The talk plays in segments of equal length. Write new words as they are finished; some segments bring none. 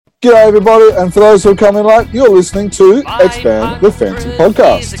G'day everybody, and for those who are coming late, you're listening to Expand the Phantom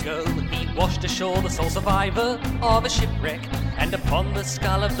Podcast. He washed ashore the sole survivor of a shipwreck, and upon the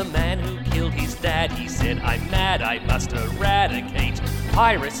skull of the man who killed his dad, he said, I'm mad, I must eradicate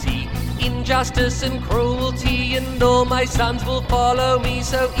piracy, injustice and cruelty, and all my sons will follow me,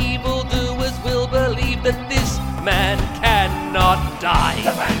 so evildoers will believe that this man cannot die.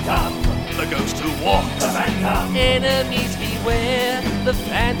 The Phantom, the ghost who walks, the Phantom, enemies beware, the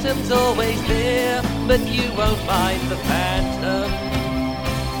Phantom's always there, but you won't find the Phantom.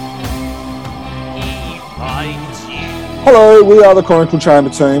 He finds you. Hello, we are the Chronicle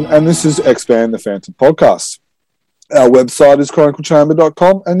Chamber team, and this is Expand the Phantom Podcast. Our website is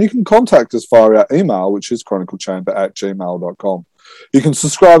chroniclechamber.com, and you can contact us via our email, which is chroniclechamber@gmail.com. You can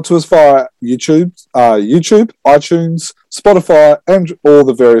subscribe to us via YouTube, iTunes, Spotify, and all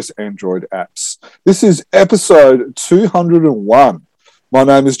the various Android apps. This is episode 201. My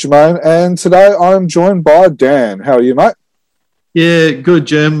name is Jermaine, and today I am joined by Dan. How are you, mate? Yeah, good,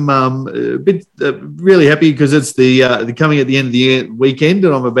 Jim. Really happy because it's the coming at the end of the weekend,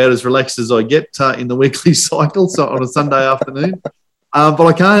 and I'm about as relaxed as I get in the weekly cycle. So on a Sunday afternoon, but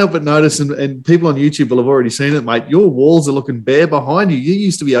I can't help but notice, and people on YouTube will have already seen it, mate. Your walls are looking bare behind you. You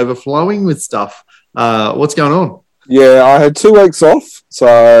used to be overflowing with stuff. What's going on? Yeah, I had 2 weeks off,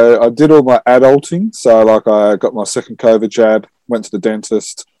 so I did all my adulting. So, I got my second COVID jab, went to the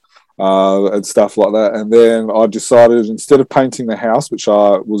dentist. And stuff like that. And then I decided, instead of painting the house, which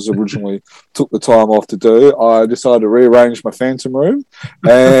I was originally took the time off to do, I decided to rearrange my Phantom room.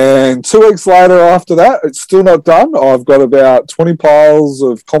 And 2 weeks later after that, it's still not done. I've got about 20 piles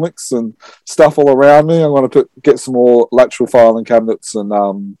of comics and stuff all around me. I'm going to get some more lateral filing cabinets and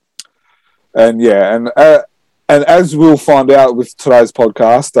as we'll find out with today's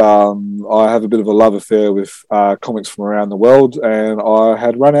podcast, I have a bit of a love affair with comics from around the world, and I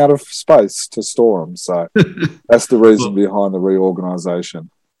had run out of space to store them. So that's the reason behind the reorganisation.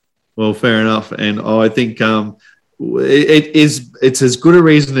 Well, fair enough. And I think it's as good a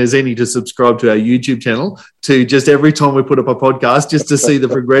reason as any to subscribe to our YouTube channel, to just every time we put up a podcast, just to see the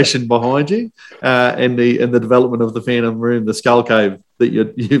progression behind you and the development of the Phantom room, the Skull Cave that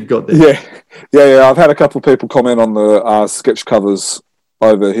you've got there. Yeah. I've had a couple of people comment on the sketch covers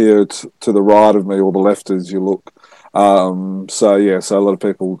over here to the right of me, or the left as you look. So a lot of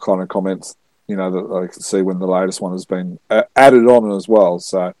people kind of comment, that they can see when the latest one has been added on as well.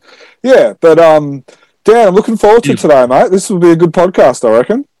 So, yeah, but Dan, I'm looking forward to today, mate. This will be a good podcast, I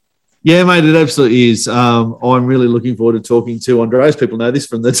reckon. Yeah, mate, it absolutely is. I'm really looking forward to talking to Andreas. People know this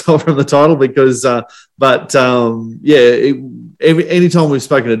from the title because, anytime we've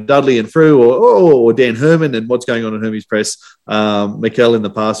spoken to Dudley and Frew or Dan Herman and what's going on in Hermes Press, Mikkel in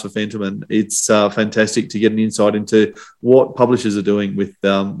the past for Phantom, and it's fantastic to get an insight into what publishers are doing with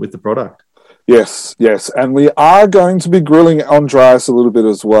the product. Yes, and we are going to be grilling Andreas a little bit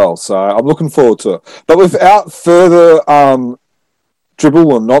as well, so I'm looking forward to it. But without further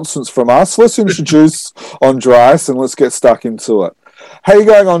dribble and nonsense from us, let's introduce Andreas and let's get stuck into it. How are you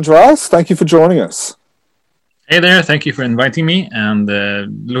going, Andreas? Thank you for joining us. Hey there, thank you for inviting me, and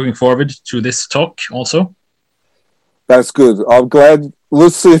looking forward to this talk also. That's good. I'm glad.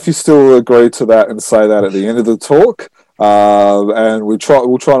 Let's see if you still agree to that and say that at the end of the talk. And we'll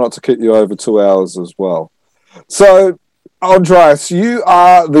try not to keep you over 2 hours as well. So, Andreas, you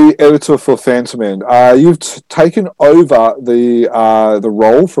are the editor for Phantom End. You've taken over the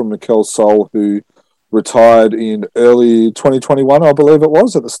role from Mikkel Soul, who retired in early 2021, I believe it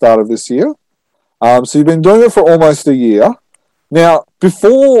was, at the start of this year. So you've been doing it for almost a year. Now,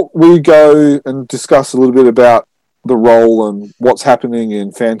 before we go and discuss a little bit about the role and what's happening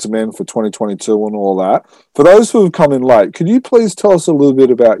in Phantom End for 2022 and all that, for those who have come in late, could you please tell us a little bit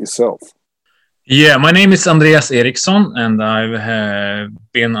about yourself? Yeah, my name is Andreas Eriksson, and I've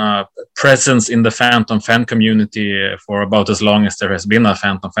been a presence in the Phantom fan community for about as long as there has been a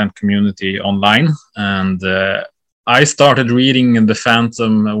Phantom fan community online. And I started reading the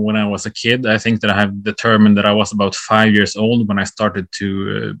Phantom when I was a kid. I think that I have determined that I was about 5 years old when I started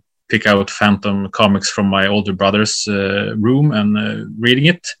to pick out Phantom comics from my older brother's room and reading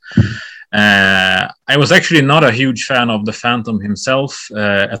it. I was actually not a huge fan of the Phantom himself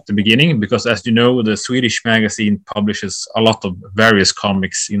at the beginning, because, as you know, the Swedish magazine publishes a lot of various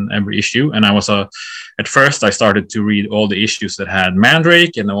comics in every issue. And at first I started to read all the issues that had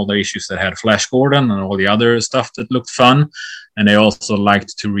Mandrake and all the issues that had Flash Gordon and all the other stuff that looked fun. And I also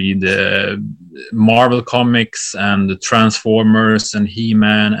liked to read Marvel comics and the Transformers and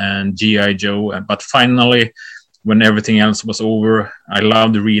He-Man and G.I. Joe. But finally, when everything else was over, I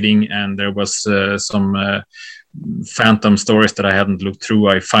loved reading, and there was some Phantom stories that I hadn't looked through,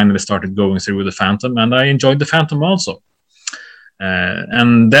 I finally started going through the Phantom, and I enjoyed the Phantom also.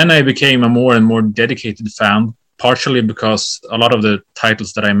 And then I became a more and more dedicated fan, partially because a lot of the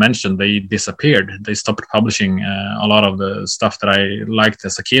titles that I mentioned, they disappeared. They stopped publishing a lot of the stuff that I liked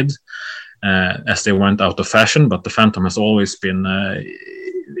as a kid, as they went out of fashion. But the Phantom has always been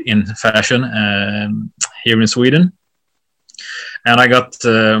in fashion here in Sweden. And I got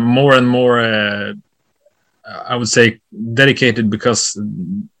more and more, I would say, dedicated, because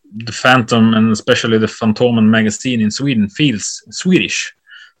the Phantom, and especially the Fantomen magazine in Sweden, feels Swedish.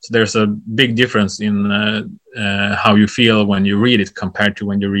 So there's a big difference in how you feel when you read it compared to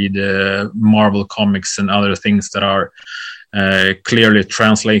when you read Marvel comics and other things that are clearly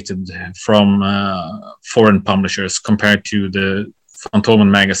translated from foreign publishers, compared to the Fantomen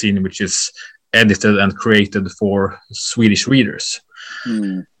magazine, which is edited and created for Swedish readers.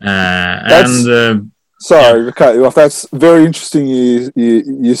 Sorry, okay. Well, that's very interesting.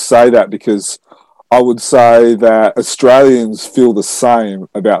 You say that, because I would say that Australians feel the same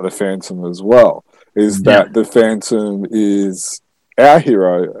about the Phantom as well. That the Phantom is our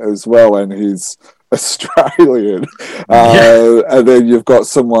hero as well, and he's Australian. And then you've got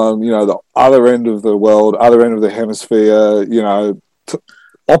someone, the other end of the world, other end of the hemisphere,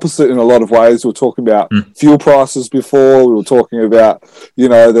 opposite in a lot of ways. We were talking about fuel prices before. We were talking about,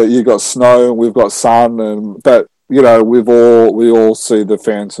 that you got snow and we've got sun, but we all see the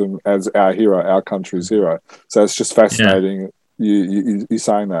Phantom as our hero, our country's hero. So it's just fascinating. You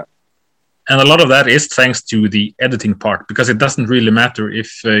saying that. And a lot of that is thanks to the editing part, because it doesn't really matter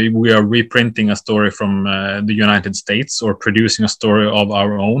if we are reprinting a story from the United States or producing a story of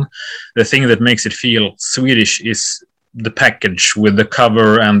our own. The thing that makes it feel Swedish is the package with the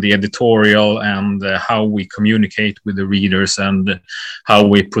cover and the editorial, and how we communicate with the readers, and how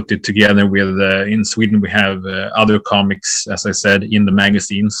we put it together with, in Sweden we have other comics, as I said, in the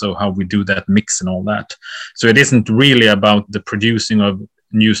magazine, so how we do that mix and all that. So it isn't really about the producing of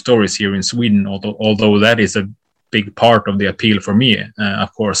new stories here in Sweden, although that is a big part of the appeal for me,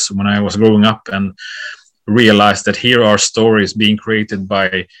 of course, when I was growing up and realized that here are stories being created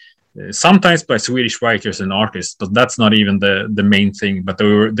by sometimes by Swedish writers and artists, but that's not even the main thing. But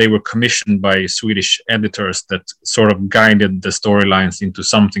they were commissioned by Swedish editors that sort of guided the storylines into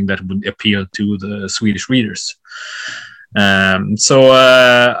something that would appeal to the Swedish readers. So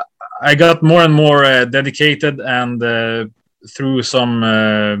I got more and more dedicated, and through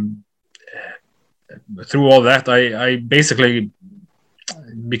all that, I basically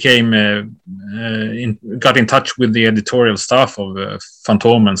got in touch with the editorial staff of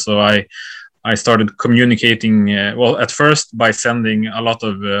Fantomen. So I started communicating, at first by sending a lot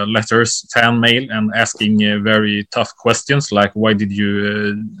of letters, fan mail, and asking very tough questions, like why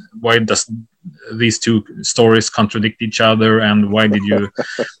does these two stories contradict each other, and why did you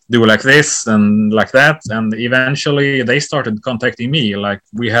do like this and like that? And eventually they started contacting me, like,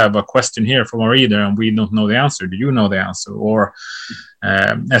 we have a question here from a reader and we don't know the answer. Do you know the answer? Or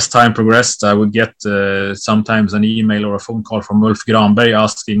as time progressed, I would get sometimes an email or a phone call from Ulf Granberg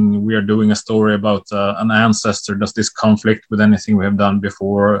asking, we are doing a story about an ancestor. Does this conflict with anything we have done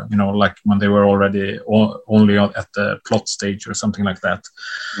before? Like when they were already only at the plot stage or something like that.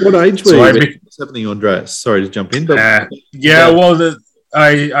 What age were you? What's happening, Andreas? Sorry to jump in. But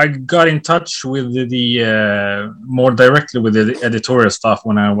I got in touch with the more directly with the editorial staff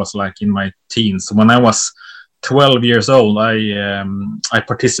when I was like in my teens. When I was 12 years old, I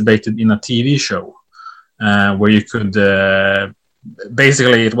participated in a TV show where you could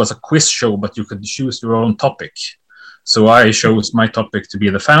basically, it was a quiz show, but you could choose your own topic. So I chose my topic to be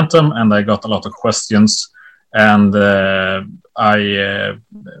the Phantom, and I got a lot of questions. And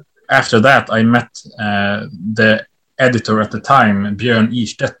after that, I met the editor at the time, Björn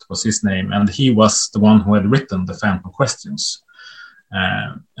Irstedt was his name, and he was the one who had written the Phantom questions.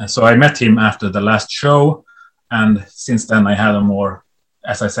 And so I met him after the last show. And since then, I had a more,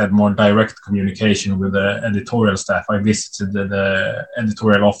 as I said, more direct communication with the editorial staff. I visited the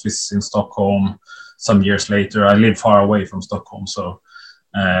editorial office in Stockholm some years later. I live far away from Stockholm, so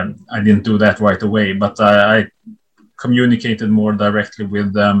I didn't do that right away. But I communicated more directly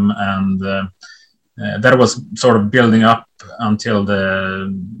with them, and that was sort of building up until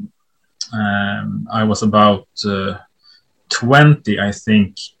I was about 20, I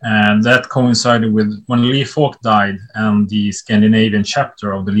think, and that coincided with when Lee Falk died, and the Scandinavian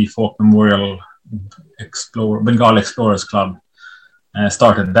chapter of the Lee Falk Memorial Bengal Explorers Club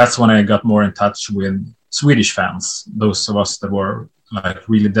started. That's when I got more in touch with Swedish fans, those of us that were like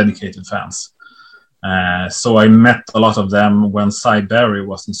really dedicated fans. So I met a lot of them when Cy Barry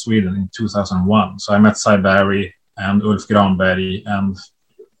was in Sweden in 2001. So I met Cy Barry and Ulf Granberg and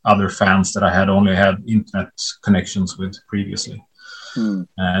other fans that I had only had internet connections with previously. So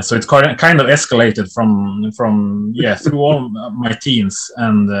it's kind of escalated from through all my teens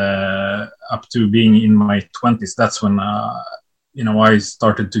and up to being in my 20s. That's when I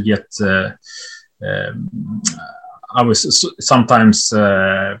started to get. I was sometimes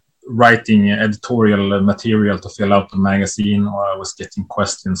writing editorial material to fill out the magazine, or I was getting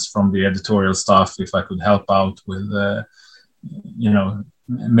questions from the editorial staff if I could help out with,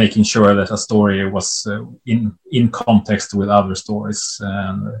 making sure that a story was in context with other stories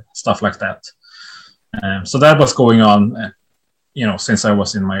and stuff like that. So that was going on, since I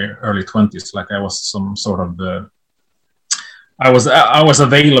was in my early 20s. Like I was some sort of, I was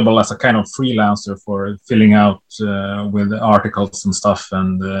available as a kind of freelancer for filling out with articles and stuff,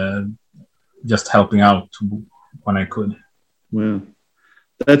 and just helping out when I could. Wow,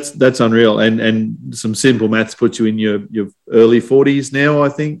 that's unreal. And some simple maths puts you in your early 40s now, I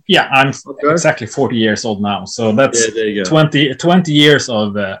think. Yeah, I'm exactly 40 years old now. So that's 20 years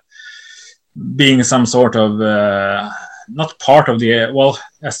of being some sort of not part of the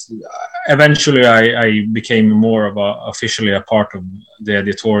eventually I became more of officially a part of the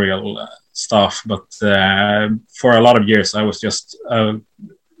editorial staff, but for a lot of years I was just a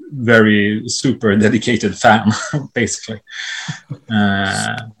very super dedicated fan, basically.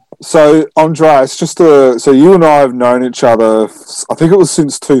 So Andreas, so you and I have known each other, I think it was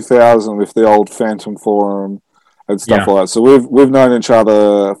since 2000 with the old Phantom Forum and stuff like that. So we've known each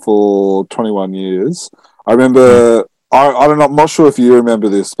other for 21 years. I remember, I don't know, I'm not sure if you remember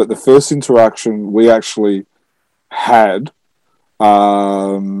this, but the first interaction we actually had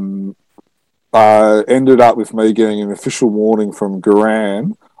ended up with me getting an official warning from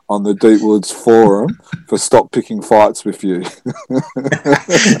Garan on the Deep Woods forum for stop picking fights with you.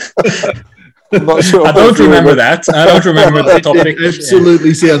 I'm not sure. I don't remember that. I don't remember the topic. It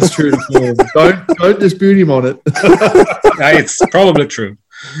absolutely sounds true to form. Don't dispute him on it. It's probably true.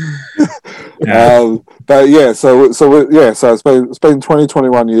 But yeah, so it's been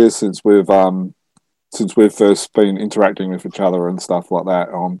 21 years since we've first been interacting with each other and stuff like that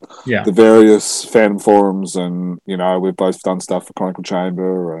on the various fan forums, and we've both done stuff for Chronicle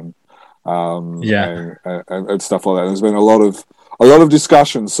Chamber and stuff like that. There's been a lot of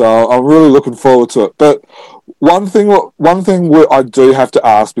discussion, so I'm really looking forward to it. But one thing I do have to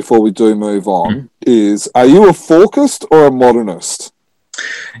ask before we do move on is: are you a Falkist or a modernist?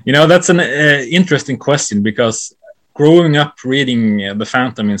 That's an interesting question, because growing up reading The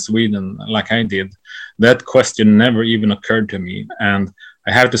Phantom in Sweden, like I did, that question never even occurred to me. And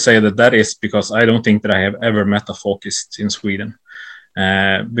I have to say that is because I don't think that I have ever met a Falkist in Sweden.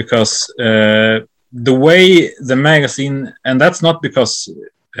 Because the way the magazine, and that's not because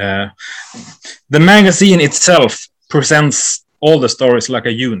the magazine itself presents all the stories like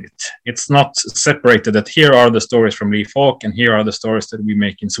a unit. It's not separated that here are the stories from Lee Falk and here are the stories that we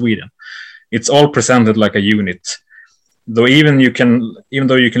make in Sweden. It's all presented like a unit. Though even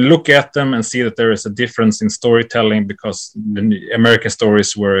though you can look at them and see that there is a difference in storytelling, because the American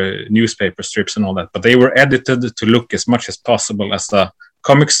stories were newspaper strips and all that, but they were edited to look as much as possible as a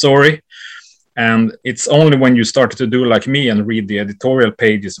comic story. And it's only when you started to do like me and read the editorial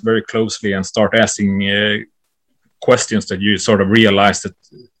pages very closely and start asking questions that you sort of realize that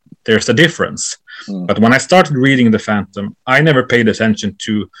there's a difference. But when I started reading The Phantom, I never paid attention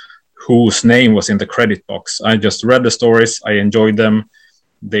to whose name was in the credit box. I just read the stories. I enjoyed them.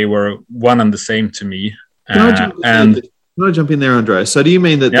 They were one and the same to me. Can I jump in there, Andreas? So do you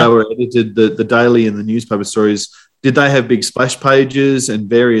mean that they were edited, the daily and the newspaper stories, did they have big splash pages and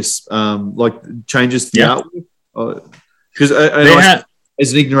various changes to the artwork? Because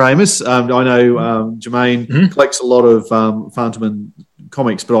as an ignoramus, I know Jermaine collects a lot of Phantom and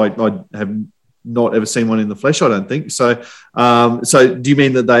comics, but I have not ever seen one in the flesh, I don't think. So so do you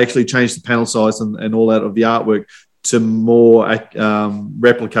mean that they actually changed the panel size and all that of the artwork to more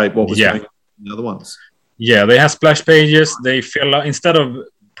replicate what was going on in the other ones? Yeah, they have splash pages. They fill out, instead of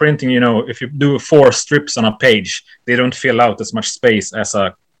printing, if you do 4 strips on a page, they don't fill out as much space as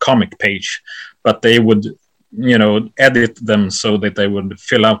a comic page, but they would edit them so that they would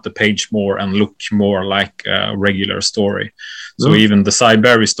fill out the page more and look more like a regular story. So even the Cy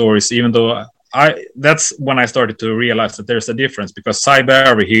Barry stories, even though that's when I started to realize that there's a difference, because Cy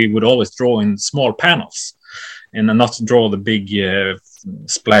Barry, he would always draw in small panels. and not draw the big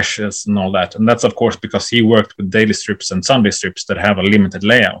splashes and all that. And that's of course because he worked with daily strips and Sunday strips that have a limited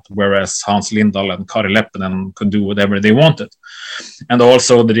layout, whereas Hans Lindahl and Kari Leppänen could do whatever they wanted. And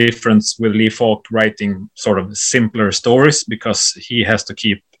also the difference with Lee Falk writing sort of simpler stories, because he has to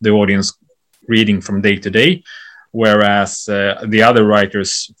keep the audience reading from day to day, whereas the other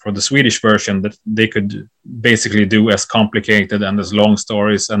writers for the Swedish version, that they could basically do as complicated and as long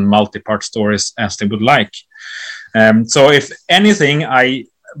stories and multi-part stories as they would like. So if anything,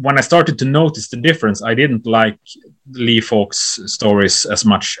 when I started to notice the difference, I didn't like Lee Falk's stories as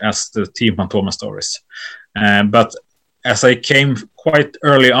much as the Team Fantomas stories. But as I came quite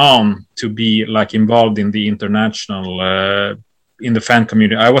early on to be like involved in the international, in the fan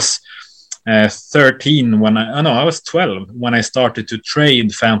community, I was 13 when I was 12 when I started to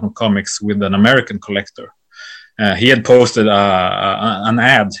trade Phantom comics with an American collector. He had posted an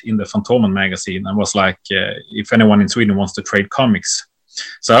ad in the Fantomen magazine and was like, if anyone in Sweden wants to trade comics.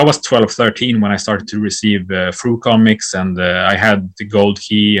 So I was 12, 13 when I started to receive Fru comics, and I had the Gold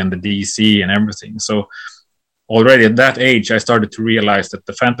Key and the DC and everything. So already at that age, I started to realize that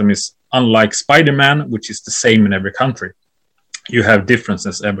the Phantom is unlike Spider-Man, which is the same in every country. You have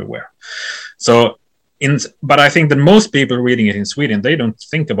differences everywhere. So, but I think that most people reading it in Sweden, they don't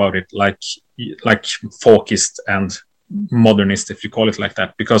think about it like folkist and modernist, if you call it like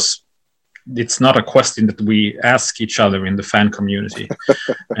that, because it's not a question that we ask each other in the fan community.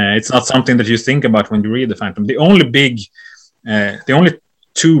 It's not something that you think about when you read the Phantom. The only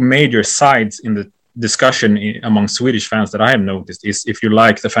two major sides in the discussion among Swedish fans that I have noticed is if you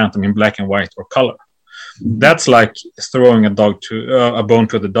like the Phantom in black and white or color. That's like throwing a bone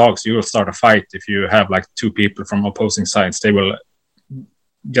to the dogs. You will start a fight if you have like two people from opposing sides. They will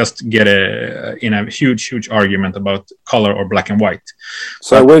just get in a huge argument about color or black and white.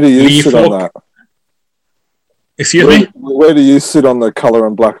 So where do you sit on that? Excuse me? Where do you sit on the color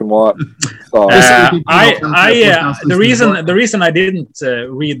and black and white? The reason I didn't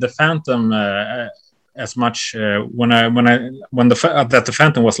read the Phantom as much when the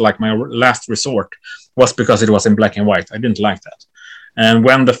Phantom was like my last resort was because it was in black and white. I didn't like that. And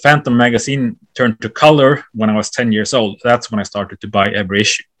when the Phantom magazine turned to color when I was 10 years old, that's when I started to buy every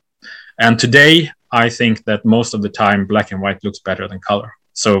issue. And today, I think that most of the time, black and white looks better than color.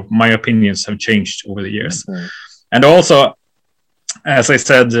 So my opinions have changed over the years. Mm-hmm. And also, as I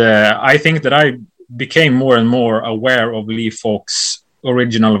said, I think that I became more and more aware of Lee Falk's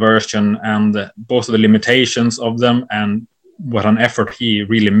original version and both of the limitations of them and what an effort he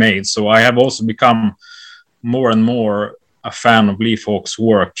really made. So I have also become more and more a fan of Lee Falk's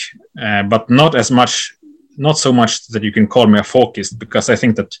work, but not so much that you can call me a folkist, because I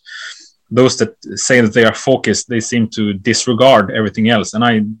think that those that say that they are folkist, they seem to disregard everything else. And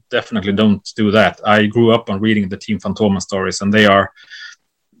I definitely don't do that. I grew up on reading the Team Fantomen stories, and they are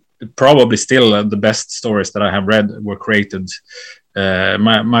probably still the best stories that I have read were created.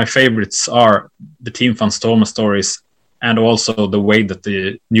 My favorites are the Team Fantomen stories, and also the way that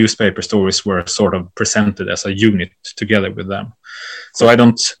the newspaper stories were sort of presented as a unit together with them. So I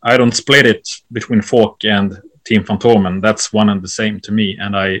don't split it between Falk and Team Fantomen. That's one and the same to me.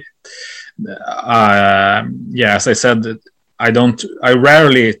 And as I said, I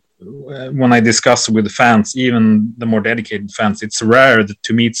rarely, when I discuss with fans, even the more dedicated fans, it's rare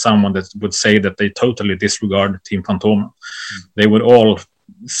to meet someone that would say that they totally disregard Team Fantomen. They would all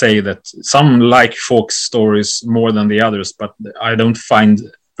say that some like Falk's stories more than the others, but I don't find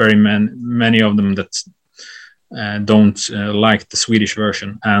very many of them that don't like the Swedish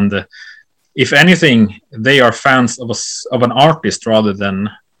version. And if anything, they are fans of an artist rather than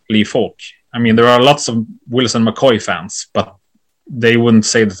Lee Falk. I mean, there are lots of Wilson McCoy fans, but they wouldn't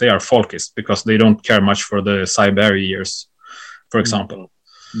say that they are folkist because they don't care much for the Cy Berry years, for example.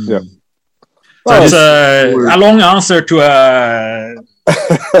 Yeah. So it's a long answer to a...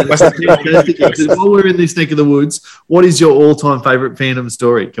 While we're in this neck of the woods, what is your all-time favorite Phantom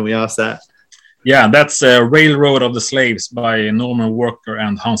story? Can we ask that? Yeah, that's Railroad of the Slaves by Norman Walker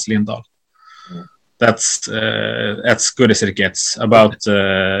and Hans Lindahl. That's as good as it gets. About,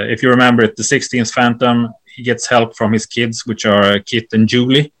 if you remember it, the 16th Phantom, he gets help from his kids, which are Kit and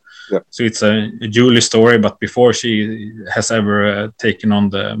Julie. Yep. So it's a Julie story, but before she has ever taken on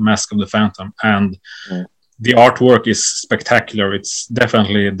the mask of the Phantom. And the artwork is spectacular. It's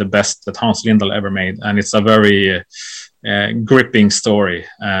definitely the best that Hans Lindahl ever made. And it's a very gripping story.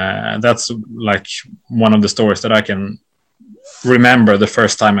 That's like one of the stories that I can remember the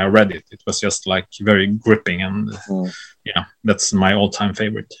first time I read it. It was just like very gripping, and that's my all-time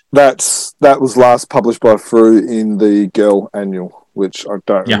favorite. That was last published by Fru in the Girl Annual. which I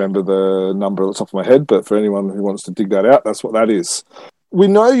don't remember the number at the top of my head, but for anyone who wants to dig that out, that's what that is. We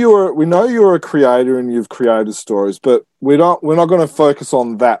know you're a creator and you've created stories, but we're not going to focus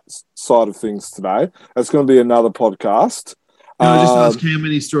on that side of things today. That's going to be another podcast. Can I just ask how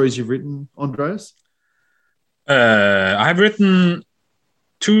many stories you've written, Andreas? I've written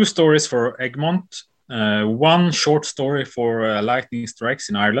 2 stories for Egmont, 1 short story for Lightning Strikes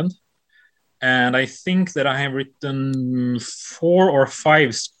in Ireland, and I think that I have written 4 or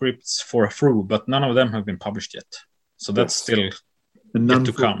 5 scripts for Fru, but none of them have been published yet. So that's still yet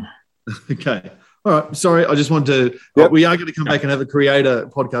to come. Okay. All right. Sorry, I just wanted to. We are going to come back and have a creator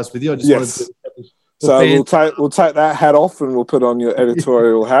podcast with you. I just wanted to. So we'll take that hat off and we'll put on your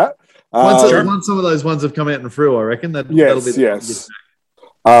editorial hat. Once some of those ones have come out in Fru, I reckon that'll be yes.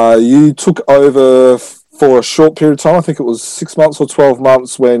 You took over for a short period of time. I think it was 6 months or 12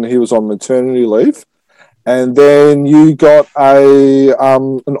 months when he was on maternity leave, and then you got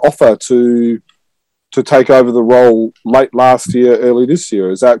an offer to take over the role late last year, early this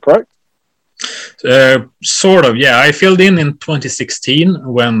year. Is that correct? Sort of, yeah. I filled in 2016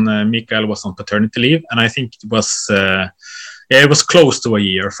 when Mikael was on paternity leave, and I think it was close to a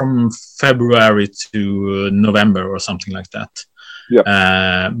year, from February to November or something like that.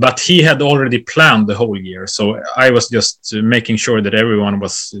 Yeah. But he had already planned the whole year, so I was just making sure that everyone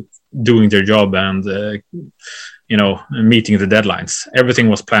was doing their job and meeting the deadlines. Everything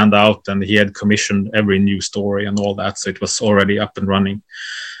was planned out, and he had commissioned every new story and all that, so it was already up and running.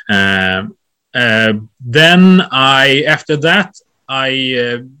 Then after that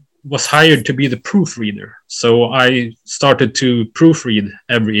I was hired to be the proofreader, so I started to proofread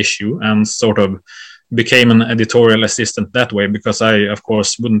every issue and sort of became an editorial assistant that way, because I of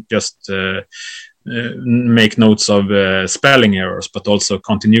course wouldn't just make notes of spelling errors, but also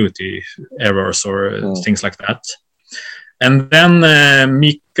continuity errors or things like that. And then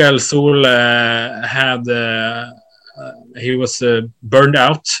Mikael Sol he was burned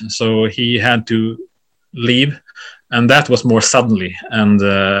out, so he had to leave, and that was more suddenly, and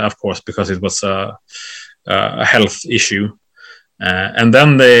of course because it was a health issue. And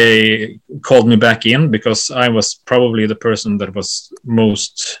then they called me back in because I was probably the person that was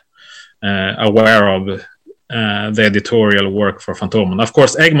most aware of the editorial work for Fantomen. Of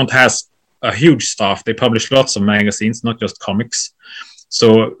course, Egmont has a huge staff. They publish lots of magazines, not just comics.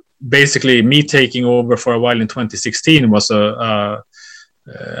 So basically, me taking over for a while in 2016 was an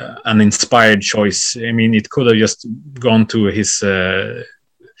inspired choice. I mean, it could have just gone to his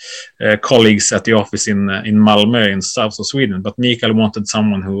colleagues at the office in Malmö in south of Sweden, but Mikael wanted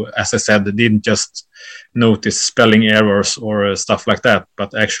someone who, as I said, didn't just notice spelling errors or stuff like that,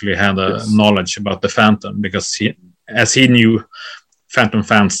 but actually had a knowledge about the Phantom, because as he knew, Phantom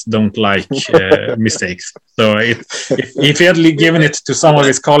fans don't like mistakes. So if he had given it to some of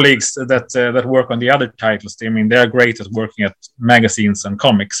his colleagues that work on the other titles, I mean, they're great at working at magazines and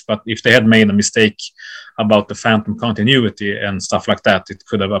comics, but if they had made a mistake about the Phantom continuity and stuff like that, it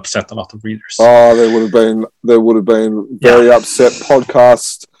could have upset a lot of readers. Oh, there would have been very upset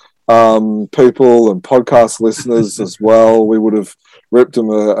podcast people and podcast listeners as well. We would have ripped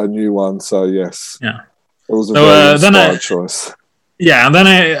them a new one. So yes, it was a very inspired choice. Yeah, and then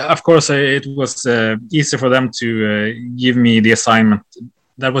it was easy for them to give me the assignment.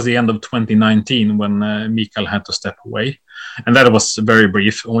 That was the end of 2019 when Mikael had to step away. And that was very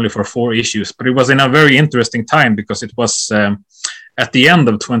brief, only for 4 issues. But it was in a very interesting time because it was at the end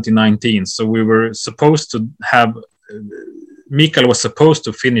of 2019. So we were supposed to have... Mikael was supposed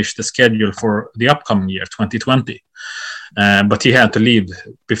to finish the schedule for the upcoming year, 2020. But he had to leave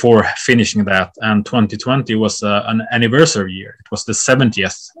before finishing that. And 2020 was an anniversary year. It was the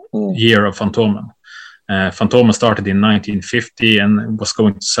 70th year of Fantomen. Fantomen started in 1950 and was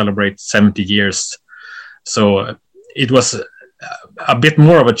going to celebrate 70 years. So it was a bit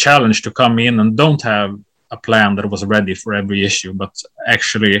more of a challenge to come in and don't have a plan that was ready for every issue, but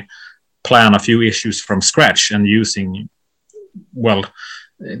actually plan a few issues from scratch and using, well,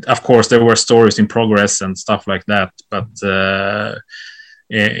 of course, there were stories in progress and stuff like that, but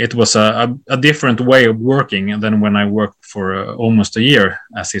it was a different way of working than when I worked for almost a year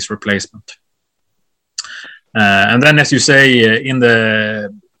as his replacement. And then, as you say, in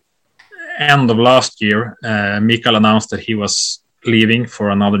the end of last year, Mikael announced that he was leaving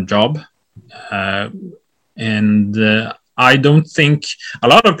for another job. And I don't think a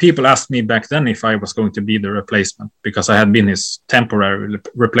lot of people asked me back then if I was going to be the replacement, because I had been his temporary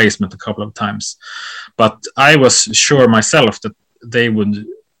replacement a couple of times. But I was sure myself that they would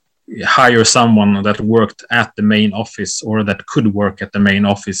hire someone that worked at the main office or that could work at the main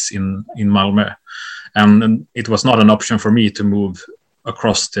office in Malmö. and it was not an option for me to move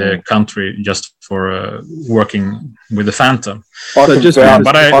across the country just for working with the Phantom. I was just going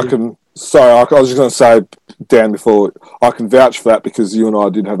to say, Dan, before I can vouch for that because you and I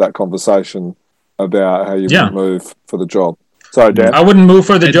did have that conversation about how you would move for the job. Sorry, Dan. I wouldn't move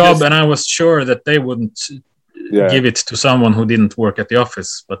for the job, and I was sure that they wouldn't give it to someone who didn't work at the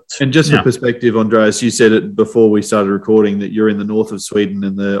office. And just for perspective, Andreas, you said it before we started recording that you're in the north of Sweden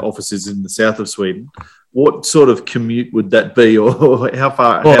and the office is in the south of Sweden. What sort of commute would that be, or how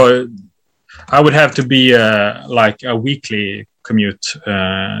far? I would have to be like a weekly commute.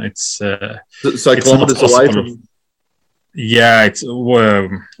 It's kilometers away from. Yeah, it's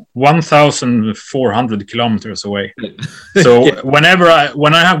 1,400 kilometers away. So when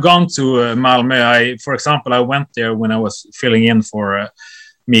I have gone to Malmö, for example, I went there when I was filling in for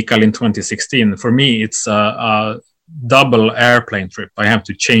Mikael in 2016. For me, it's a double airplane trip. I have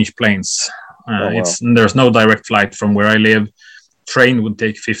to change planes. There's no direct flight from where I live. Train would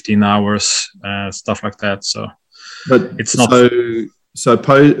take 15 hours, stuff like that. So, but it's not. So,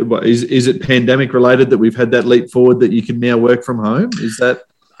 is it pandemic related that we've had that leap forward that you can now work from home? Is that?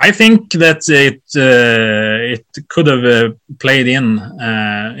 I think that it could have played in.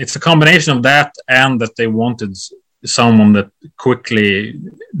 It's a combination of that and that they wanted someone that quickly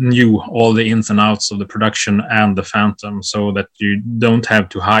knew all the ins and outs of the production and the Phantom, so that you don't have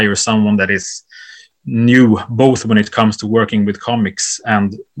to hire someone that is new both when it comes to working with comics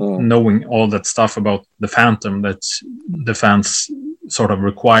and knowing all that stuff about the Phantom that the fans sort of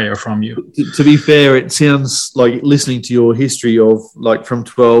require from you. To be fair, it sounds like, listening to your history of like from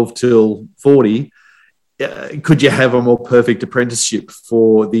 12 till 40, could you have a more perfect apprenticeship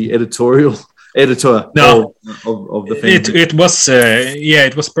for the editor of the Phantom? It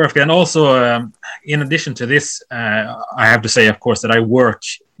was perfect. And also in addition to this, I have to say, of course, that I work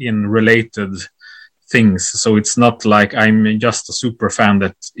in related things, so it's not like I'm just a super fan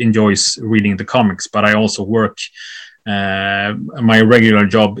that enjoys reading the comics, but I also work. My regular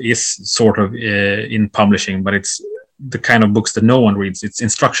job is sort of in publishing, but it's the kind of books that no one reads. It's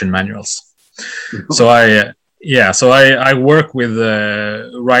instruction manuals. So I work with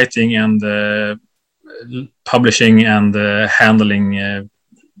writing and publishing and handling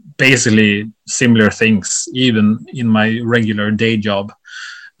basically similar things, even in my regular day job.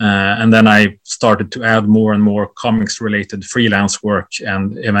 And then I started to add more and more comics-related freelance work,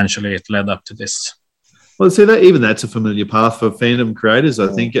 and eventually it led up to this. Well, see, that's a familiar path for fandom creators.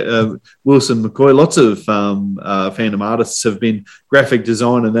 I think Wilson McCoy, lots of fandom artists have been graphic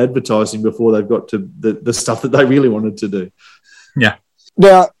design and advertising before they've got to the stuff that they really wanted to do. Yeah.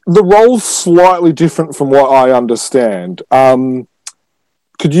 Now, the role's slightly different from what I understand.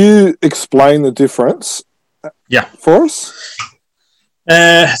 Could you explain the difference for us?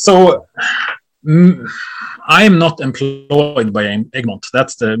 I am not employed by Egmont.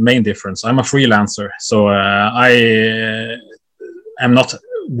 That's the main difference. I'm a freelancer, so I am not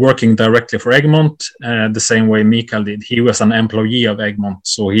working directly for Egmont the same way Mikael did. He was an employee of Egmont,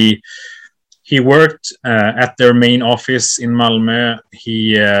 so he worked at their main office in Malmö.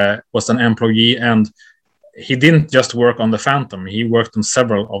 He was an employee, and he didn't just work on the Phantom. He worked on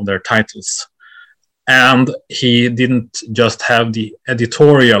several of their titles. And he didn't just have the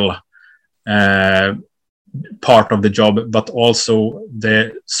editorial part of the job, but also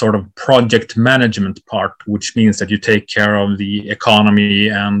the sort of project management part, which means that you take care of the economy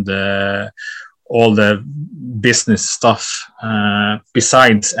and all the business stuff,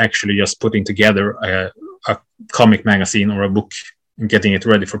 besides actually just putting together a comic magazine or a book and getting it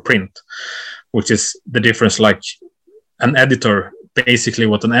ready for print, which is the difference. Like an editor, basically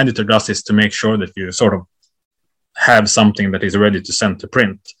what an editor does is to make sure that you sort of have something that is ready to send to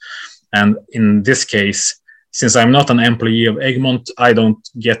print. And in this case, since I'm not an employee of Egmont, I don't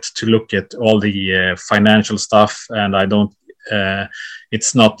get to look at all the financial stuff, and I don't.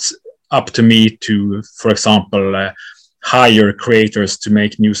 It's not up to me to, for example, hire creators to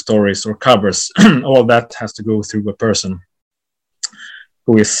make new stories or covers. All that has to go through a person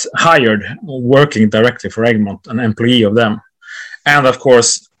who is hired, working directly for Egmont, an employee of them. And of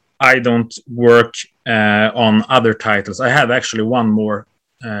course, I don't work on other titles. I have actually one more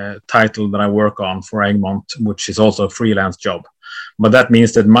title that I work on for Egmont, which is also a freelance job. But that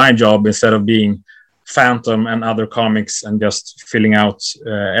means that my job, instead of being Phantom and other comics and just filling out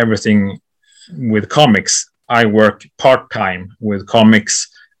everything with comics, I work part-time with comics,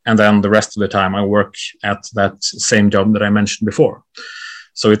 and then the rest of the time I work at that same job that I mentioned before.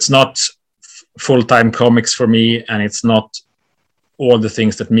 So it's not full-time comics for me, and it's not all the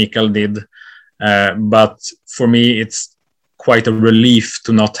things that Mikael did. But for me, it's quite a relief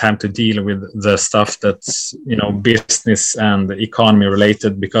to not have to deal with the stuff that's, you know, business and economy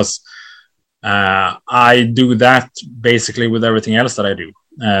related, because I do that basically with everything else that I do.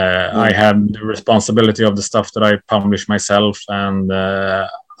 I have the responsibility of the stuff that I publish myself, and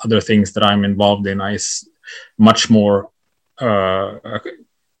other things that I'm involved in. I much more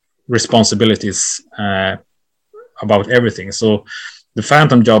responsibilities about everything. So the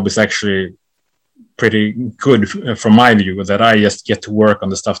Phantom job is actually pretty good from my view, that I just get to work on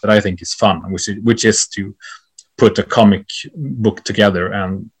the stuff that I think is fun, which is to put a comic book together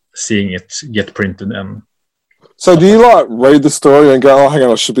and seeing it get printed. And so do you like read the story and go, oh, hang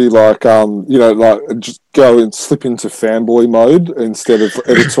on, I should be like, you know, like just go and slip into fanboy mode instead of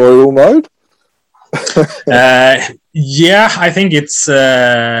editorial mode? Yeah, I think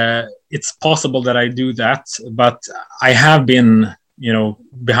it's possible that I do that, but I have been, you know,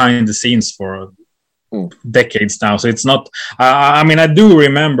 behind the scenes for decades now. So it's not, I mean, I do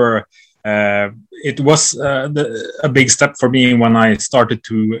remember it was a big step for me when I started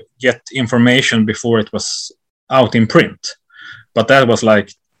to get information before it was out in print. But that was like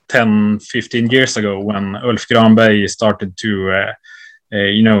 10, 15 years ago when Ulf Granberg started to,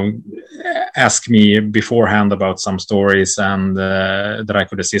 you know, ask me beforehand about some stories and that I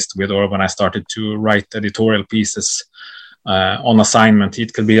could assist with, or when I started to write editorial pieces on assignment.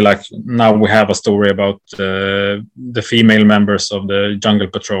 It could be like, now we have a story about the female members of the Jungle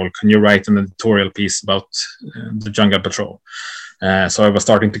Patrol. Can you write an editorial piece about the Jungle Patrol? So I was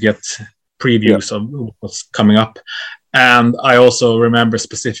starting to get previews of what's coming up. And I also remember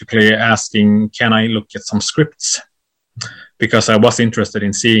specifically asking, can I look at some scripts? Because I was interested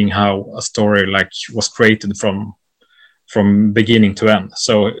in seeing how a story like was created from beginning to end.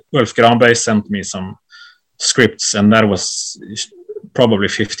 So Ulf Granberg sent me some scripts, and that was probably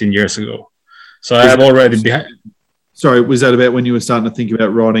 15 years ago. So I have already... Sorry, was that about when you were starting to think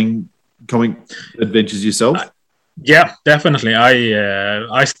about writing comic adventures yourself? Yeah, definitely.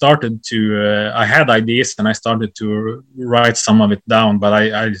 I started to... I had ideas, and I started to write some of it down, but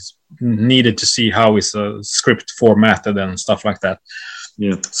I needed to see how is a script formatted and stuff like that.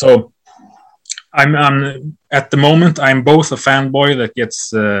 Yeah. So I'm at the moment, I'm both a fanboy that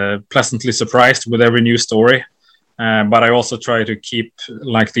gets pleasantly surprised with every new story, but I also try to keep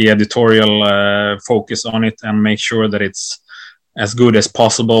like the editorial focus on it and make sure that it's as good as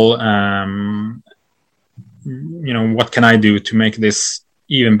possible. You know, what can I do to make this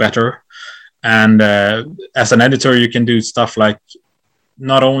even better? And as an editor, you can do stuff like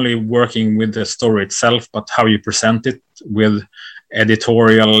not only working with the story itself, but how you present it with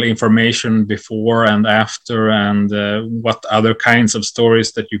editorial information before and after, and what other kinds of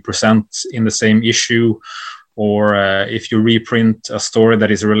stories that you present in the same issue, or if you reprint a story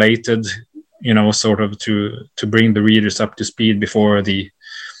that is related, you know, sort of to bring the readers up to speed before the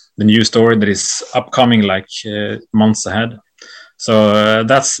new story that is upcoming, like months ahead. So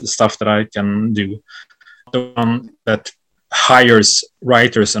that's stuff that I can do. The one that hires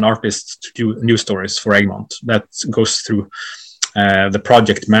writers and artists to do new stories for Egmont, that goes through the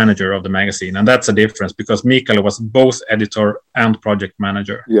project manager of the magazine. And that's a difference, because Mikael was both editor and project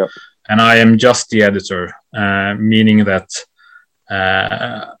manager. Yeah. And I am just the editor, meaning that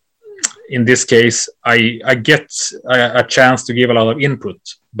in this case, I get a chance to give a lot of input,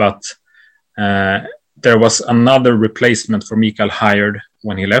 but there was another replacement for Mikael hired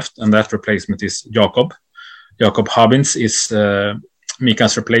when he left, and that replacement is Jakob. Jakob Habins is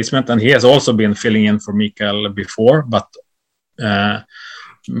Mikael's replacement, and he has also been filling in for Mikael before, but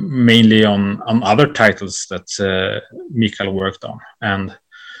mainly on other titles that Mikael worked on. And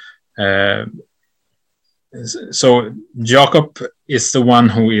so Jakob is the one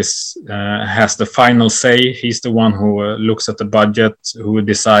who has the final say. He's the one who looks at the budget, who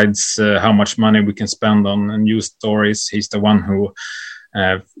decides how much money we can spend on news stories. He's the one who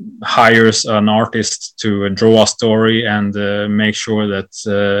hires an artist to draw a story and make sure that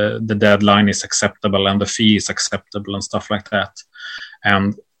the deadline is acceptable and the fee is acceptable and stuff like that.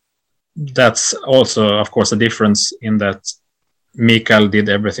 And that's also, of course, a difference in that Mikael did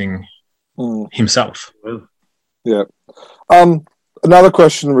everything himself. Yeah. Another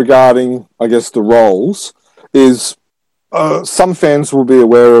question regarding, I guess, the roles is some fans will be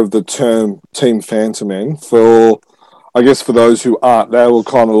aware of the term Team Phantom Men. I guess for those who aren't, they were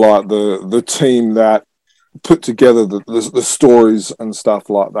kind of like the team that put together the stories and stuff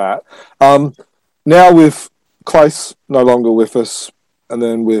like that. Now with Claes no longer with us, and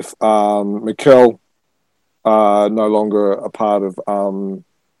then with Mikkel no longer a part of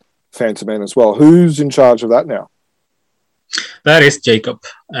Phantom Men as well, who's in charge of that now? That is Jacob.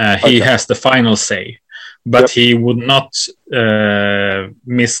 He has the final say. but he would not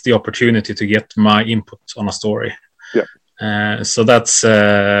miss the opportunity to get my input on a story. So that's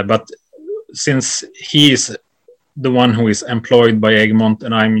but since he is the one who is employed by Egmont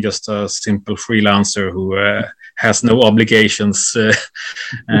and I'm just a simple freelancer who has no obligations,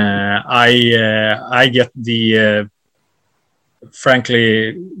 I get the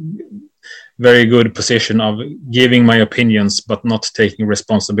frankly very good position of giving my opinions but not taking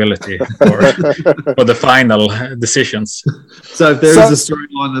responsibility for the final decisions. So if there is a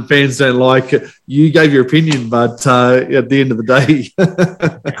storyline that fans don't like, you gave your opinion, but at the end of the day,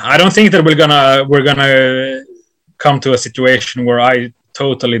 I don't think that we're gonna come to a situation where I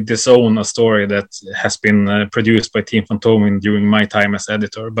totally disown a story that has been produced by Team Fantomen during my time as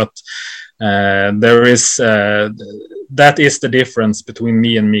editor, but there is that is the difference between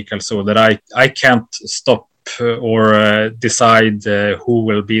me and Mikael, so that I can't stop or decide who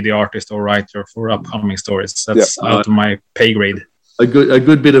will be the artist or writer for upcoming stories. That's out of my pay grade. A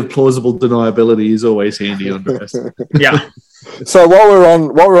good bit of plausible deniability is always handy, Andreas. Yeah. So while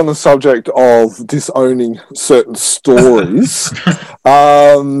we're on the subject of disowning certain stories,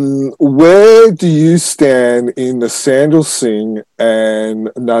 where do you stand in the Sandal Singh and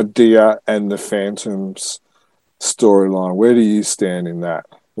Nadia and the Phantoms storyline? Where do you stand in that?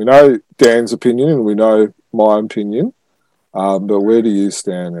 We know Dan's opinion and we know my opinion, but where do you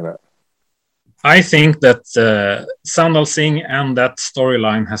stand in it? I think that Sandal Singh and that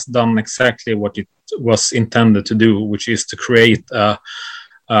storyline has done exactly what it was intended to do, which is to create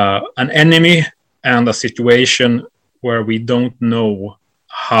an enemy and a situation where we don't know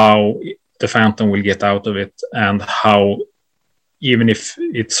how the Phantom will get out of it, and how, even if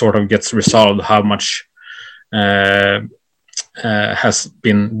it sort of gets resolved, how much has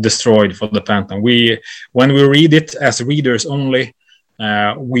been destroyed for the Phantom. When we read it as readers only,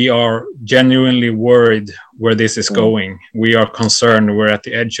 we are genuinely worried where this is going. We are concerned. We're at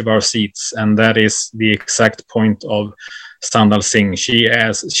the edge of our seats, and that is the exact point of Sandal Singh. She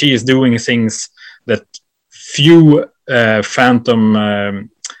is doing things that few Phantom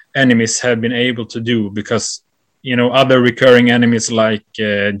enemies have been able to do, because other recurring enemies like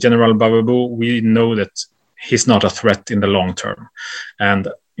General Bababu, we know that he's not a threat in the long term, and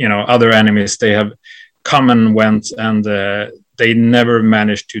other enemies, they have come and went, and they never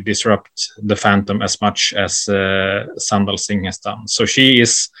managed to disrupt the Phantom as much as Sandal Singh has done. So she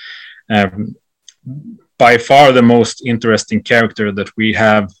is by far the most interesting character that we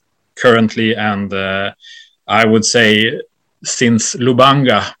have currently, and I would say since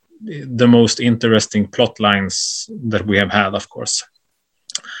Lubanga, the most interesting plot lines that we have had, of course.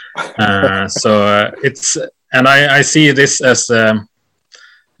 It's, and I see this as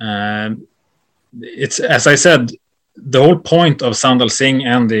it's, as I said, the whole point of Sandal Singh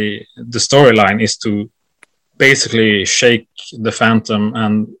and the storyline is to basically shake the Phantom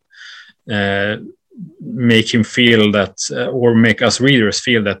and make him feel that, or make us readers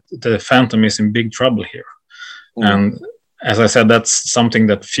feel that the Phantom is in big trouble here. And as I said, that's something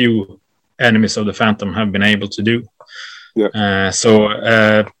that few enemies of the Phantom have been able to do.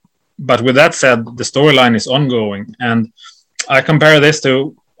 But with that said, the storyline is ongoing, and I compare this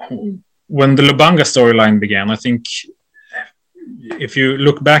to when the Lubanga storyline began. I think if you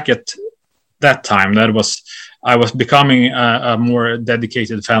look back at that time, I was becoming a more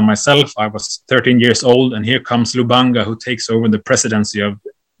dedicated fan myself. I was 13 years old, and here comes Lubanga, who takes over the presidency of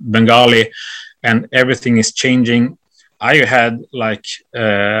Bengali, and everything is changing. I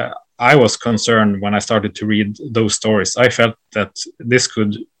was concerned when I started to read those stories. I felt that this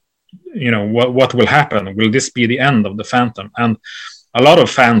could, what will happen? Will this be the end of the Phantom? And a lot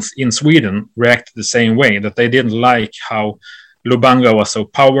of fans in Sweden reacted the same way, that they didn't like how Lubanga was so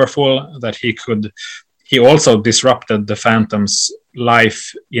powerful, that he also disrupted the Phantom's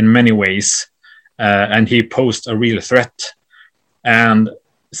life in many ways, and he posed a real threat. And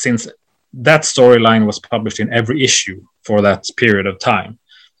since that storyline was published in every issue for that period of time,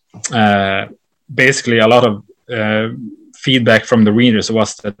 basically a lot of feedback from the readers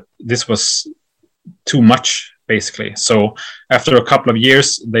was that this was too much, basically. So after a couple of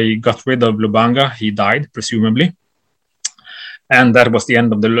years, they got rid of Lubanga. He died, presumably. And that was the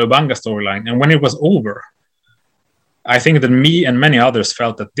end of the Lubanga storyline. And when it was over, I think that me and many others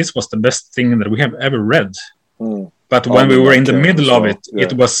felt that this was the best thing that we have ever read. But when we were in the middle of it,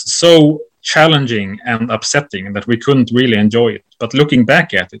 it was so challenging and upsetting that we couldn't really enjoy it. But looking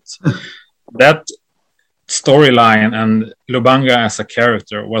back at it, that storyline and Lubanga as a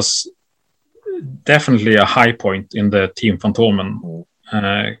character was definitely a high point in the Team Fantomen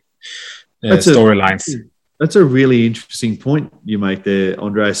storylines. That's a really interesting point you make there,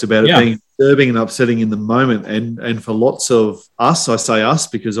 Andreas, about it being disturbing and upsetting in the moment. And for lots of us, I say us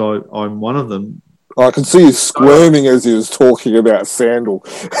because I'm one of them. I can see you squirming as he was talking about Sandal.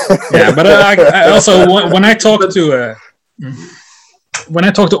 Yeah, but I also when I talk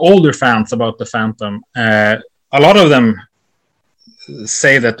to older fans about the Phantom, a lot of them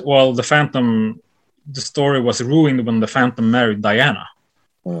say that the story was ruined when the Phantom married Diana.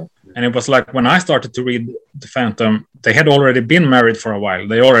 Mm. And it was like when I started to read the Phantom, they had already been married for a while.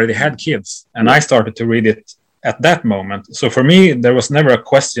 They already had kids, and I started to read it at that moment. So for me, there was never a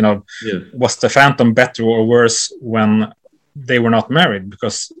question of was the Phantom better or worse when they were not married,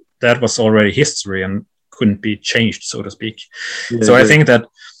 because that was already history and couldn't be changed, so to speak. So I think that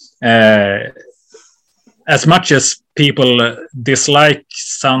as much as people dislike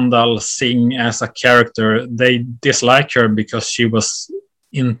Sandal Singh as a character, they dislike her because she was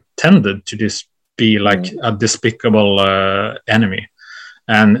intended to just be like a despicable enemy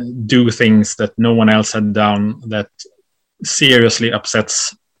and do things that no one else had done that seriously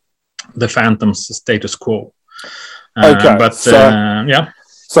upsets the Phantom's status quo.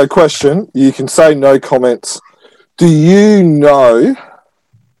 So question, you can say no comments. Do you know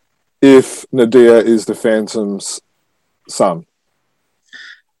if Nadir is the Phantom's son?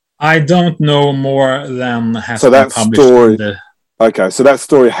 I don't know more than has been published. Story, okay, so that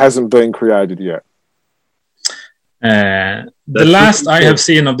story hasn't been created yet. The last I have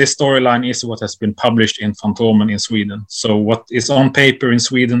seen of this storyline is what has been published in Fantomen in Sweden. So what is on paper in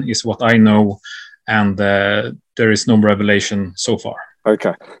Sweden is what I know, and there is no revelation so far.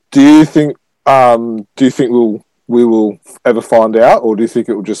 Okay. Do you think we will ever find out, or do you think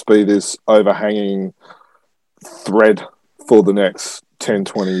it will just be this overhanging thread for the next 10,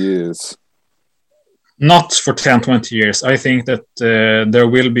 20 years? Not for 10, 20 years. I think that there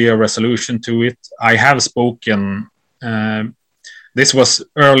will be a resolution to it. I have spoken. This was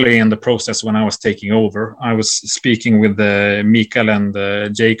early in the process when I was taking over. I was speaking with Mikael and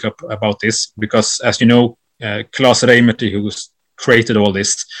Jacob about this because, as you know, Klaus Reimerti, who's created all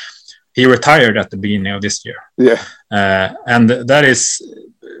this, he retired at the beginning of this year. Yeah. And that is,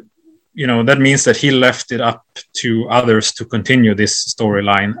 that means that he left it up to others to continue this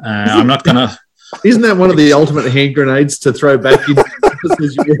storyline. I'm not going to... Isn't that one of the ultimate hand grenades to throw back in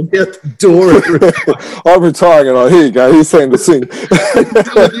as you walk out the door? I'm retiring, and here you go. He's saying to sing.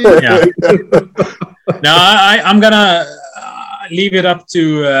 Yeah. Now I'm gonna leave it up to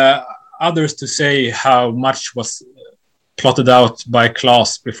others to say how much was plotted out by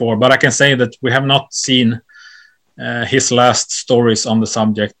Klaus before, but I can say that we have not seen his last stories on the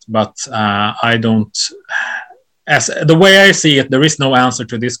subject. But I don't. As the way I see it, there is no answer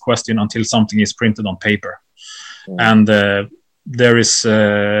to this question until something is printed on paper. And there is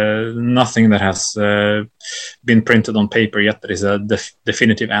nothing that has been printed on paper yet that is a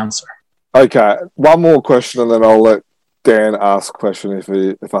definitive answer. Okay, one more question, and then I'll let Dan ask a question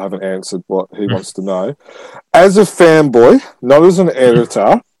if I haven't answered what he wants to know. As a fanboy, not as an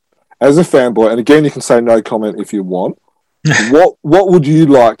editor, as a fanboy, and again, you can say no comment if you want, what would you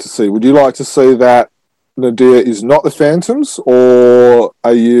like to see? Would you like to see that Nadir is not the Phantoms, or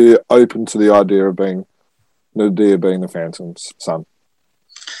are you open to the idea of Nadir being the Phantom's son?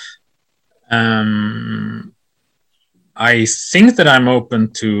 I think that I'm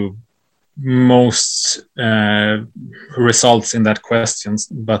open to most results in that question,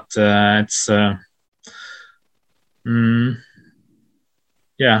 but it's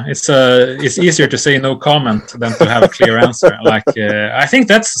easier to say no comment than to have a clear answer. I think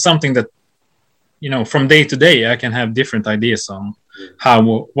that's something that, from day to day, I can have different ideas on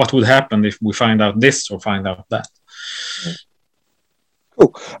what would happen if we find out this or find out that.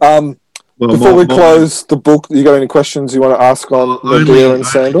 Cool. Before we close the book, you got any questions you want to ask on Nadir and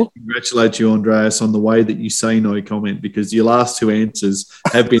Sandal? Congratulate you, Andreas, on the way that you say no comment, because your last two answers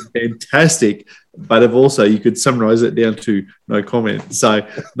have been fantastic, but have also, you could summarize it down to no comment. So,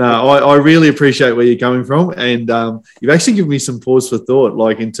 no, I really appreciate where you're coming from, and you've actually given me some pause for thought,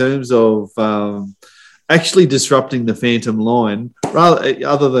 like in terms of actually disrupting the Phantom line,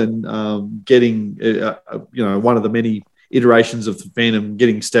 other than getting, one of the many iterations of the Phantom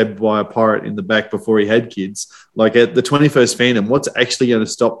getting stabbed by a pirate in the back before he had kids. Like at the 21st Phantom, what's actually going to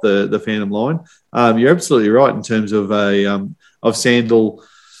stop the Phantom line? You're absolutely right in terms of of Sandal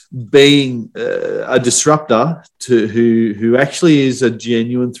being a disruptor to who actually is a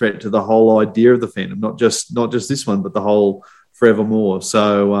genuine threat to the whole idea of the Phantom, not just this one, but the whole Forevermore.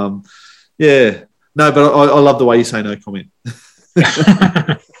 So no, but I love the way you say no comment.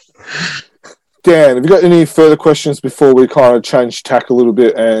 Dan, Dan, have you got any further questions before we kind of change tack a little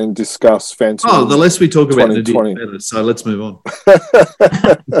bit and discuss Phantom? Oh, the less we talk about it, the 2020. better. So let's move on.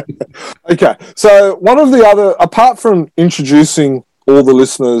 Okay, so one of the other, apart from introducing all the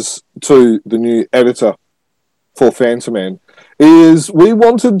listeners to the new editor for Phantom Man, is we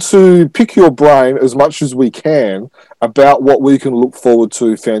wanted to pick your brain as much as we can about what we can look forward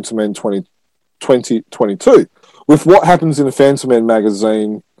to Phantom Man 2022. With what happens in the Phantom Man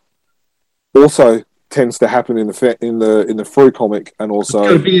magazine, also tends to happen in the Free comic, and also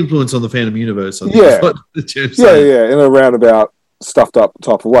It's got a big influence on the Phantom universe. I think. Yeah. That's what the Jim's yeah, saying. in a roundabout, stuffed up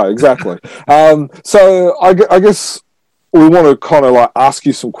type of way, exactly. So I guess we want to kind of like ask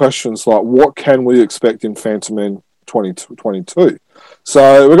you some questions, like what can we expect in Phantom Man 2022?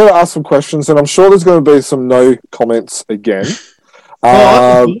 So we're going to ask some questions, and I'm sure there's going to be some no comments again.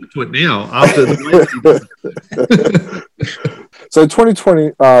 I'm looking forward to it now after the So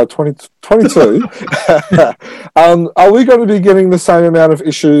 2022, are we going to be getting the same amount of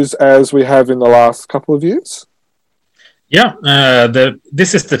issues as we have in the last couple of years? Yeah,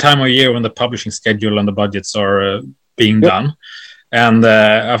 this is the time of year when the publishing schedule and the budgets are being done. And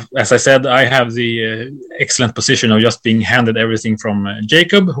as I said, I have the excellent position of just being handed everything from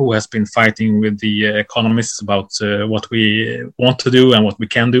Jacob, who has been fighting with the economists about what we want to do and what we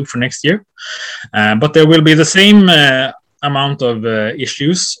can do for next year. But there will be the same amount of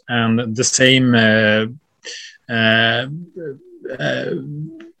issues and the same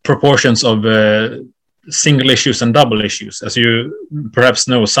proportions of single issues and double issues. As you perhaps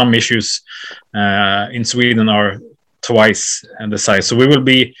know, some issues in Sweden are twice the size. So we will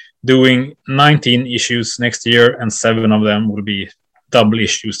be doing 19 issues next year, and 7 of them will be double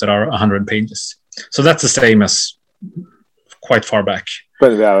issues that are 100 pages. So that's the same as quite far back.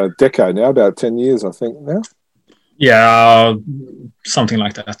 Been about a decade now, about 10 years, I think now. Yeah, something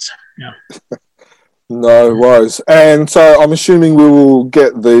like that. Yeah. No worries. And so I'm assuming we will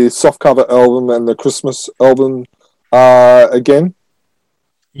get the softcover album and the Christmas album again?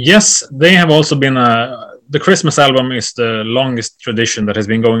 Yes, they have also been... the Christmas album is the longest tradition that has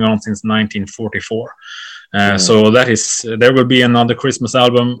been going on since 1944. So that is... there will be another Christmas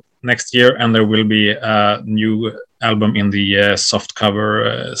album next year, and there will be a new album in the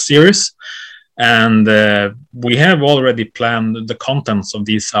softcover series. And we have already planned the contents of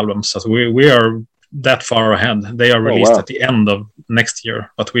these albums. So we are that far ahead. They are released at the end of next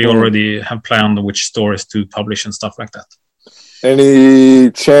year, but we already have planned which stories to publish and stuff like that.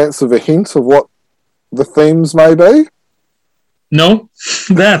 Any chance of a hint of what the themes may be? No,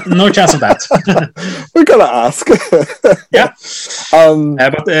 no chance of that. We're gonna ask. Yeah,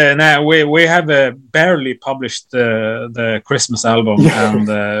 but now we have barely published the Christmas album and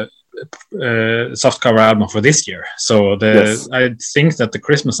softcover album for this year. So I think that the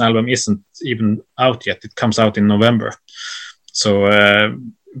Christmas album isn't even out yet. It comes out in November. So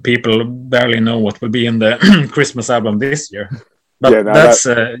people barely know what will be in the Christmas album this year. But that's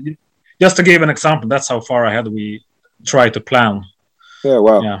just to give an example. That's how far ahead we try to plan. Yeah,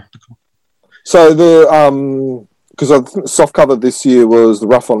 wow. Yeah. So the because softcover this year was the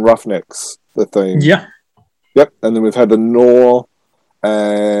Rough on Roughnecks, the theme. Yeah. Yep, and then we've had the Nor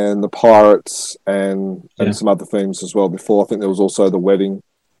and the Pirates and some other themes as well before. I think there was also the wedding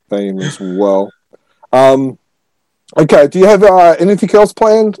theme as well. Okay, do you have anything else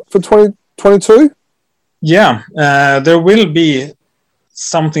planned for 2022? Yeah, there will be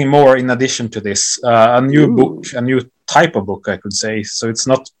something more in addition to this. A new book, a new type of book, I could say. So it's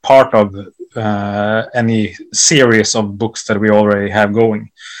not part of any series of books that we already have going.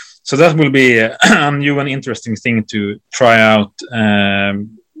 So that will be a new and interesting thing to try out,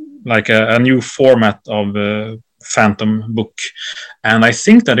 like a new format of Phantom book. And I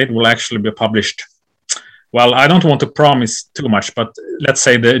think that it will actually be published. Well, I don't want to promise too much, but let's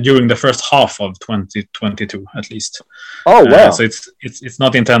say during the first half of 2022, at least. Oh, wow. So it's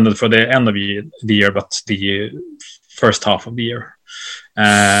not intended for the end of the year, but the first half of the year.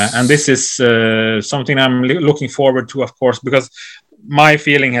 And this is something I'm looking forward to, of course, because my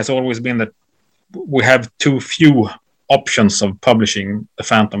feeling has always been that we have too few options of publishing the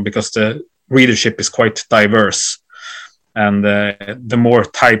Phantom because the readership is quite diverse. And the more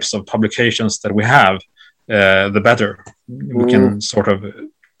types of publications that we have, the better. We can sort of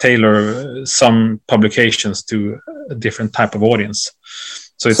tailor some publications to a different type of audience.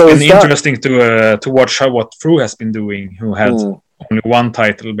 So it's been interesting to watch what Fru has been doing, who had only one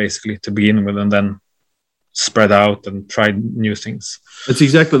title basically to begin with, and then spread out and try new things. It's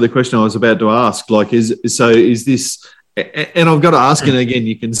exactly the question I was about to ask. Like, is this And I've got to ask, and again,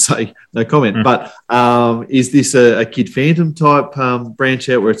 you can say no comment, but is this a Kid Phantom type branch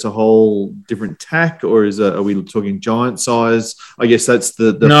out where it's a whole different tack, or are we talking giant size? I guess that's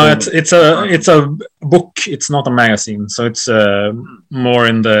the no, it's a book. It's not a magazine, so it's more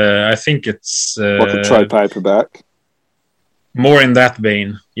in the. I think it's like a trade paperback. More in that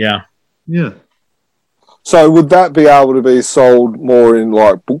vein, yeah. Yeah. So would that be able to be sold more in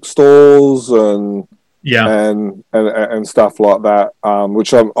like bookstores and stuff like that?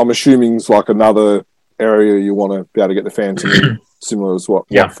 Which I'm assuming is like another area you want to be able to get the Phantom in, similar as what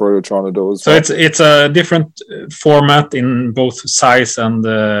Frew are trying to do as well. So it's a different format in both size and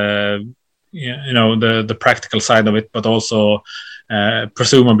the practical side of it, but also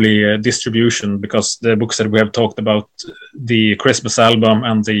presumably distribution, because the books that we have talked about, the Christmas album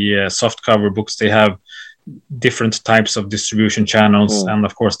and the softcover books, they have different types of distribution channels, and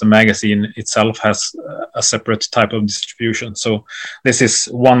of course the magazine itself has a separate type of distribution. So this is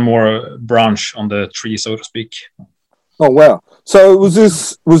one more branch on the tree, so to speak. Oh wow! So was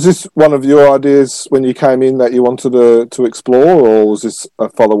this one of your ideas when you came in that you wanted to explore, or was this a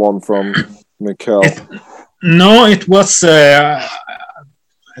follow-on from Mikkel? No, it was. I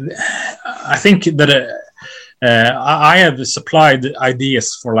think that I have supplied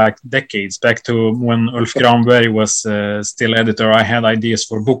ideas for like decades, back to when Ulf Granberg was still editor. I had ideas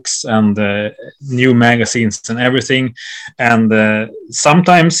for books and new magazines and everything. And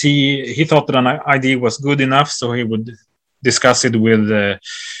sometimes he thought that an idea was good enough, so he would discuss it with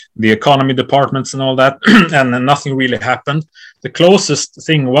the economy departments and all that, and nothing really happened. The closest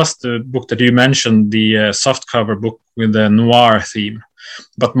thing was the book that you mentioned, the softcover book with the noir theme.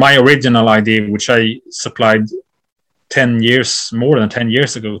 But my original idea, which I supplied more than 10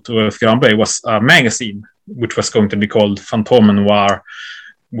 years ago to Ulf Granberg, was a magazine, which was going to be called Fantomen Noir,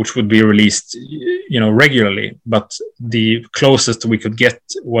 which would be released, regularly. But the closest we could get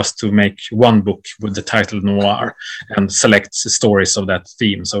was to make one book with the title Noir and select stories of that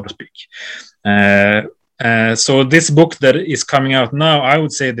theme, so to speak. So this book that is coming out now, I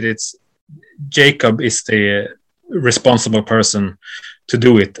would say that it's Jacob is the responsible person to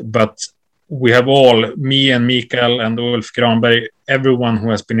do it, but we have all, me and Mikael and Ulf Granberg, everyone who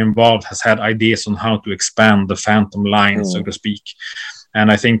has been involved has had ideas on how to expand the Phantom line, so to speak. And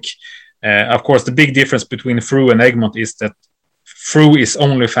I think, of course, the big difference between Frew and Egmont is that Frew is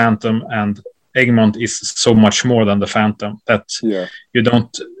only Phantom and Egmont is so much more than the Phantom, that you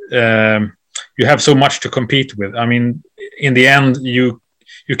don't, you have so much to compete with. I mean, in the end, you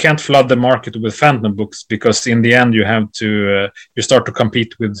can't flood the market with Phantom books, because in the end you have to you start to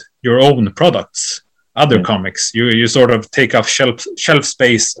compete with your own products, other comics. You sort of take up shelf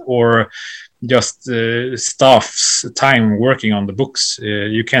space, or just staff's time working on the books.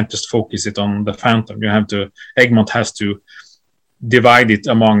 You can't just focus it on the Phantom. Egmont has to divide it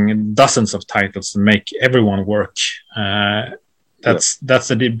among dozens of titles and make everyone work.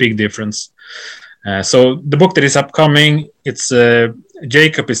 That's a big difference. So the book that is upcoming, it's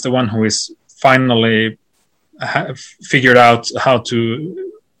Jacob is the one who is finally figured out how to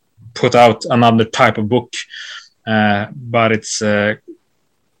put out another type of book, but it's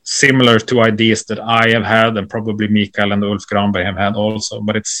similar to ideas that I have had, and probably Mikael and Ulf Granberg have had also.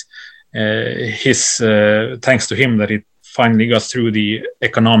 But it's thanks to him that it finally got through the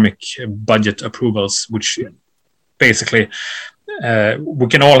economic budget approvals, which basically we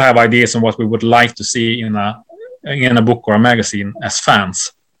can all have ideas on what we would like to see in a book or a magazine as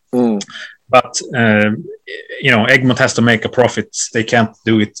fans. But Egmont has to make a profit. They can't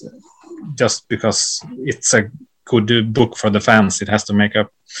do it just because it's a good book for the fans. It has to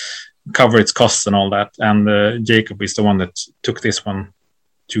cover its costs and all that. And Jacob is the one that took this one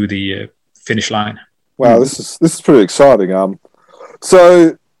to the finish line. Wow, this is pretty exciting.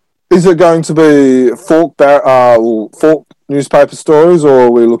 So is it going to be Falk newspaper stories, or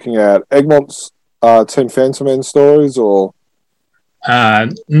are we looking at Egmont's 10 Phantom Men stories, or?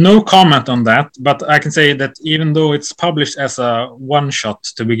 No comment on that, but I can say that even though it's published as a one-shot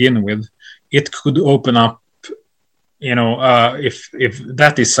to begin with, it could open up, if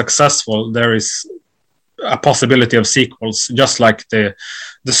that is successful, there is a possibility of sequels, just like the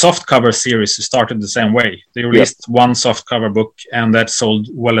softcover series started the same way. They released one softcover book, and that sold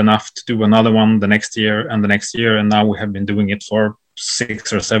well enough to do another one the next year and the next year, and now we have been doing it for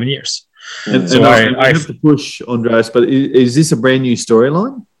 6 or 7 years. And so I have to push, Andreas, but is this a brand new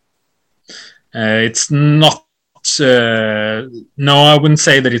storyline? It's not. No, I wouldn't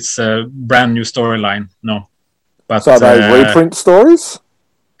say that it's a brand new storyline. No, but so are they reprint stories?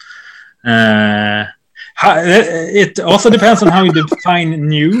 It also depends on how you define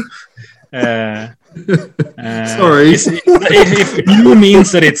new. Sorry. If new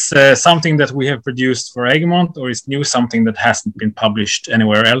means that it's something that we have produced for Egmont, or is new something that hasn't been published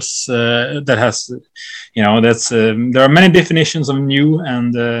anywhere else, that has, that's there are many definitions of new,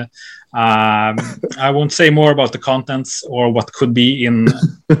 and I won't say more about the contents or what could be in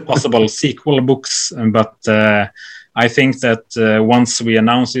possible sequel books, but I think that once we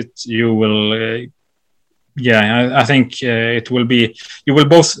announce it, you will. I think it will be. You will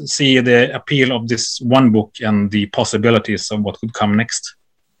both see the appeal of this one book and the possibilities of what could come next.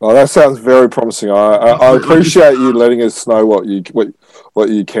 Oh, that sounds very promising. I appreciate you letting us know what you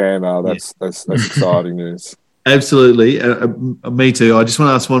can. That's exciting news. Absolutely, me too. I just want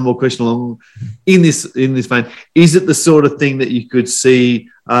to ask one more question along in this vein. Is it the sort of thing that you could see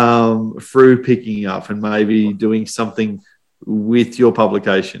Frew picking up and maybe doing something with your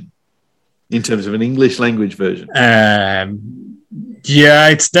publication? In terms of an English language version?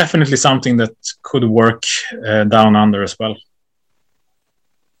 It's definitely something that could work down under as well.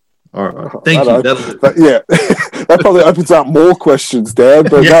 All right. Thank you. That probably opens up more questions, Dan,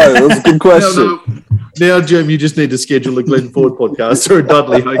 but no, that was a good question. Now, Jim, you just need to schedule a Glenn Ford podcast or a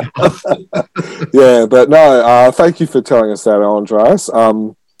Dudley Hogarth. Yeah, but no, thank you for telling us that, Andreas.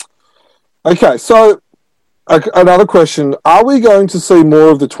 Okay, so another question. Are we going to see more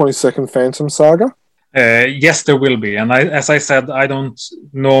of the 22nd Phantom Saga? Yes, there will be. And as I said, I don't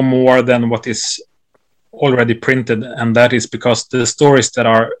know more than what is already printed. And that is because the stories that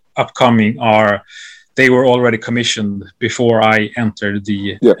are upcoming they were already commissioned before I entered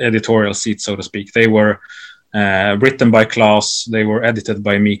the editorial seat, so to speak. They were written by Klaus. They were edited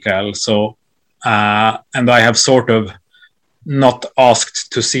by Mikael. So, and I have sort of not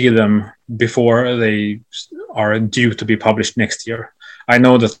asked to see them before they are due to be published next year. I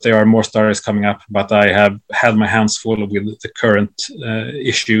know that there are more stories coming up, but I have had my hands full with the current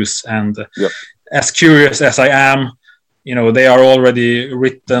issues. And as curious as I am, they are already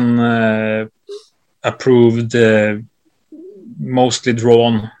written, approved, mostly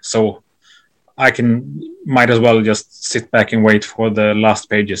drawn. So I might as well just sit back and wait for the last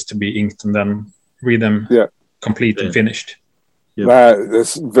pages to be inked and then read them complete and finished. Yep.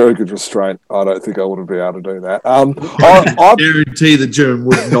 That's very good restraint. I don't think I would be able to do that. I guarantee the German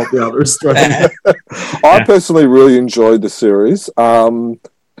would not be able to restrain. I personally really enjoyed the series. What's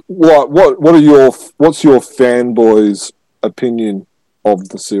your fanboys' opinion of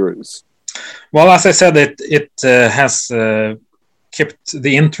the series? Well, as I said, it has kept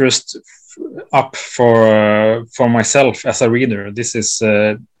the interest up for myself as a reader. This is.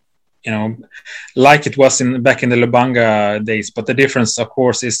 Like it was back in the Lubanga days, but the difference, of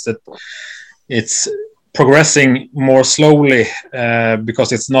course, is that it's progressing more slowly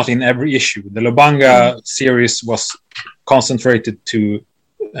because it's not in every issue. The Lubanga series was concentrated to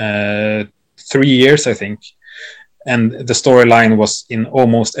 3 years, I think, and the storyline was in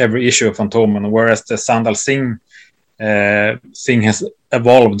almost every issue of Fantomen, whereas the Sandal Singh thing has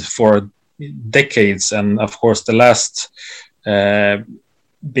evolved for decades, and of course the last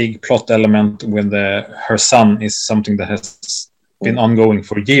big plot element with her son is something that has been ongoing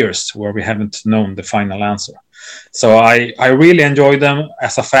for years, where we haven't known the final answer. So I really enjoy them.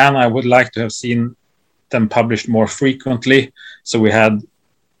 As a fan, I would like to have seen them published more frequently. So we had,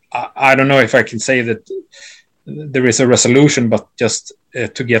 I don't know if I can say that there is a resolution, but just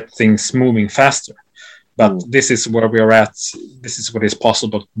to get things moving faster. But this is where we are at. This is what is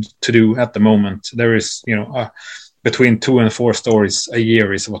possible to do at the moment. There is, between 2 and 4 stories a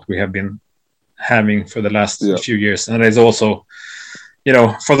year is what we have been having for the last few years. And there's also,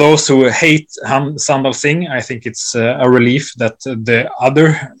 for those who hate Sandal Singh, I think it's a relief that the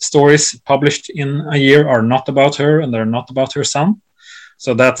other stories published in a year are not about her and they're not about her son.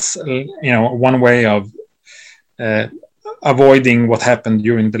 So that's, one way of avoiding what happened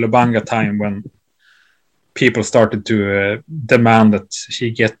during the Lubanga time when people started to demand that he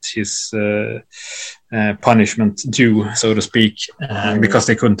get his punishment due, so to speak, because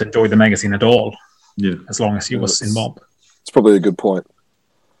they couldn't enjoy the magazine at all, as long as he was involved. It's probably a good point.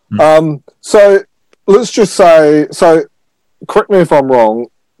 So let's just say, correct me if I'm wrong,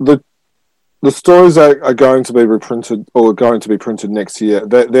 the stories are going to be reprinted or going to be printed next year.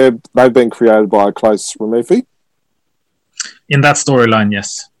 They've been created by Klaus Remifi? In that storyline,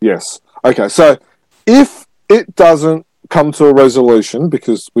 yes. Yes. Okay, so if it doesn't come to a resolution,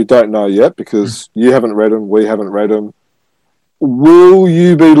 because we don't know yet, because you haven't read them, we haven't read them, will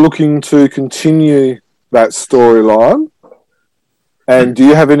you be looking to continue that storyline? And do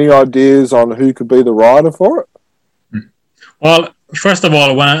you have any ideas on who could be the writer for it? Well, first of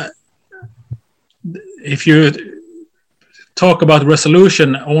all, if you talk about resolution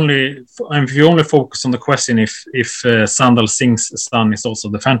only, if you only focus on the question if Sandal Singh's son is also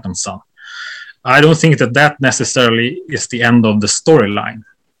the Phantom's son, I don't think that necessarily is the end of the storyline.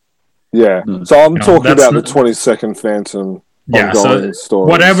 Yeah. So I'm talking about the 22nd Phantom. Yeah. So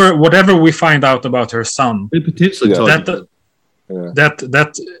stories. whatever we find out about her son, potentially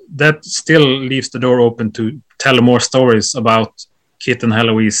that still leaves the door open to tell more stories about Kit and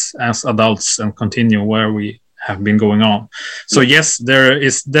Heloise as adults and continue where we have been going on. So yes, there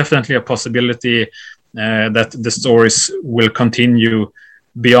is definitely a possibility that the stories will continue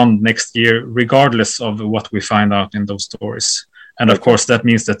beyond next year, regardless of what we find out in those stories. And of course, that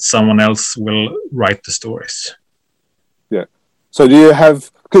means that someone else will write the stories. Yeah. So do you have...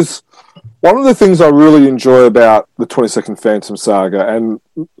 Because one of the things I really enjoy about the 22nd Phantom Saga,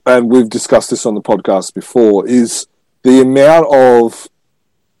 and we've discussed this on the podcast before, is the amount of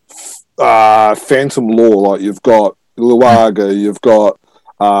Phantom lore. Like you've got Luaga, you've got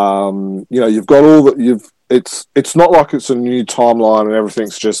you've got all that. It's not like it's a new timeline and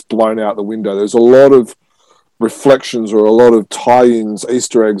everything's just blown out the window. There's a lot of reflections or a lot of tie-ins,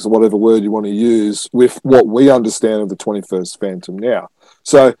 Easter eggs, or whatever word you want to use, with what we understand of the 21st Phantom now.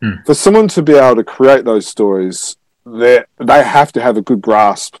 So for someone to be able to create those stories, they have to have a good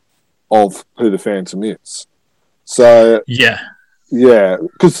grasp of who the Phantom is. So yeah,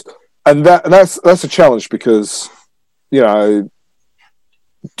 because that's a challenge, because do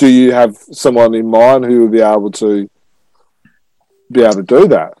you have someone in mind who would be able to do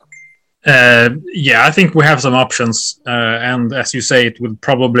that? Yeah, I think we have some options, and as you say, it would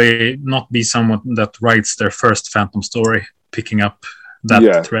probably not be someone that writes their first Phantom story picking up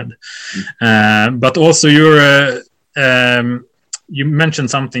that thread. But also, you mentioned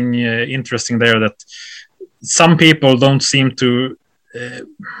something interesting there, that some people don't seem to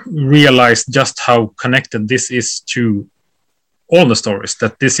realize just how connected this is to all the stories,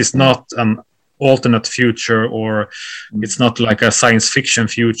 that this is not an alternate future, or it's not like a science fiction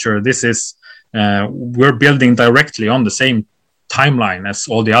future. This is we're building directly on the same timeline as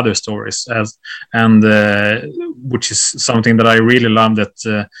all the other stories, and which is something that I really love,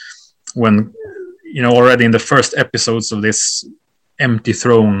 that when already in the first episodes of this Empty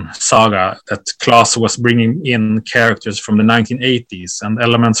Throne saga, that Klaas was bringing in characters from the 1980s and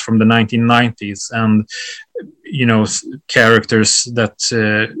elements from the 1990s, and characters that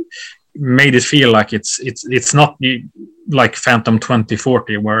made it feel like it's not like Phantom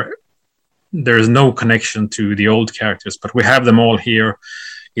 2040, where there is no connection to the old characters, but we have them all here.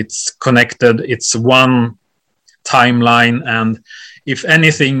 It's connected. It's one timeline, and if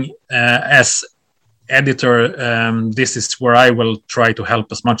anything, as editor, this is where I will try to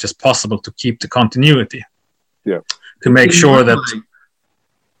help as much as possible to keep the continuity. Yeah, to make sure that.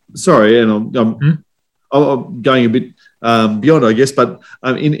 Sorry, and I'm going a bit beyond, I guess, but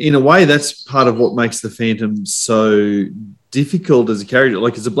in a way, that's part of what makes the Phantom so difficult as a character.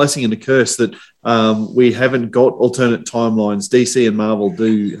 Like, it's a blessing and a curse that we haven't got alternate timelines. DC and Marvel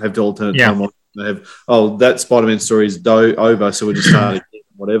do have the alternate timelines. They have, that Spider-Man story is over, so we're just starting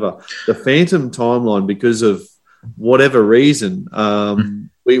whatever. The Phantom timeline, because of whatever reason,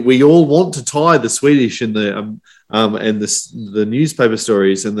 we all want to tie the Swedish and the newspaper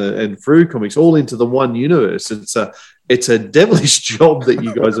stories and Frew comics all into the one universe. It's a devilish job that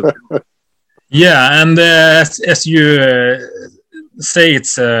you guys have done. Yeah, and as you say,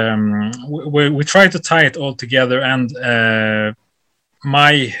 it's we try to tie it all together, and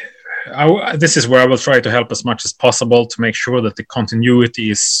this is where I will try to help as much as possible to make sure that the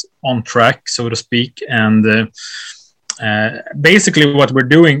continuity is on track, so to speak. And basically what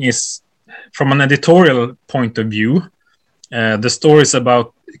we're doing is, from an editorial point of view, the stories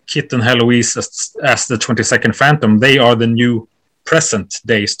about Kit and Heloise as the 22nd Phantom, they are the new present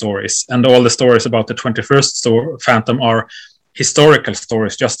day stories, and all the stories about the 21st Phantom are historical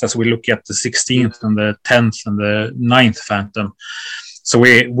stories, just as we look at the 16th and the 10th and the 9th Phantom. So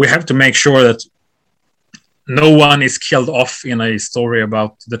we have to make sure that no one is killed off in a story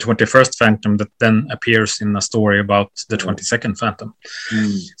about the 21st Phantom that then appears in a story about the 22nd Phantom.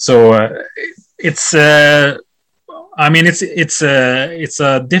 So it's a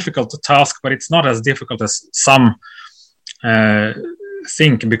difficult task, but it's not as difficult as some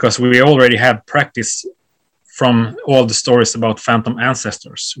think, because we already have practice from all the stories about Phantom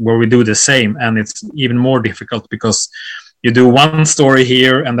Ancestors, where we do the same, and it's even more difficult because you do one story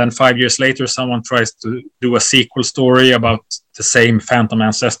here, and then 5 years later someone tries to do a sequel story about the same Phantom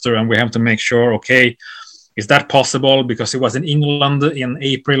Ancestor, and we have to make sure, okay, is that possible? Because he was in England in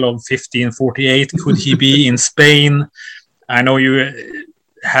April of 1548. Could he be in Spain? I know you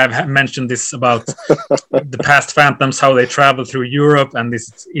have mentioned this about the past Phantoms, how they travel through Europe, and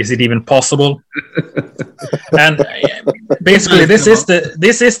is it even possible? And basically, this is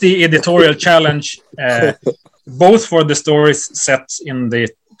the editorial challenge, both for the stories set in the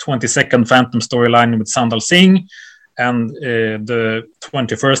 22nd Phantom storyline with Sandal Singh, and the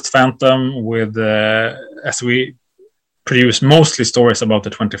 21st Phantom with, as we produce mostly stories about the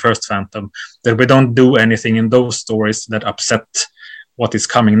 21st Phantom, that we don't do anything in those stories that upset what is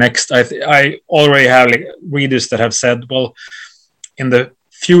coming next. I already have readers that have said, well, in the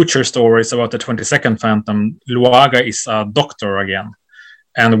future stories about the 22nd Phantom, Luaga is a doctor again.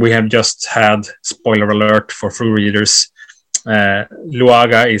 And we have just had, spoiler alert for Fru readers,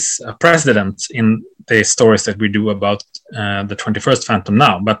 Luaga is a president in the stories that we do about the 21st Phantom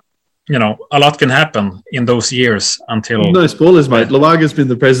now. But, a lot can happen in those years until... No spoilers, mate. Luaga's been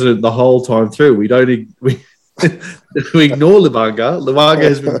the president the whole time through. We ignore Luaga. Luaga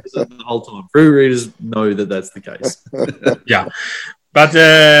has been president the whole time. Fru readers know that that's the case. Yeah. But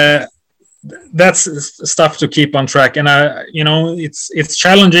that's stuff to keep on track. And, it's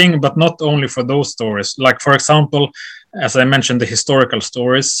challenging, but not only for those stories. Like, for example, as I mentioned, the historical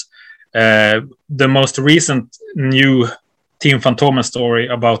stories, the most recent new Team Fantomen story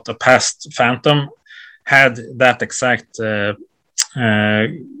about the past Phantom had that exact thing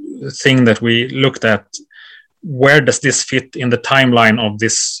that we looked at. Where does this fit in the timeline of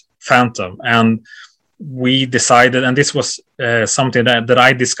this Phantom? And we decided, and this was something that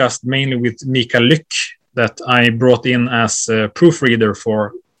I discussed mainly with Mikael Lyck, that I brought in as a proofreader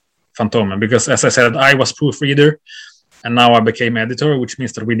for Fantomen, because as I said, I was proofreader, and now I became editor, which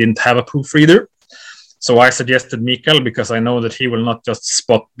means that we didn't have a proofreader. So I suggested Mikael, because I know that he will not just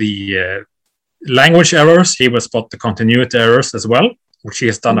spot the language errors, he will spot the continuity errors as well, which he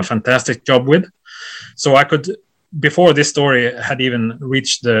has done a fantastic job with. So I could, before this story had even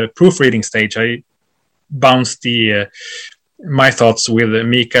reached the proofreading stage, I bounced my thoughts with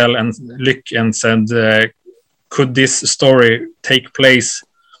Mikael and Lyck and said, could this story take place?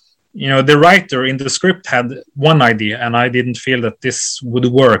 The writer in the script had one idea, and I didn't feel that this would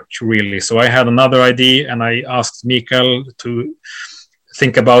work really. So I had another idea, and I asked Mikael to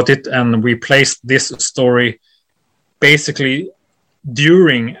think about it, and we placed this story basically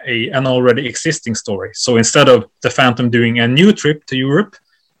during an already existing story. So instead of the Phantom doing a new trip to Europe,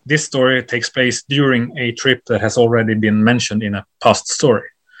 this story takes place during a trip that has already been mentioned in a past story.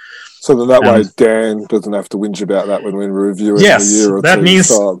 So that way Dan doesn't have to whinge about that when we review it in a year or two. Yes,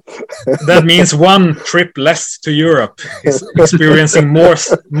 that means one trip less to Europe is experiencing more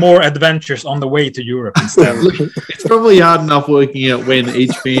adventures on the way to Europe instead. It's probably hard enough working out when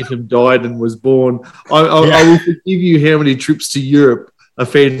each Phantom died and was born. I will forgive you how many trips to Europe a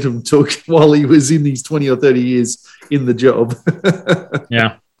Phantom took while he was in these 20 or 30 years in the job.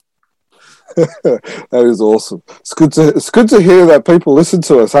 Yeah. That is awesome. It's good to hear that people listen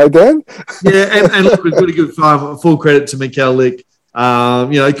to us. Hey, Dan? Yeah, and look, we've got to give full credit to Mikael Lyck,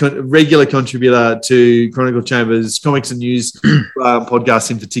 regular contributor to Chronicle Chambers Comics and News podcast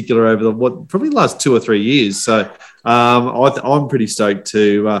in particular over probably the last 2 or 3 years. So I'm pretty stoked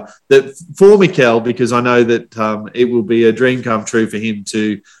that for Mikael, because I know that it will be a dream come true for him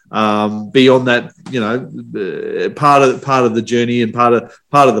to be on that part of the journey and part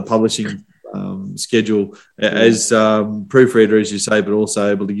of the publishing schedule as proofreader, as you say, but also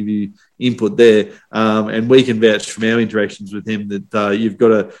able to give you input there. And we can vouch from our interactions with him that you've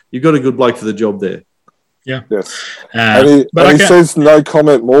got a good bloke for the job there. Yeah. Yes. And he says no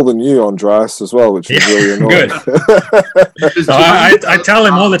comment more than you, Andreas, as well, which is really annoying. Good. So I tell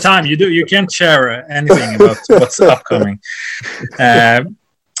him all the time, you can't share anything about what's upcoming.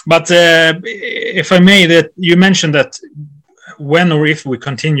 But if I may, that you mentioned that when or if we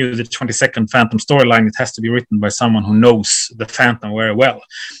continue the 22nd Phantom storyline, it has to be written by someone who knows the Phantom very well.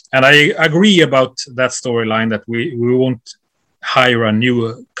 And I agree about that storyline, that we won't hire a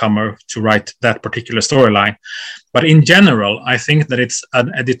newcomer to write that particular storyline. But in general, I think that it's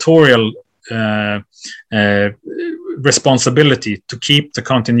an editorial responsibility to keep the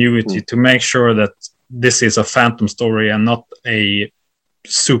continuity, to make sure that this is a Phantom story and not a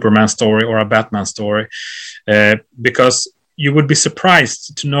Superman story or a Batman story, because you would be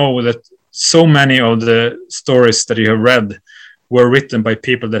surprised to know that so many of the stories that you have read were written by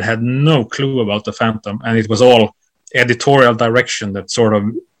people that had no clue about the Phantom, and it was all editorial direction that sort of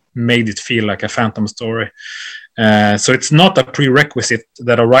made it feel like a Phantom story. So it's not a prerequisite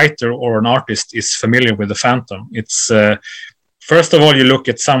that a writer or an artist is familiar with the Phantom. It's first of all, you look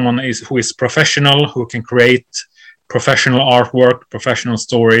at someone who is professional, who can create professional artwork, professional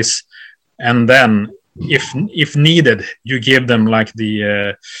stories, and then if needed, you give them like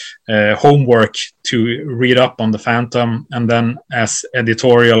the homework to read up on the Phantom, and then as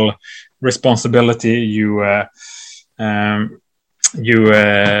editorial responsibility, you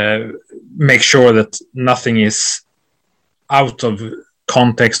make sure that nothing is out of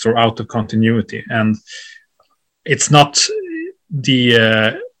context or out of continuity, and it's not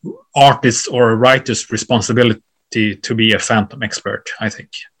the artist or writer's responsibility to be a Phantom expert, I think.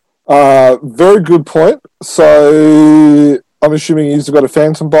 Very good point. So I'm assuming you've got a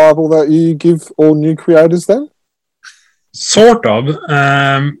Phantom Bible that you give all new creators then? Sort of.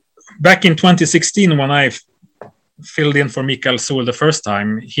 Back in 2016, when I filled in for Mikael Sol the first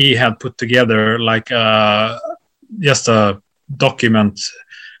time, he had put together like just a document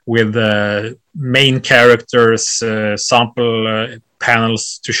with main characters, sample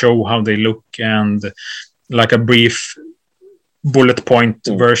panels to show how they look, and like a brief bullet point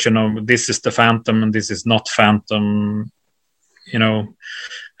version of this is the Phantom and this is not Phantom, you know,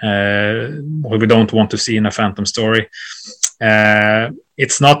 what we don't want to see in a Phantom story.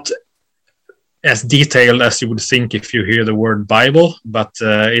 It's not as detailed as you would think if you hear the word Bible, but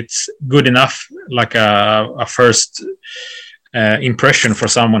it's good enough, like a first impression for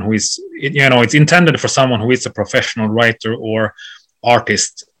someone who is, you know, it's intended for someone who is a professional writer or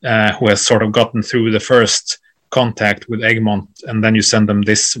artist who has sort of gotten through the first contact with Egmont, and then you send them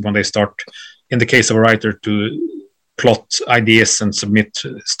this when they start, in the case of a writer, to plot ideas and submit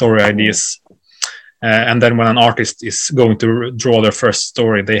story ideas. And then when an artist is going to draw their first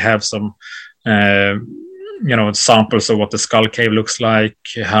story, they have some you know, samples of what the Skull Cave looks like,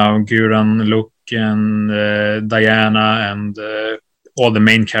 how Guran look, and Diana, and all the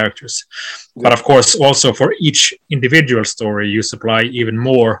main characters. But of course, also for each individual story, you supply even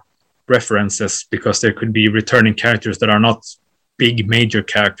more references, because there could be returning characters that are not big major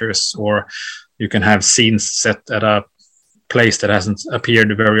characters, or you can have scenes set at a place that hasn't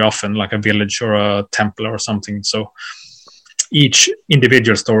appeared very often, like a village or a temple or something. So each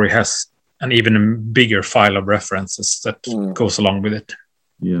individual story has an even bigger file of references that goes along with it.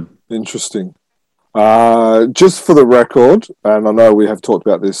 Yeah. Interesting. Just for the record, and I know we have talked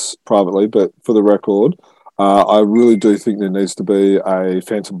about this privately, but for the record, I really do think there needs to be a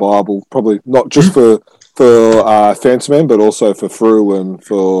Phantom Bible, probably not just for Phantom Men, but also for Frew and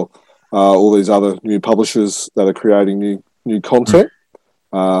for all these other new publishers that are creating new content,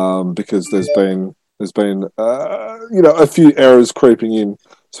 because there's been you know, a few errors creeping in,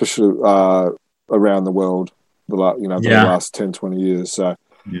 especially around the world, the last 10, 20 years. So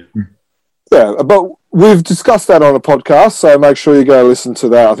yeah, but we've discussed that on a podcast, so make sure you go listen to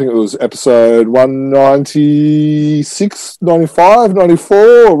that. I think it was episode 196, 95,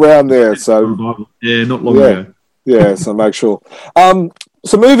 94, around there. So yeah, not long ago. Yeah, so make sure.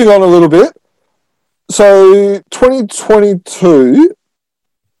 So moving on a little bit. So 2022,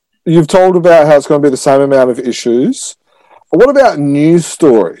 you've told about how it's going to be the same amount of issues. What about news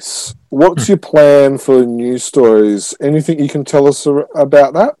stories? What's your plan for news stories? Anything you can tell us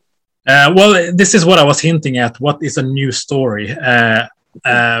about that? Well, this is what I was hinting at. What is a new story?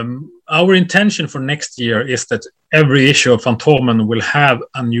 Our intention for next year is that every issue of Fantomen will have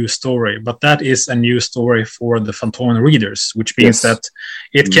a new story, but that is a new story for the Fantomen readers, which means that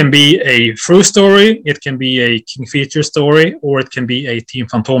it can be a Frew story, it can be a King Feature story, or it can be a Team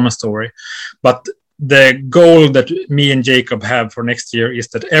Fantomen story. But the goal that me and Jacob have for next year is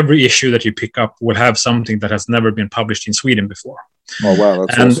that every issue that you pick up will have something that has never been published in Sweden before. Oh, wow,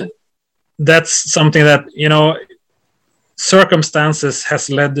 that's awesome. That's something that, you know, circumstances has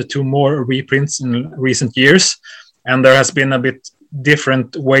led to more reprints in recent years, and there has been a bit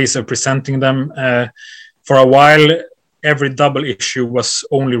different ways of presenting them. For a while, every double issue was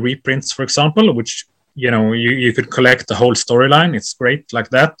only reprints, for example, which, you know, you could collect the whole storyline. It's great like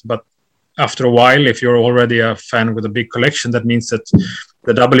that, but after a while, if you're already a fan with a big collection, that means that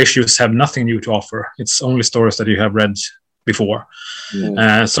the double issues have nothing new to offer. It's only stories that you have read before.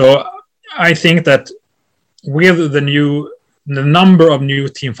 So I think that with the number of new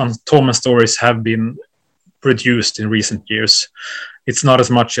Team Fantomen stories have been produced in recent years. It's not as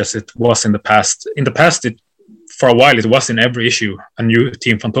much as it was in the past. In the past, for a while, it was in every issue a new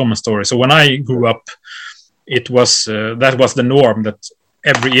Team Fantomen story. So when I grew up, it was that was the norm, that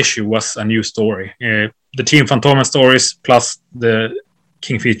every issue was a new story. The Team Fantomen stories plus the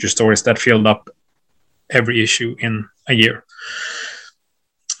King Feature stories that filled up every issue in a year.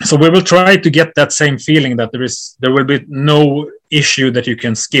 So we will try to get that same feeling that there will be no issue that you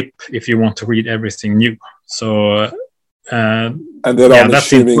can skip if you want to read everything new. So And then I'm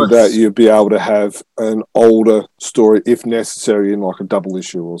assuming that you'd be able to have an older story, if necessary, in like a double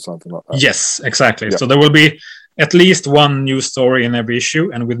issue or something like that. Yes, exactly. Yep. So there will be at least one new story in every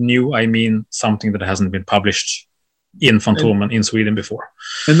issue. And with new, I mean something that hasn't been published in Fantomen in Sweden before.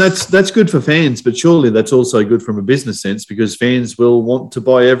 And that's good for fans, but surely that's also good from a business sense, because fans will want to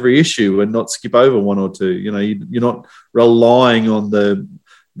buy every issue and not skip over one or two. You know, you're not relying on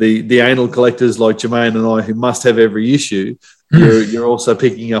the anal collectors like Jermaine and I who must have every issue. You're also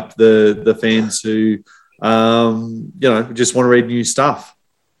picking up the fans who just want to read new stuff.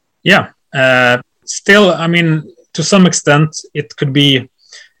 Yeah. Still, I mean, to some extent, it could be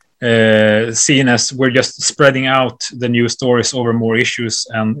seen as we're just spreading out the new stories over more issues.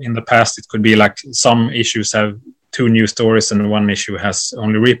 And in the past, it could be like some issues have 2 new stories and one issue has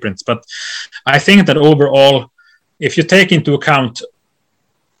only reprints. But I think that overall, if you take into account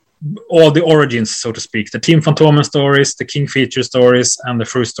all the origins, so to speak, the Team Fantomen stories, the King Feature stories, and the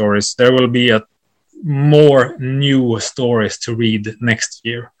Fru stories, there will be more new stories to read next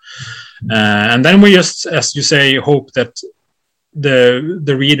year. And then we just, as you say, hope that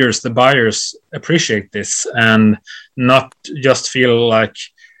the readers, the buyers appreciate this and not just feel like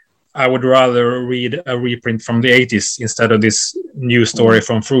I would rather read a reprint from the 80s instead of this new story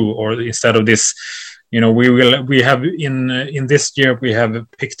from Fru, or instead of this. You know, we have in this year we have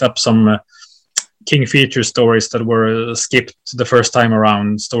picked up some King Feature stories that were skipped the first time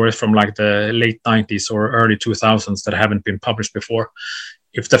around, stories from like the late 90s or early 2000s that haven't been published before.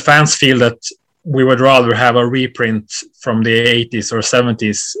 If the fans feel that we would rather have a reprint from the 80s or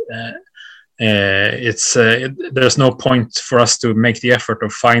 70s, there's no point for us to make the effort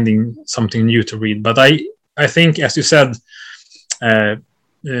of finding something new to read. But I think, as you said,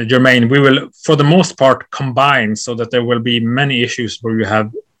 Jermaine, we will, for the most part, combine so that there will be many issues where you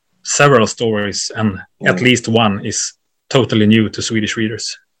have several stories and at least one is totally new to Swedish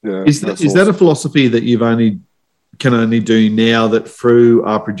readers. Yeah, is that a philosophy that you've can only do now that Fru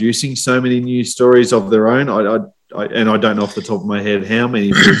are producing so many new stories of their own? I don't know off the top of my head how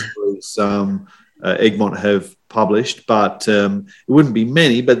many stories Egmont have published, but it wouldn't be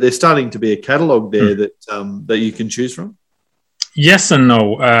many. But there's starting to be a catalogue there that you can choose from. Yes and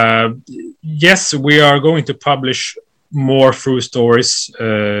no. Yes, we are going to publish more Fru stories.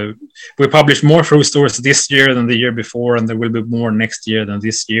 We published more Fru stories this year than the year before, and there will be more next year than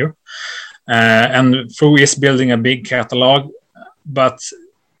this year. And Fru is building a big catalog, but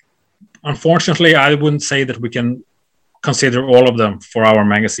unfortunately, I wouldn't say that we can consider all of them for our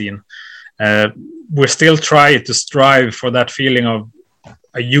magazine. We still try to strive for that feeling of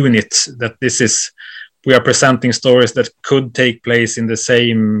a unit, that we are presenting stories that could take place in the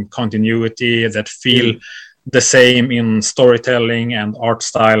same continuity, that feel the same in storytelling and art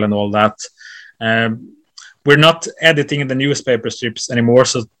style and all that. We're not editing the newspaper strips anymore,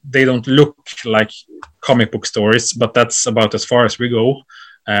 so they don't look like comic book stories, but that's about as far as we go.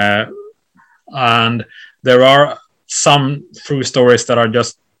 And there are some Fru stories that are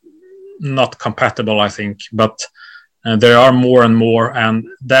just not compatible, I think, but there are more and more, and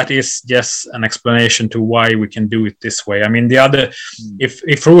that is just an explanation to why we can do it this way. I mean,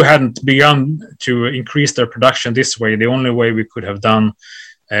 if Fru hadn't begun to increase their production this way, the only way we could have done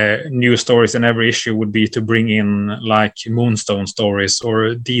new stories in every issue would be to bring in like Moonstone stories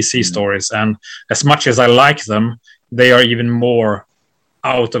or DC stories. And as much as I like them, they are even more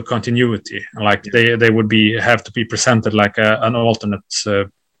out of continuity. Like they would have to be presented like an alternate.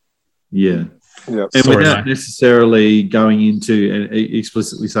 Yeah. And without necessarily going into and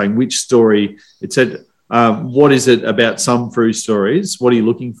explicitly saying which story, it said, what is it about some Fru stories? What are you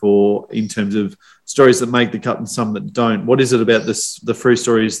looking for in terms of stories that make the cut and some that don't? What is it about the Fru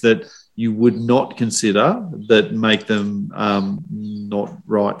stories that you would not consider that make them not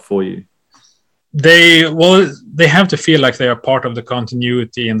right for you? They have to feel like they are part of the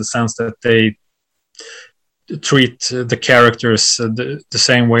continuity in the sense that they treat the characters the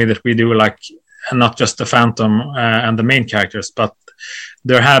same way that we do, like, and not just the Phantom and the main characters, but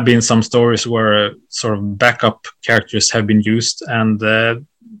there have been some stories where sort of backup characters have been used, and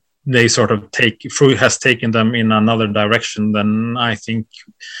they sort of Fru has taken them in another direction than I think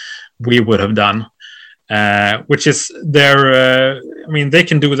we would have done, which is I mean, they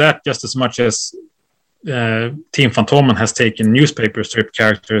can do that just as much as Team Fantomen has taken newspaper strip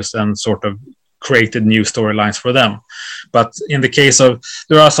characters and sort of created new storylines for them. But in the case of,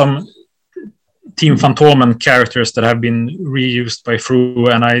 there are some Team Fantomen characters that have been reused by Fru,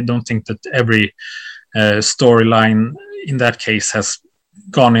 and I don't think that every storyline in that case has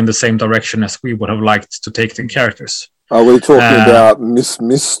gone in the same direction as we would have liked to take the characters. Are we talking about Miss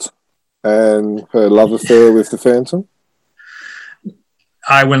Mist and her love affair with the Phantom?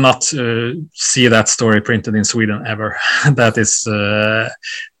 I will not see that story printed in Sweden ever. That is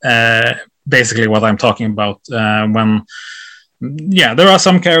basically what I'm talking about. There are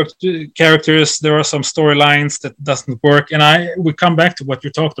some characters, there are some storylines that doesn't work, and we come back to what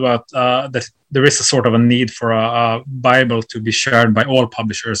you talked about, that there is a sort of a need for a Bible to be shared by all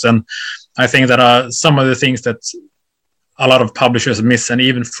publishers, and I think that some of the things that a lot of publishers miss, and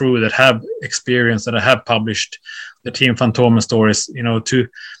even through that have experience, that have published the Team Fantomen stories,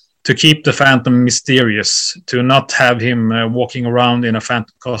 to keep the Phantom mysterious, to not have him walking around in a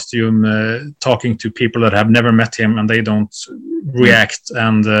Phantom costume, talking to people that have never met him and they don't react,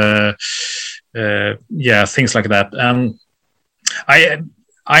 and things like that. And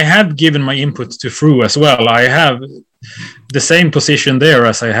I have given my input to Fru as well. I have the same position there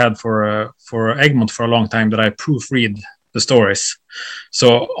as I had for Egmont for a long time, that I proofread the stories. So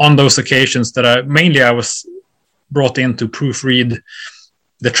on those occasions that I was brought in to proofread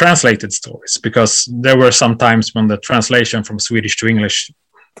the translated stories, because there were some times when the translation from Swedish to English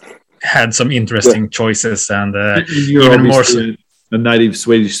had some interesting choices, and you're even more so, a native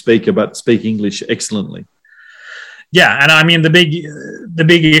Swedish speaker, but speak English excellently. Yeah, and I mean the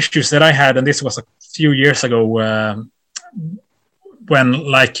big issues that I had, and this was a few years ago, when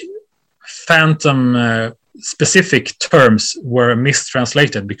like Phantom specific terms were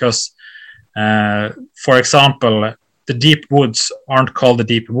mistranslated, because, for example, the deep woods aren't called the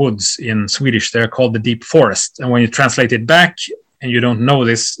deep woods in Swedish, they're called the deep forest. And when you translate it back and you don't know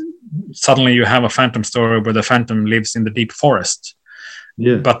this, suddenly you have a Phantom story where the Phantom lives in the deep forest.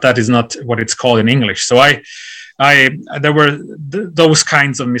 Yeah. But that is not what it's called in English. So there were those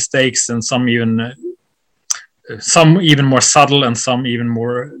kinds of mistakes, and some even more subtle, and some even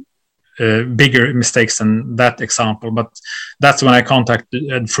more bigger mistakes than that example. But that's when I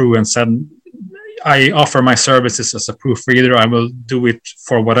contacted Fru and said, I offer my services as a proofreader. I will do it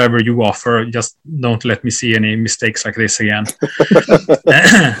for whatever you offer. Just don't let me see any mistakes like this again.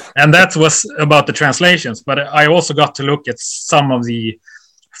 And that was about the translations. But I also got to look at some of the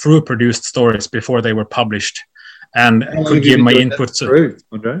Fru-produced stories before they were published, and could give my input.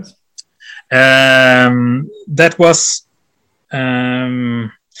 That was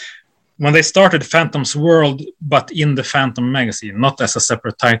when they started Phantom's World, but in the Phantom magazine, not as a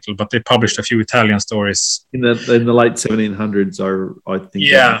separate title, but they published a few Italian stories in the late 1700s, I think.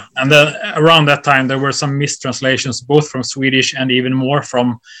 Yeah, and then around that time there were some mistranslations, both from Swedish and even more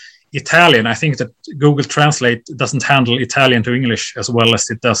from Italian. I think that Google Translate doesn't handle Italian to English as well as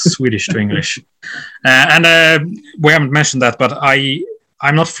it does Swedish to English. And we haven't mentioned that, but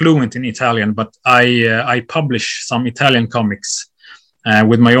I'm not fluent in Italian, but I publish some Italian comics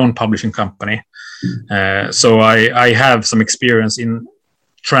with my own publishing company. So I have some experience in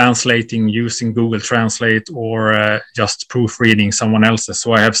translating using Google Translate, or just proofreading someone else's.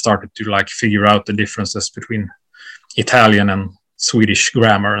 So I have started to figure out the differences between Italian and Swedish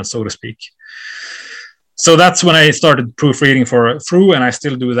grammar, and so to speak. So that's when I started proofreading for Fru, and I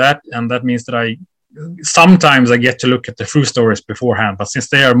still do that. And that means that sometimes I get to look at the Fru stories beforehand, but since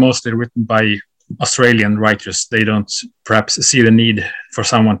they are mostly written by Australian writers, they don't perhaps see the need for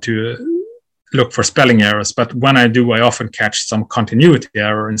someone to look for spelling errors. But when I do, I often catch some continuity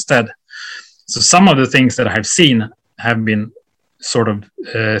error instead. So some of the things that I have seen have been sort of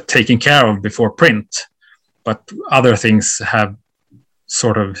taken care of before print, but other things have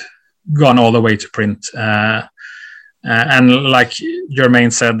sort of gone all the way to print. And like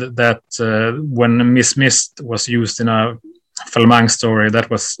Jermaine said, that when Miss Mist was used in a Felmang story, that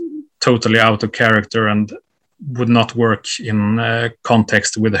was totally out of character and would not work in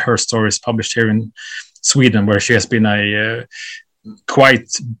context with her stories published here in Sweden, where she has been a quite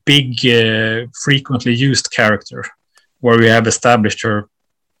big, frequently used character, where we have established her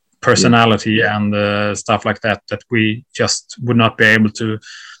personality and stuff like that we just would not be able to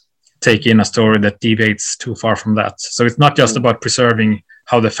take in a story that deviates too far from that. So it's not just about preserving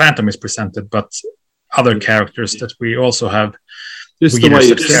how the Phantom is presented, but other characters that we also have. Just the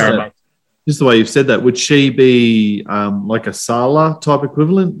way you've said that, would she be like a Sala type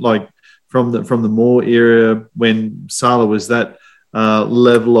equivalent, like from the Moore era when Sala was that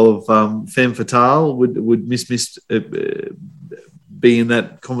level of femme fatale? Would Miss Mist be in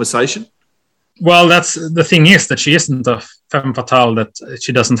that conversation? Well, that's the thing, is that she isn't a femme fatale, that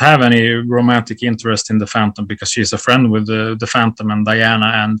she doesn't have any romantic interest in the Phantom because she's a friend with the Phantom and Diana,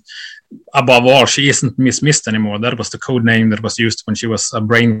 and above all, she isn't Miss Mist anymore. That was the code name that was used when she was a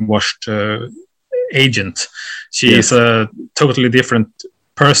brainwashed agent. She is a totally different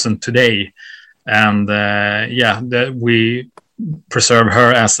person today, and we preserve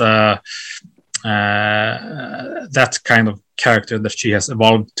her as a that kind of character that she has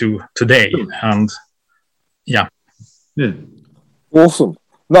evolved to today. And yeah. Awesome.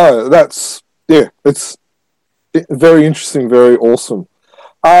 No, it's very interesting, very awesome.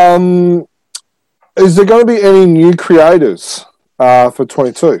 Is there going to be any new creators for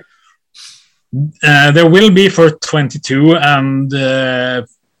 22? There will be for 22 and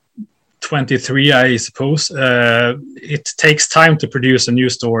 23, I suppose. It takes time to produce a new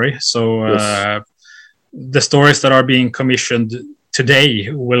story. So the stories that are being commissioned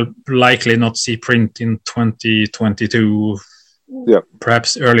today will likely not see print in 2022,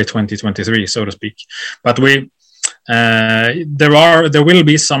 perhaps early 2023, so to speak. But there will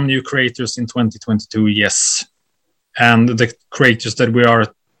be some new creators in 2022, yes. And the creators that we are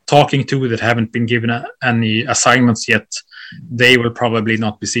talking to that haven't been given any assignments yet, they will probably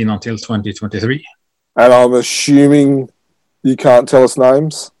not be seen until 2023. And I'm assuming you can't tell us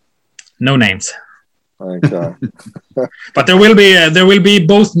names? No names. Okay. But there will be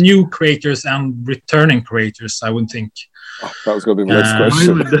both new creators and returning creators, I would think. That was going to be my next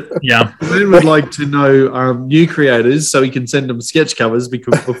question. We would like to know new creators so we can send them sketch covers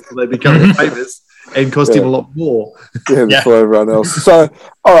before they become famous and cost him a lot more. Before everyone else. So,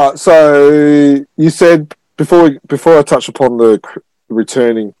 all right. So you said before I touch upon the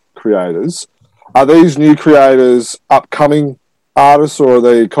returning creators, are these new creators upcoming artists, or are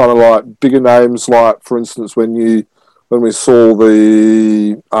they kind of like bigger names? Like, for instance, when we saw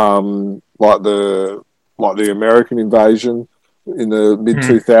the the American invasion in the mid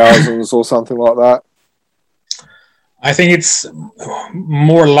 2000s or something like that. I think it's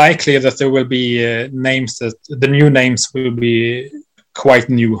more likely that there will be names that the new names will be quite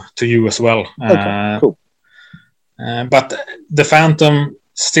new to you as well. Okay, cool. But the Phantom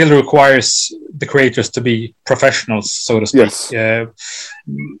still requires the creators to be professionals, so to speak. Yes.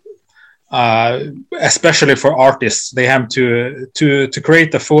 Especially for artists, they have to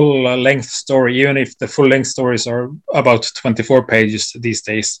create a full length story, even if the full length stories are about 24 pages these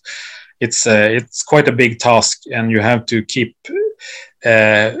days. It's quite a big task, and you have to keep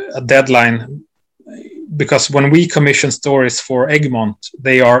a deadline, because when we commission stories for Egmont,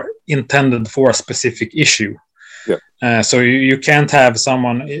 they are intended for a specific issue. Yeah. So you can't have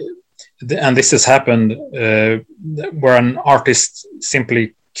someone, and this has happened, where an artist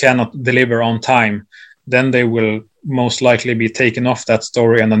simply cannot deliver on time. Then they will most likely be taken off that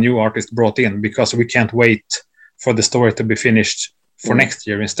story and a new artist brought in, because we can't wait for the story to be finished for next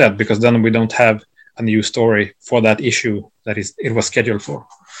year instead, because then we don't have a new story for that issue that it was scheduled for.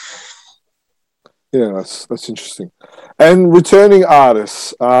 Yeah, that's interesting. And returning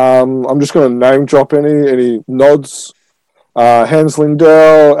artists, I'm just going to name drop any nods. Hans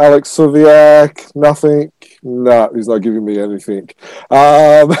Lindell, Alex Soviak, nothing. No, he's not giving me anything.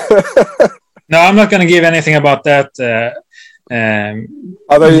 No, I'm not going to give anything about that.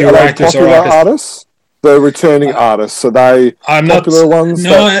 Are they popular artists? The returning artists, are they popular ones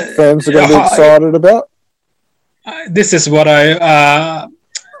that fans are going to be excited about? This is what the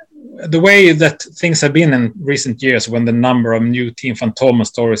way that things have been in recent years, when the number of new Team Fantomas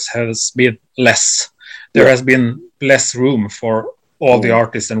stories has been less, there has been less room for all the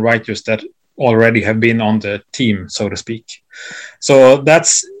artists and writers that already have been on the team, so to speak. So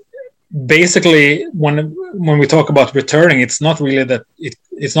that's basically when we talk about returning, it's not really that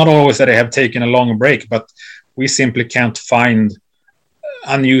it's not always that they have taken a long break, but we simply can't find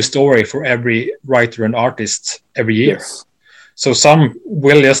a new story for every writer and artist every year. Yes. So some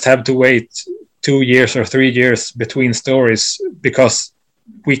will just have to wait 2 years or 3 years between stories because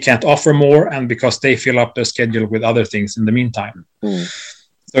we can't offer more, and because they fill up their schedule with other things in the meantime.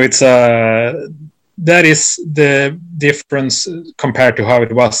 So it's that is the difference compared to how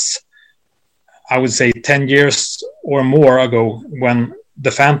it was, I would say, 10 years or more ago, when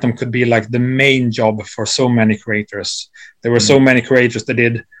the Phantom could be like the main job for so many creators. There were so many creators that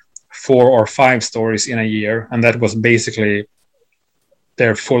did 4 or 5 stories in a year, and that was basically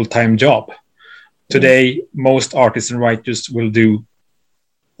their full-time job. Today, most artists and writers will do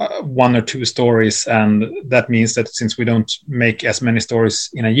 1 or 2 stories, and that means that since we don't make as many stories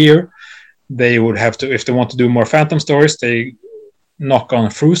in a year, they would have to, if they want to do more Phantom stories, they knock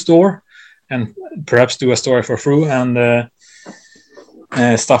on Fru store and perhaps do a story for Fru and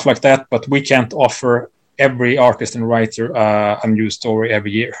stuff like that. But we can't offer every artist and writer a new story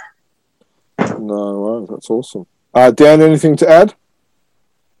every year. No, well, that's awesome. Dan, anything to add?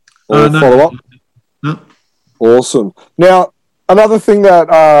 Or no. follow up? No. Awesome. Now, another thing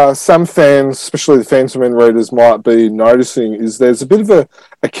that some fans, especially the Phantom Men readers, might be noticing is there's a bit of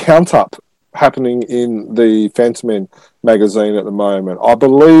a count-up happening in the Phantom Men magazine at the moment. I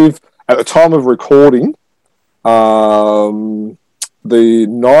believe at the time of recording, the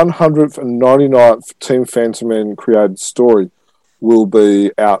 900th and 99th Team Phantom Men created story will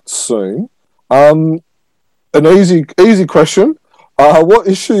be out soon. An easy question. What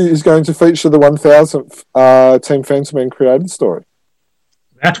issue is going to feature the 1000th Team Phantom Men created story?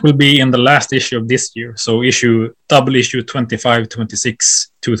 That will be in the last issue of this year. So double issue 25-26,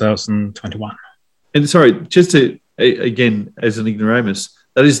 2021. And sorry, just to, again, as an ignoramus,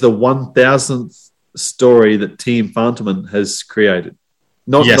 that is the 1000th story that Team Phantom Men has created.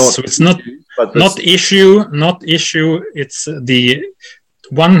 So it's not issue. It's the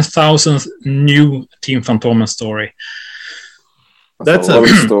 1000th new Team Phantom Men story. That's a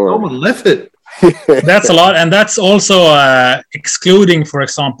story. Someone left it. That's a lot, and that's also excluding, for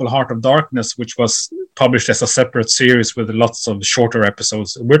example, Heart of Darkness, which was published as a separate series with lots of shorter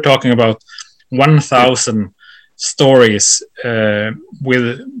episodes. We're talking about 1,000 stories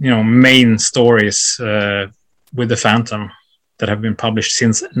with main stories with the Phantom that have been published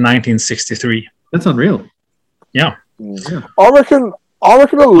since 1963. That's unreal. Yeah. I reckon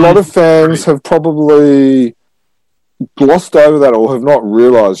a lot of fans have probably glossed over that or have not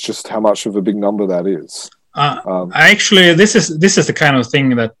realized just how much of a big number that is. Actually, this is the kind of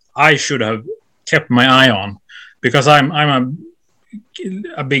thing that I should have kept my eye on, because I'm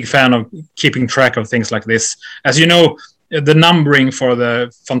a big fan of keeping track of things like this. As you know, the numbering for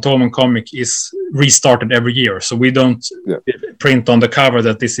the Phantom comic is restarted every year, so we don't print on the cover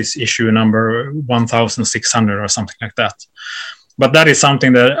that this is issue number 1600 or something like that. But that is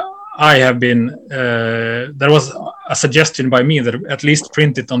something that I have been, there was a suggestion by me that at least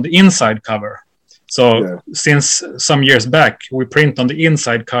print it on the inside cover. So since some years back, we print on the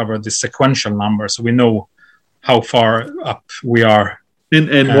inside cover the sequential number, so we know how far up we are.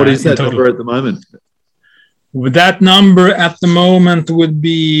 And what is that number at the moment? That number at the moment would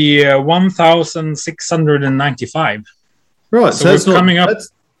be 1,695. Right, so we're coming up.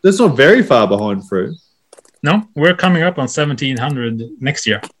 That's not very far behind through. No, we're coming up on 1,700 next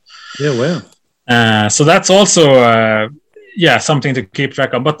year. Yeah, wow. So that's also something to keep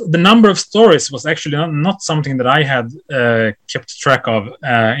track of. But the number of stories was actually not something that I had kept track of.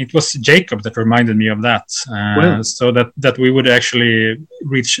 It was Jacob that reminded me of that. So that we would actually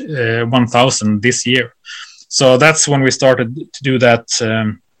reach 1,000 this year. So that's when we started to do that.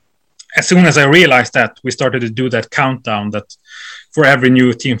 As soon as I realized that, we started to do that countdown that for every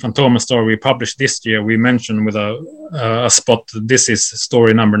new Team Phantom story we published this year, we mentioned with a spot, this is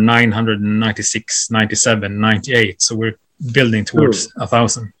story number 996, 97, 98. So we're building towards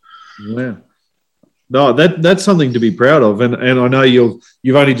 1,000. Yeah. No, that's something to be proud of. And I know you've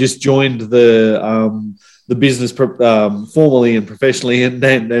only just joined the business formally and professionally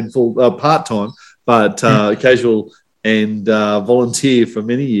and full part-time, but casual and volunteer for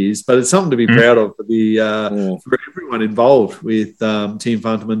many years. But it's something to be proud of for for everyone involved with Team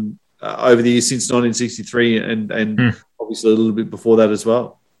Phantom Men over the years since 1963 and obviously a little bit before that as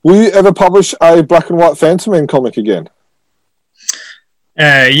well. Will you ever publish a black and white Phantom Men comic again?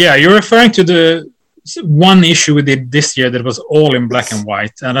 You're referring to the one issue we did this year that was all in black and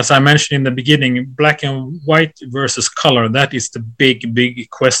white. And as I mentioned in the beginning, black and white versus color, that is the big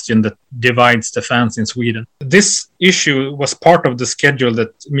question that divides the fans in Sweden. This issue was part of the schedule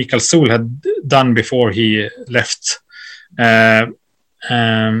that Mikael Sol had done before he left. And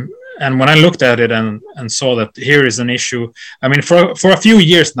when I looked at it and saw that here is an issue, I mean, for a few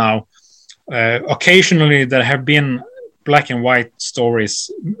years now, occasionally there have been black and white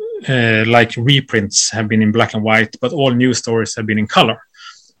stories, like reprints have been in black and white, but all new stories have been in color.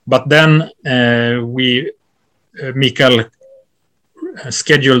 But then Mikael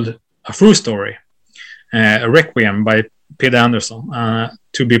scheduled a through story, a Requiem by Pid Anderson,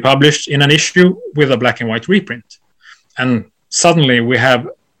 to be published in an issue with a black and white reprint. And suddenly we have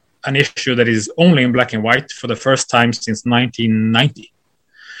an issue that is only in black and white for the first time since 1990.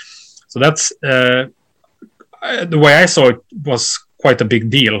 So that's the way I saw it was quite a big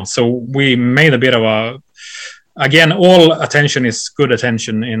deal. So we made a bit of again, all attention is good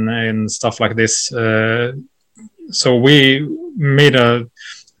attention in stuff like this. So we made a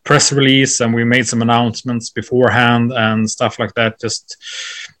press release and we made some announcements beforehand and stuff like that, just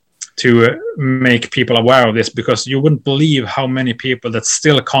to make people aware of this, because you wouldn't believe how many people that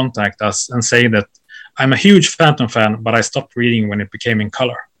still contact us and say that I'm a huge Phantom fan, but I stopped reading when it became in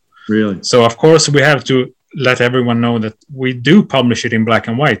color. Really? So of course we have to let everyone know that we do publish it in black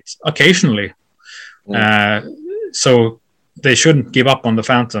and white occasionally. So they shouldn't give up on the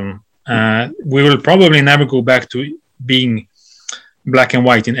Phantom. We will probably never go back to being black and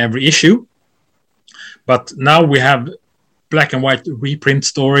white in every issue. But now we have black and white reprint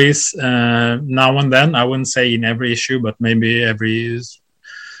stories now and then. I wouldn't say in every issue, but maybe every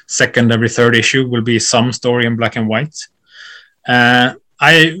second, every third issue will be some story in black and white.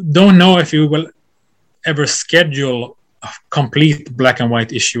 I don't know if you will ever schedule a complete black and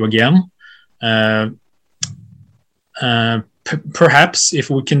white issue again. Perhaps if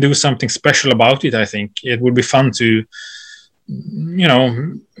we can do something special about it, I think it would be fun to,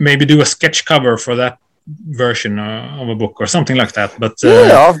 maybe do a sketch cover for that version of a book or something like that. But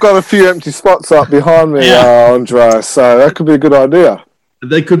I've got a few empty spots up behind me, Andre, so that could be a good idea.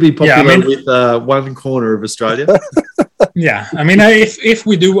 They could be popular with one corner of Australia. Yeah, I mean, if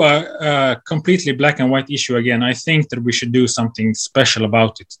we do a completely black and white issue again, I think that we should do something special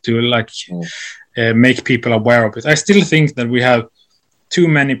about it to make people aware of it. I still think that we have too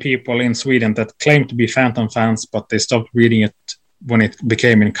many people in Sweden that claim to be Phantom fans, but they stopped reading it when it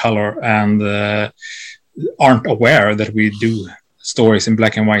became in color and aren't aware that we do stories in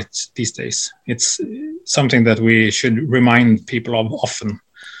black and white these days. It's something that we should remind people of often.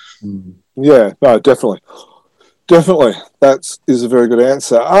 Yeah, no, definitely. That is a very good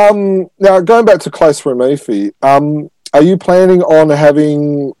answer. Now, going back to Klaus Remifi, are you planning on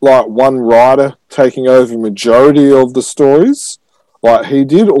having one writer taking over majority of the stories like he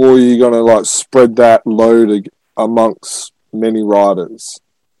did, or are you going to spread that load amongst many writers?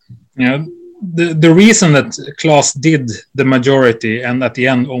 The reason that Klaus did the majority and at the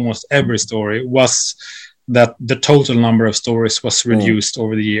end almost every story was that the total number of stories was reduced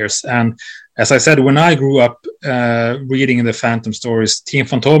over the years. And as I said, when I grew up reading the Phantom stories, Team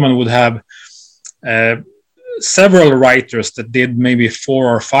Fantomen would have several writers that did maybe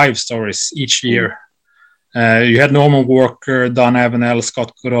 4 or 5 stories each year. You had Norman Walker, Don Avenell,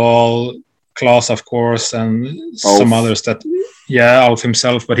 Scott Goodall, Klaus, of course, and some others that, Alf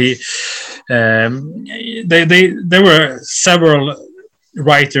himself, but there were several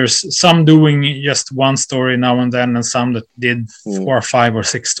writers, some doing just one story now and then, and some that did 4 or 5 or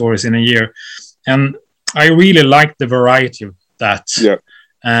 6 stories in a year. And I really liked the variety of that. Yeah.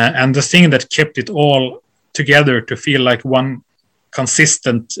 And the thing that kept it all together to feel like one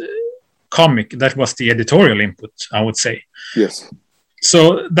consistent comic, that was the editorial input, I would say. Yes.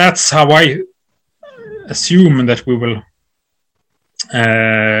 So that's how I assume that we will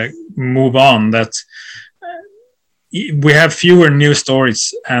move on, that we have fewer new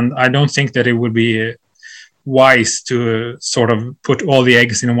stories, and I don't think that it would be wise to sort of put all the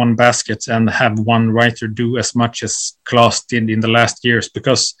eggs in one basket and have one writer do as much as Klaus did in the last years,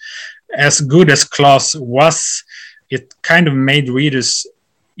 because as good as Klaus was, it kind of made readers,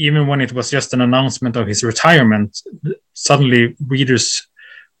 even when it was just an announcement of his retirement, suddenly readers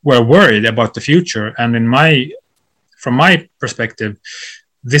were worried about the future. And from my perspective,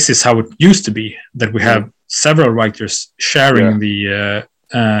 this is how it used to be, that we have several writers sharing the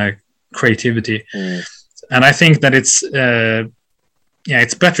creativity. And I think that it's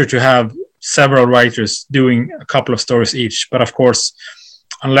better to have several writers doing a couple of stories each. But of course,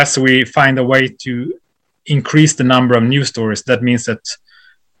 unless we find a way to increase the number of new stories, that means that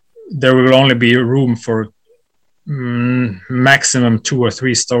there will only be room for maximum 2 or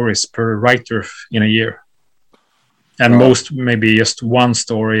 3 stories per writer in a year. And most maybe just one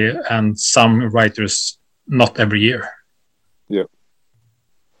story, and some writers not every year. Yeah.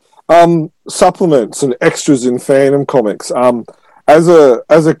 Supplements and extras in Phantom comics. As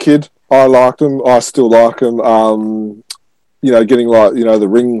a kid, I liked them. I still like them. Getting the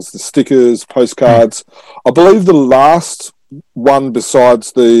rings, the stickers, postcards. I believe the last one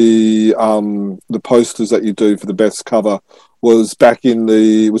besides the posters that you do for the best cover was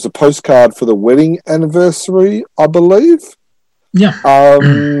was a postcard for the wedding anniversary, I believe. Yeah.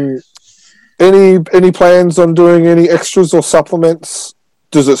 Any plans on doing any extras or supplements?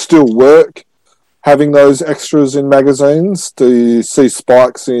 Does it still work, having those extras in magazines? Do you see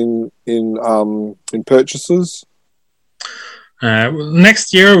spikes in purchases?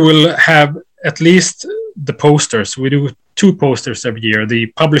 Next year we'll have at least the posters. We do 2 posters every year: the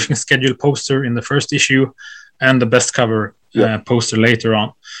publishing schedule poster in the first issue, and the best cover poster later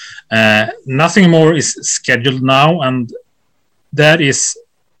on. Nothing more is scheduled now, and that is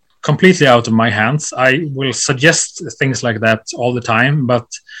completely out of my hands. I will suggest things like that all the time, but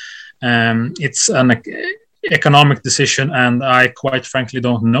it's an economic decision, and I quite frankly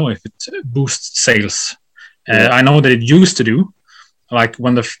don't know if it boosts sales. I know that it used to do, like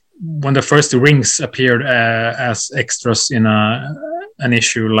when the first rings appeared as extras in an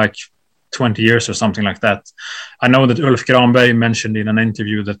issue like 20 years or something like that. I know that Ulf Granberg mentioned in an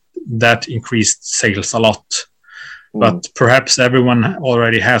interview that increased sales a lot. But perhaps everyone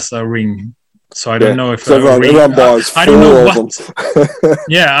already has a ring So I don't know if so everyone buys I don't know four of them.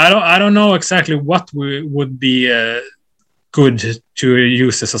 Yeah, I don't know exactly what would be good to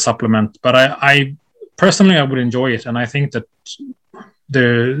use as a supplement, but I personally I would enjoy it, and I think that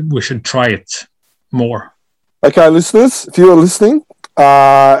we should try it more. Okay, listeners, if you are listening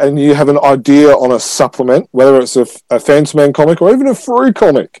and you have an idea on a supplement, whether it's a Phantom Man comic or even a free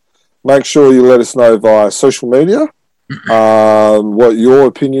comic, make sure you let us know via social media what your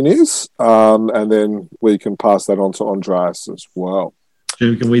opinion is, and then we can pass that on to Andreas as well.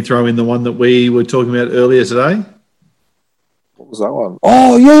 Jim, can we throw in the one that we were talking about earlier today? What was that one?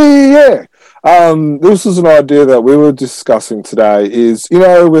 Oh, yeah. This was an idea that we were discussing today is,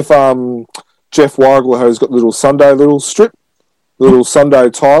 with Jeff Weigel, how he's got little Sunday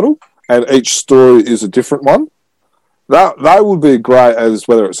title, and each story is a different one. That would be great as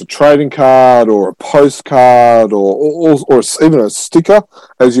whether it's a trading card or a postcard or even a sticker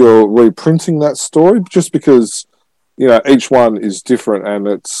as you're reprinting that story, just because, each one is different, and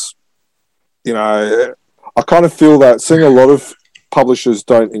it's, I kind of feel that seeing a lot of publishers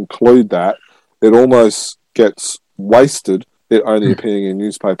don't include that, it almost gets wasted, it only appearing in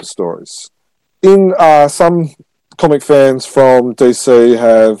newspaper stories. Some comic fans from DC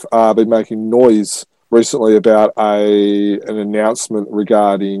have been making noise recently about an announcement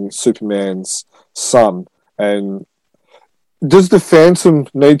regarding Superman's son. And does the Phantom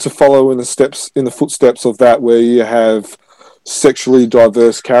need to follow in the footsteps of that, where you have sexually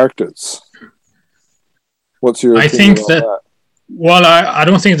diverse characters? What's your opinion on that? Well, I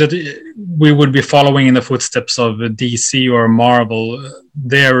don't think that we would be following in the footsteps of DC or Marvel.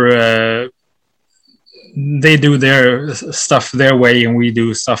 They do their stuff their way, and we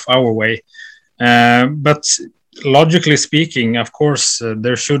do stuff our way. But logically speaking, of course,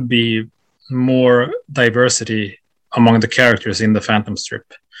 there should be more diversity among the characters in the Phantom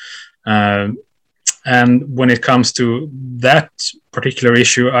strip. And when it comes to that particular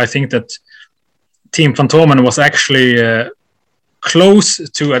issue, I think that Team Fantomen was actually close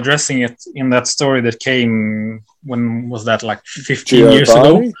to addressing it in that story that came, when was that, like 15 years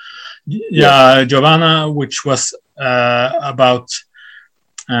ago? Yeah, Giovanna, which was about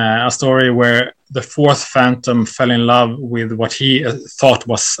a story where the fourth Phantom fell in love with what he thought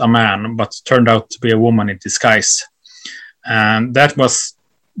was a man, but turned out to be a woman in disguise. And that was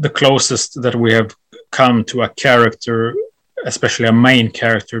the closest that we have come to a character, especially a main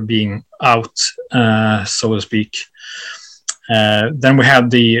character, being out, so to speak. Then we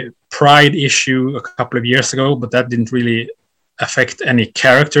had the Pride issue a couple of years ago, but that didn't really affect any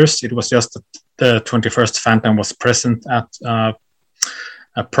characters. It was just that the 21st Phantom was present at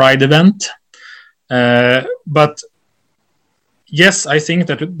a Pride event. But yes, I think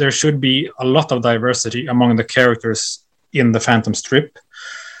that there should be a lot of diversity among the characters in the Phantom strip.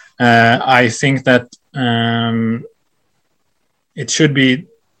 I think that it should be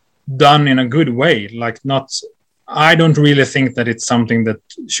done in a good way, I don't really think that it's something that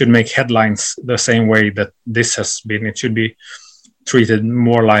should make headlines the same way that this has been. It should be treated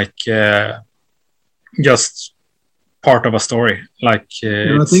more like just part of a story. I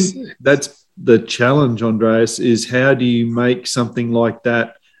think that's the challenge, Andreas, is how do you make something like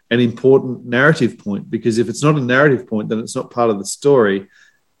that an important narrative point? Because if it's not a narrative point, then it's not part of the story.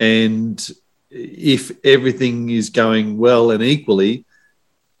 And if everything is going well and equally,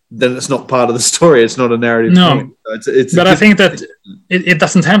 then it's not part of the story. It's not a narrative point. But I think that it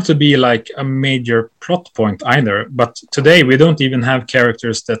doesn't have to be like a major plot point either. But today we don't even have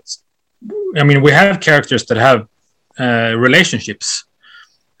characters we have characters that have relationships.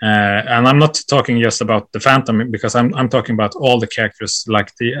 And I'm not talking just about the Phantom, because I'm talking about all the characters,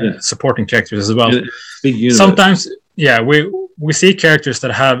 like the supporting characters as well. Sometimes, we see characters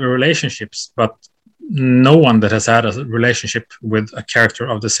that have relationships, but no one that has had a relationship with a character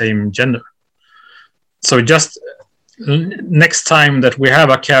of the same gender. So just next time that we have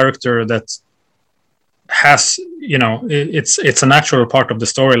a character that has, it's a natural part of the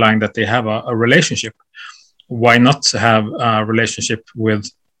storyline that they have a relationship, why not have a relationship with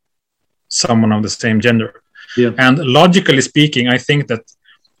someone of the same gender? Yeah. And logically speaking, I think that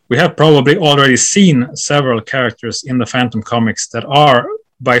we have probably already seen several characters in the Phantom comics that are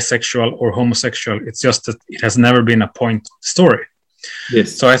bisexual or homosexual. It's just that it has never been a point story.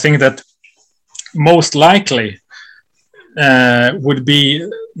 Yes. So I think that most likely would be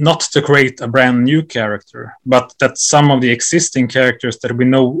not to create a brand new character, but that some of the existing characters that we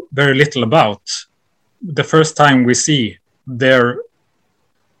know very little about, the first time we see their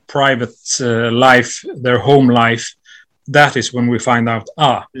private life, their home life, that is when we find out,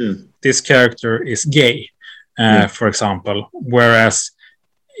 this character is gay, for example. Whereas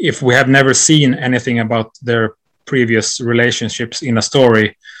if we have never seen anything about their previous relationships in a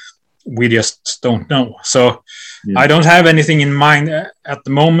story, we just don't know. So I don't have anything in mind at the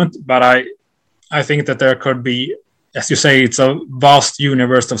moment, but I think that there could be, as you say, it's a vast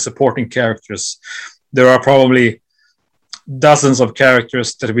universe of supporting characters. There are probably dozens of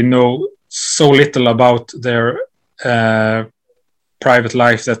characters that we know so little about their private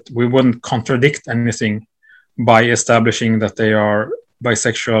life that we wouldn't contradict anything by establishing that they are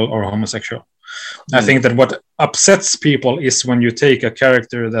bisexual or homosexual. I think that what upsets people is when you take a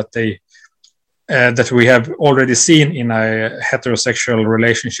character that that we have already seen in a heterosexual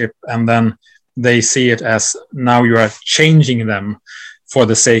relationship, and then they see it as now you are changing them for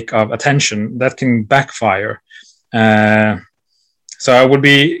the sake of attention. That can backfire. So I would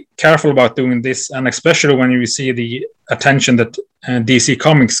be careful about doing this, and especially when you see the attention that DC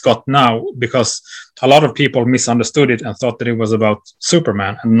Comics got now, because a lot of people misunderstood it and thought that it was about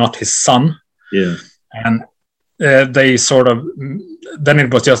Superman and not his son. Yeah. And they sort of, then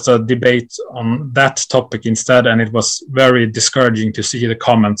it was just a debate on that topic instead, and it was very discouraging to see the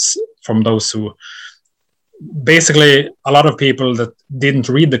comments from those who, basically a lot of people that didn't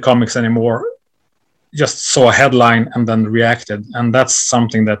read the comics anymore just saw a headline and then reacted, and that's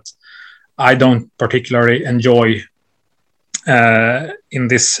something that I don't particularly enjoy in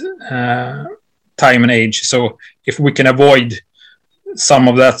this time and age. So if we can avoid some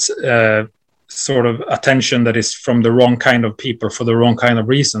of that sort of attention that is from the wrong kind of people for the wrong kind of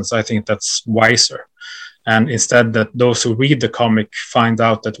reasons, I think that's wiser. And instead that those who read the comic find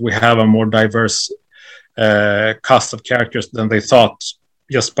out that we have a more diverse cast of characters than they thought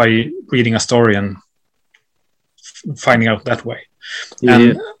just by reading a story and finding out that way. Yeah.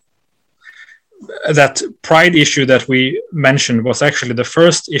 And that Pride issue that we mentioned was actually the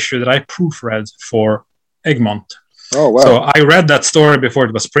first issue that I proofread for Egmont. Oh, wow. So I read that story before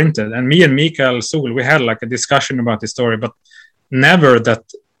it was printed, and me and Mikael Sol, we had like a discussion about the story, but we never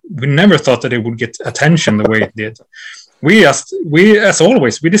thought that it would get attention the way it did. We as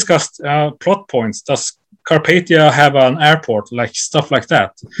always, we discussed plot points. Does Carpathia have an airport? Like stuff like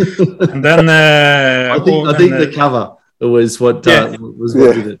that. And then I think the cover was what did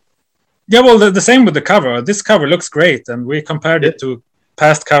it. Yeah, well, the same with the cover. This cover looks great, and we compared it to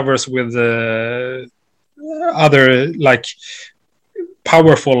past covers with other like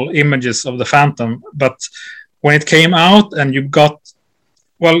powerful images of the Phantom. But when it came out, and you got,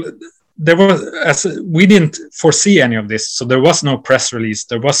 well, there was, we didn't foresee any of this, so there was no press release,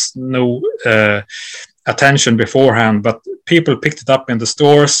 there was no attention beforehand, but people picked it up in the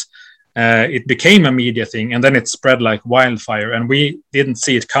stores. It became a media thing, and then it spread like wildfire, and we didn't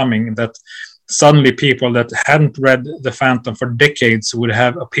see it coming, that suddenly people that hadn't read the Phantom for decades would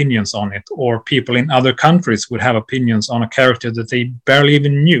have opinions on it, or people in other countries would have opinions on a character that they barely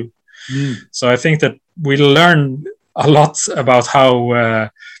even knew. So I think that we learned a lot about how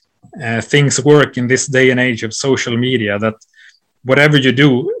things work in this day and age of social media, that whatever you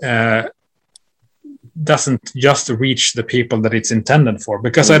do doesn't just reach the people that it's intended for,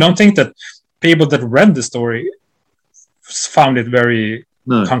 because I don't think that people that read the story found it very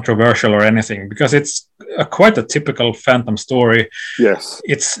controversial or anything, because it's quite a typical Phantom story. Yes,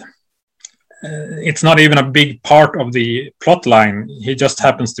 it's not even a big part of the plot line. He just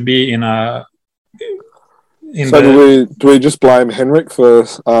happens to be in a. Do we just blame Henrik for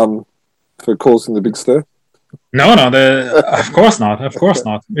causing the big stir? No, of course not. Of course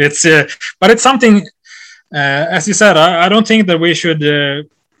not. It's but it's something. As you said, I don't think that we should.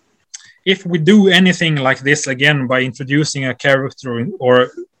 If we do anything like this again by introducing a character or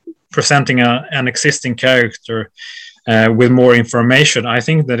presenting an existing character with more information, I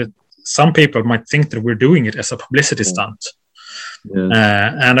think that some people might think that we're doing it as a publicity stunt.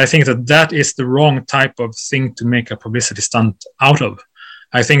 Yeah. And I think that is the wrong type of thing to make a publicity stunt out of.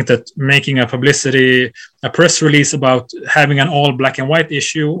 I think that making a press release about having an all black and white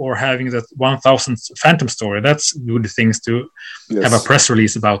issue or having that 1000th Phantom story, that's good things to have a press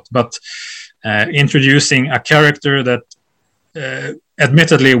release about. But introducing a character that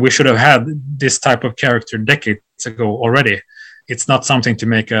admittedly we should have had this type of character decades ago already, it's not something to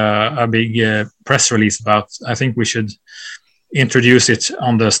make a big press release about. I think we should introduce it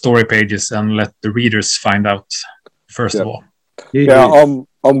on the story pages and let the readers find out first of all. Yeah,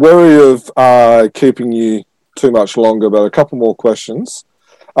 I'm wary of keeping you too much longer, but a couple more questions.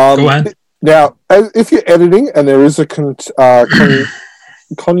 Go ahead. Now, if you're editing and there is a continuity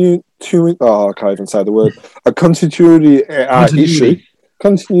issue.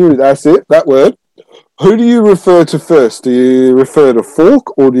 Continuity, that's it, that word. Who do you refer to first? Do you refer to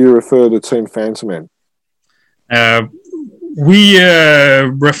Falk or do you refer to Team Phantom Man? we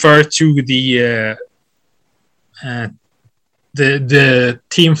refer to the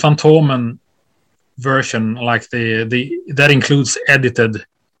Team Fantomen version, like that includes edited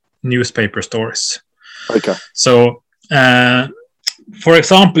newspaper stories. Okay. So, for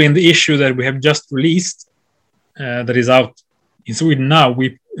example, in the issue that we have just released, that is out in Sweden now,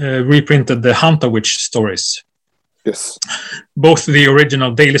 we reprinted the Hunter Witch stories. Yes. Both the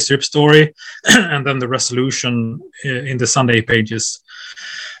original daily strip story and then the resolution in the Sunday pages.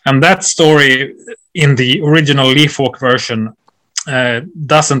 And that story in the original Leafhawk version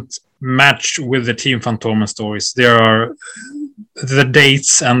doesn't match with the Team Fantomen stories. There are the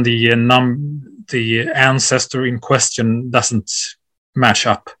dates and the ancestor in question doesn't match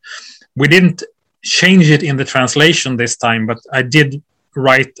up. We didn't change it in the translation this time, but I did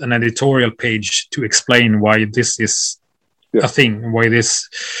write an editorial page to explain why this is a thing, why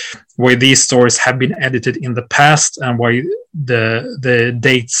these stories have been edited in the past, and why the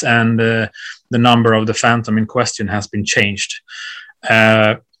dates and the number of the Phantom in question has been changed.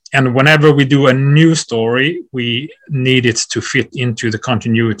 And whenever we do a new story, we need it to fit into the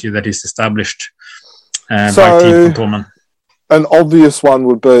continuity that is established by Team Fantomen. An obvious one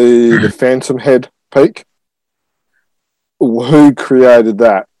would be the Phantom Head Peak. Who created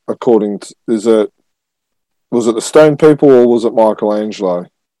that? Was it the Stone People or was it Michelangelo?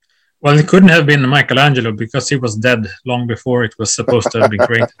 Well, it couldn't have been Michelangelo because he was dead long before it was supposed to have been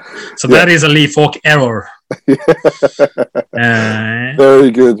created. So that is a Leafhawk error.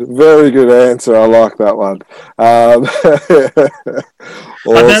 Very good answer. I like that one. But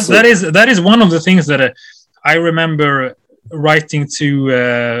that is one of the things that I remember writing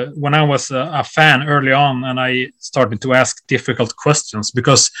to when I was a fan early on, and I started to ask difficult questions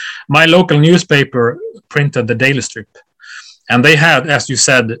because my local newspaper printed the daily strip, and they had, as you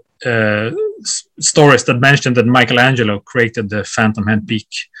said, stories that mentioned that Michelangelo created the Phantom Head Peak,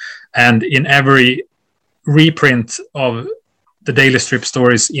 and in every reprint of the daily strip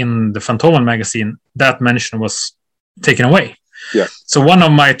stories in the Fantomen magazine, that mention was taken away. Yeah. So one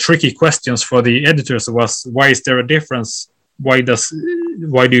of my tricky questions for the editors was, why is there a difference? Why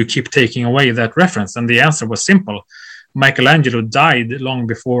do you keep taking away that reference? And the answer was simple. Michelangelo died long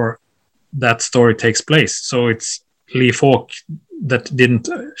before that story takes place. So it's Leafhawk that didn't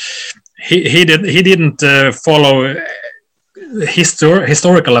follow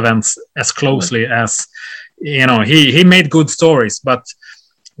historical events as closely as, he made good stories, but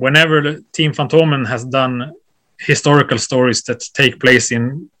whenever the Team Fantomen has done historical stories that take place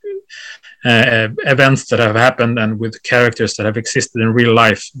in events that have happened and with characters that have existed in real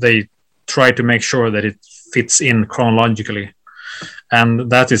life, they try to make sure that it fits in chronologically. And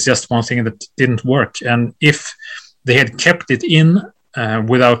that is just one thing that didn't work. And if they had kept it in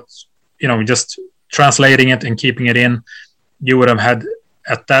without, just translating it and keeping it in, you would have had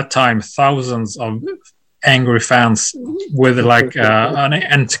at that time thousands of angry fans with like an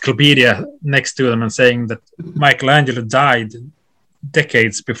encyclopedia next to them and saying that Michelangelo died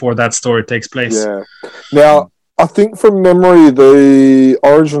decades before that story takes place. Yeah. Now, I think from memory, the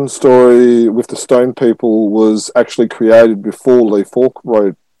origin story with the Stone People was actually created before Leafhawk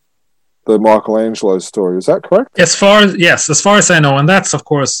wrote the Michelangelo story. Is that correct? As far as I know, and that's of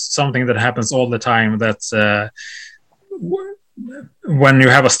course something that happens all the time. That's when you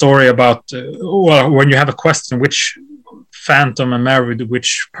have a story about, when you have a question, which Phantom married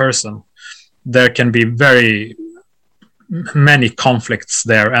which person, there can be very many conflicts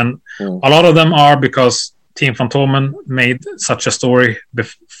there, and a lot of them are because Team Fantomen made such a story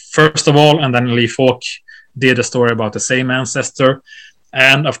first of all, and then Leafhawk did a story about the same ancestor,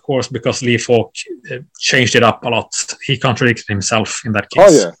 and of course because Leafhawk changed it up a lot. He contradicted himself in that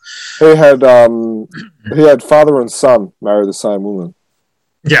case. Oh yeah, he had father and son marry the same woman.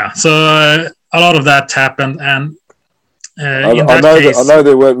 Yeah, so a lot of that happened, and I know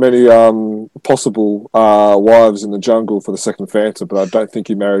there weren't many possible wives in the jungle for the second Phantom, but I don't think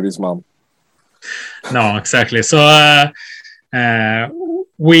he married his mum. No, exactly. So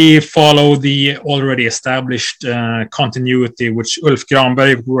we follow the already established continuity, which Ulf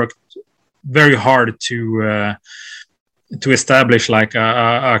Granberg worked very hard to establish, like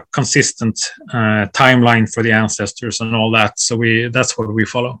a consistent timeline for the ancestors and all that. So that's what we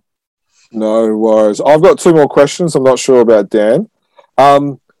follow. No worries. I've got two more questions. I'm not sure about Dan.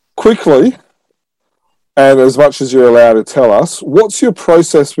 Quickly, and as much as you're allowed to tell us, what's your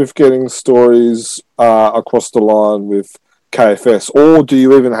process with getting stories across the line with KFS? Or do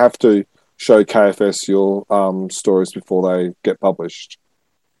you even have to show KFS your stories before they get published?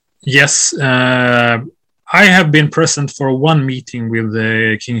 Yes. I have been present for one meeting with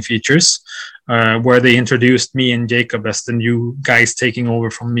the King Features, where they introduced me and Jacob as the new guys taking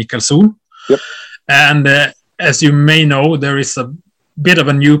over from Mikael Sol. Yep. And as you may know, there is a bit of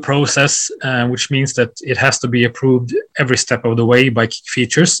a new process, which means that it has to be approved every step of the way by King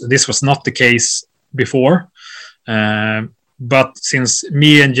Features. This was not the case before, but since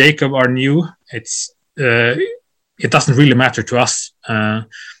me and Jacob are new, it doesn't really matter to us.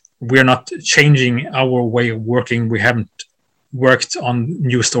 We're not changing our way of working. We haven't worked on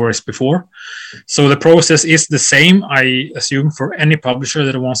new stories before. So the process is the same, I assume, for any publisher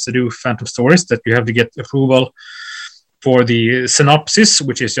that wants to do Phantom stories, that you have to get approval for the synopsis,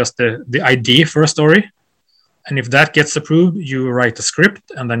 which is just the idea for a story. And if that gets approved, you write a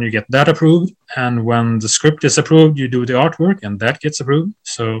script, and then you get that approved. And when the script is approved, you do the artwork, and that gets approved.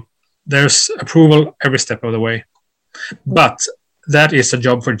 So there's approval every step of the way. But that is a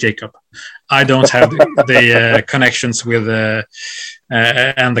job for Jacob. I don't have the connections with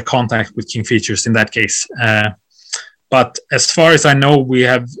and the contact with King Features in that case. But as far as I know, we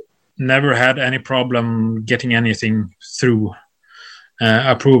have never had any problem getting anything through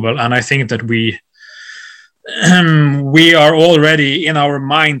approval. And I think that we are already in our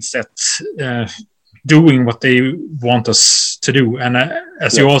mindset doing what they want us to do. And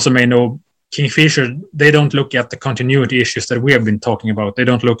as you also may know, King Features, they don't look at the continuity issues that we have been talking about. They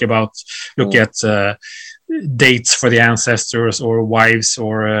don't look at dates for the ancestors or wives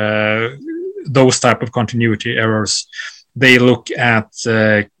or those type of continuity errors. They look at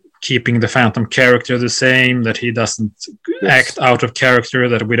keeping the Phantom character the same, that he doesn't act out of character,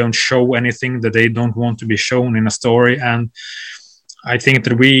 that we don't show anything that they don't want to be shown in a story. And I think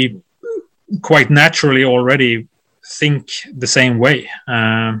that we quite naturally already think the same way.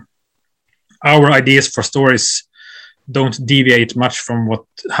 Our ideas for stories don't deviate much from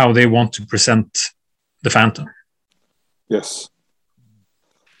how they want to present the Phantom. Yes.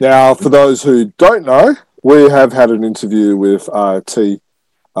 Now, for those who don't know, we have had an interview with T,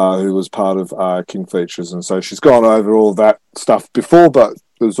 who was part of King Features, and so she's gone over all that stuff before, but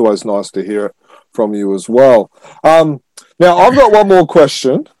it was always nice to hear it from you as well. Now, I've got one more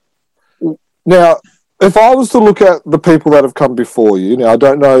question. Now, if I was to look at the people that have come before you, now I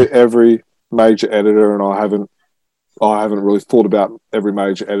don't know every major editor, and I haven't really thought about every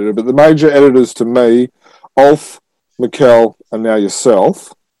major editor, but the major editors to me, Ulf, Mikkel, and now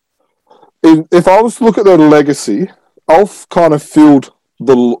yourself. If I was to look at their legacy, Ulf kind of filled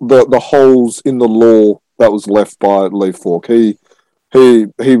the holes in the lore that was left by Lee Falk. He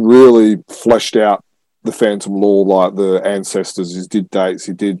really fleshed out the Phantom lore, like the ancestors. He did dates,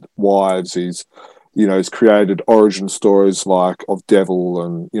 he did wives, he's created origin stories like of Devil,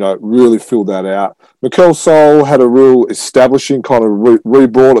 and really filled that out. Mikkel Sol had a real establishing, kind of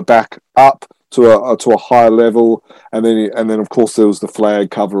re-brought it back up to a high level, and then of course there was the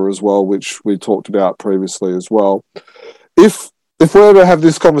flag cover as well, which we talked about previously as well. If we were to have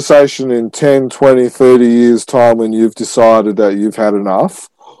this conversation in 10, 20, 30 years' time, when you've decided that you've had enough,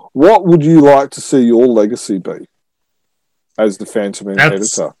 what would you like to see your legacy be as the Phantom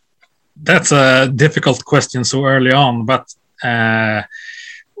editor? That's a difficult question so early on, but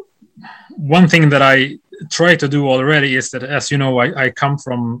one thing that I try to do already is that, as you know, I come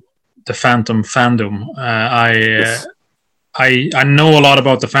from the Phantom fandom. I know a lot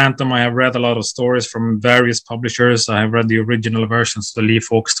about the Phantom. I have read a lot of stories from various publishers. I have read the original versions of the Lee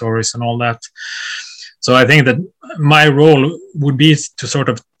Falk stories and all that. So I think that my role would be to sort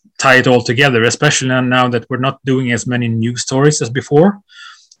of tie it all together, especially now that we're not doing as many new stories as before,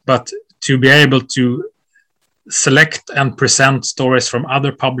 but to be able to select and present stories from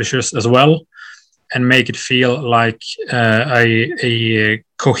other publishers as well, and make it feel like a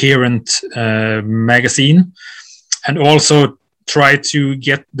coherent magazine, and also try to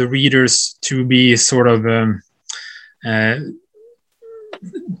get the readers to be sort of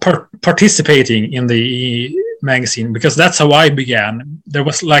participating in the magazine, because that's how I began. There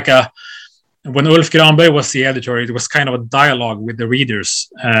was like when Ulf Granberg was the editor, it was kind of a dialogue with the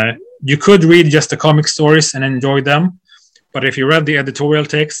readers. You could read just the comic stories and enjoy them, but if you read the editorial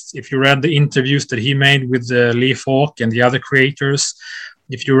text, if you read the interviews that he made with Lee Falk and the other creators,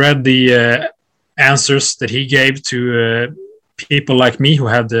 if you read the answers that he gave to people like me who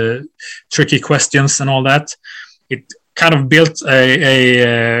had the tricky questions and all that, it kind of built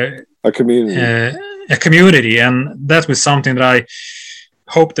a community. A community, and that was something that I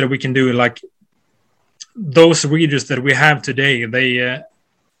hope that we can do. Like those readers that we have today, they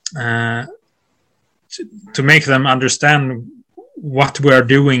to make them understand what we are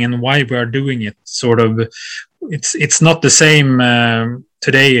doing and why we are doing it. Sort of, it's not the same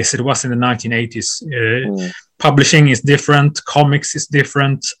today as it was in the 1980s. Publishing is different, comics is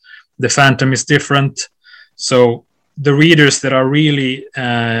different, the Phantom is different. So the readers that are really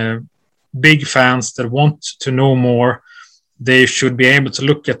big fans that want to know more, they should be able to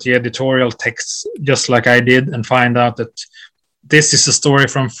look at the editorial texts just like I did and find out that this is a story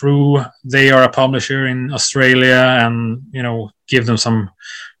from Frew. They are a publisher in Australia, and give them some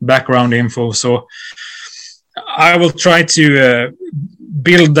background info. So I will try to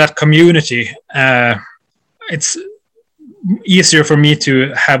build that community. It's easier for me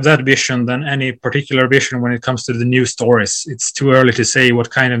to have that vision than any particular vision when it comes to the new stories. It's too early to say what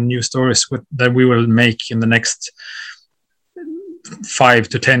kind of new stories that we will make in the next 5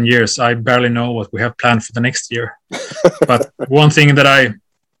 to 10 years. I barely know what we have planned for the next year. But one thing that I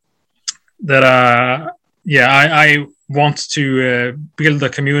want to build a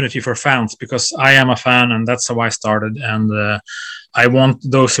community for fans, because I am a fan and that's how I started. And I want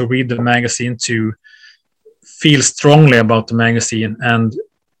those who read the magazine to feel strongly about the magazine. And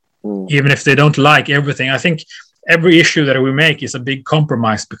even if they don't like everything, I think every issue that we make is a big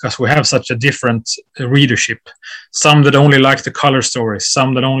compromise, because we have such a different readership. Some that only like the color stories,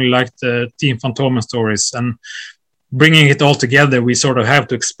 some that only like the Team Fantomen stories. And bringing it all together, we sort of have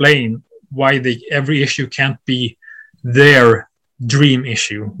to explain why every issue can't be their dream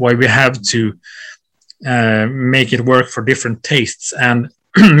issue, why we have to make it work for different tastes and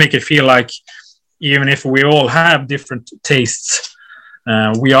make it feel like even if we all have different tastes,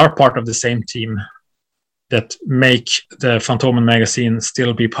 we are part of the same team that make the Fantomen magazine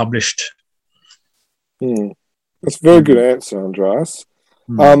still be published. That's a very good answer, Andreas.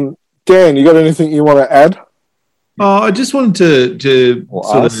 Dan, you got anything you want to add? I just wanted to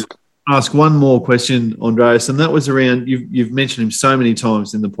ask one more question, Andreas, and that was around, you've mentioned him so many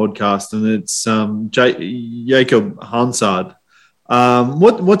times in the podcast, and it's Jacob Hansard.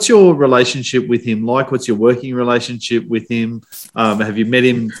 What's your relationship with him like? What's your working relationship with him? Have you met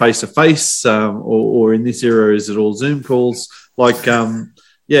him face to face, or in this era is it all Zoom calls?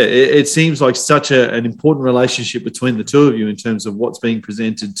 It seems like such an important relationship between the two of you in terms of what's being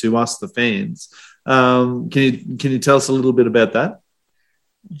presented to us, the fans. Can you tell us a little bit about that?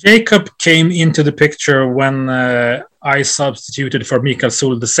 Jacob came into the picture when I substituted for Mikael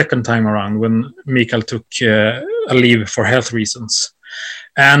Sol the second time around, when Mikael took a leave for health reasons.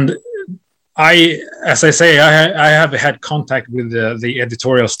 And as I say, I have had contact with the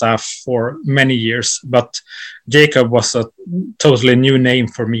editorial staff for many years, but Jacob was a totally new name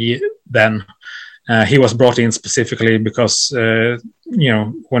for me then. He was brought in specifically because,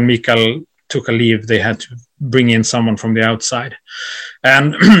 when Mikael took a leave, they had to bring in someone from the outside.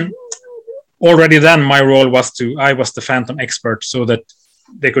 And already then my role was I was the Phantom expert, so that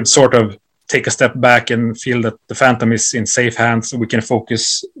they could sort of take a step back and feel that the Phantom is in safe hands, so we can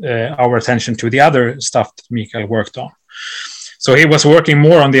focus our attention to the other stuff that Mikael worked on. So he was working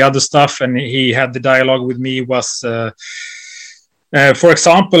more on the other stuff, and he had the dialogue with me was, for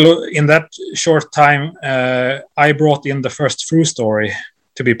example, in that short time, I brought in the first Frew story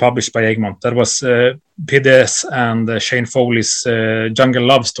to be published by Egmont. That was PDS and Shane Foley's Jungle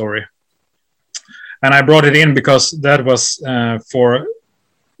Love story. And I brought it in because that was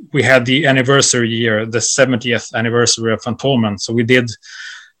we had the anniversary year, the 70th anniversary of Fantomen. So we did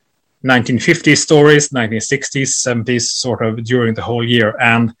 1950s stories, 1960s, 70s, sort of during the whole year.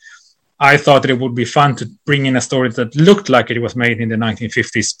 And I thought that it would be fun to bring in a story that looked like it was made in the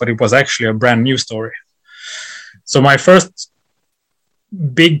 1950s, but it was actually a brand new story. So my first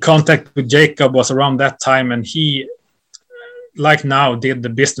big contact with Jacob was around that time, and he, like now, did the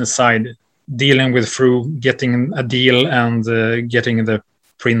business side, dealing with Frew, getting a deal and getting the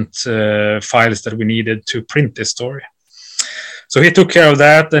print files that we needed to print this story. So he took care of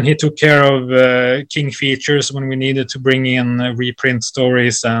that, and he took care of King Features when we needed to bring in reprint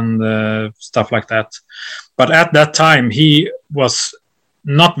stories and stuff like that. But at that time, he was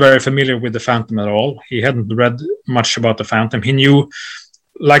not very familiar with the Phantom at all. He hadn't read much about the Phantom. He knew,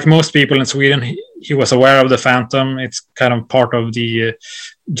 like most people in Sweden, he was aware of the Phantom. It's kind of part of the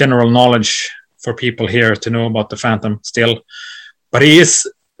general knowledge for people here to know about the Phantom still. But he is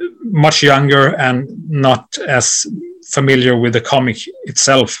much younger and not as familiar with the comic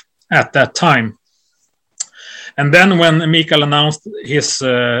itself at that time. And then when Mikael announced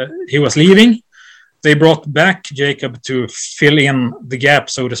he was leaving, they brought back Jacob to fill in the gap,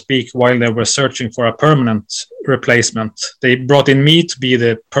 so to speak, while they were searching for a permanent replacement. They brought in me to be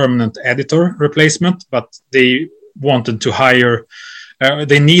the permanent editor replacement, but they wanted to hire,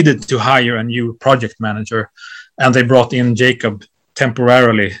 they needed to hire a new project manager, and they brought in Jacob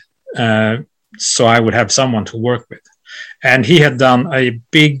temporarily, so I would have someone to work with. and he had done a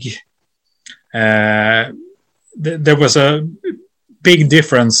big. There was a big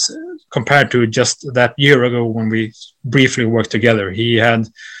difference compared to just that year ago when we briefly worked together. He had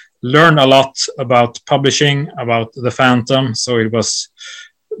learned a lot about publishing, about the Phantom, so it was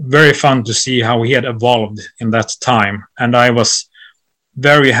very fun to see how he had evolved in that time. And I was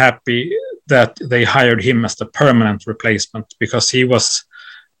very happy that they hired him as the permanent replacement, because he was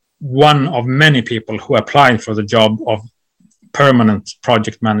one of many people who applied for the job of permanent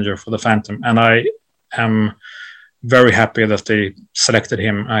project manager for the Phantom. And I am very happy that they selected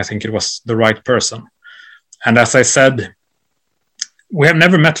him. I think it was the right person. And as I said, we have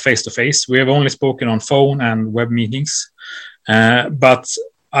never met face to face. We have only spoken on phone and web meetings. But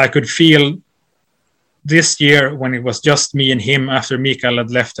I could feel this year, when it was just me and him after Mikael had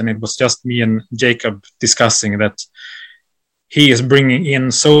left, and it was just me and Jacob discussing, that he is bringing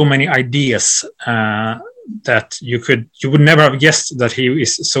in so many ideas that you would never have guessed that he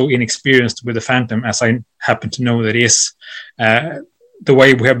is so inexperienced with the Phantom, as I happen to know that he is. The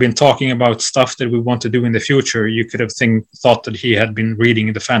way we have been talking about stuff that we want to do in the future, you could have thought that he had been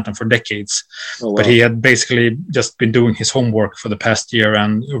reading the Phantom for decades. Oh, wow. But he had basically just been doing his homework for the past year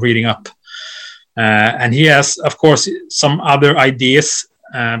and reading up. And he has, of course, some other ideas,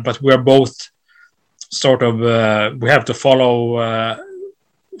 but we're both sort of, we have to follow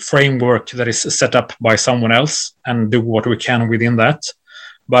framework that is set up by someone else and do what we can within that.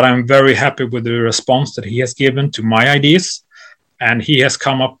 But I'm very happy with the response that he has given to my ideas. And he has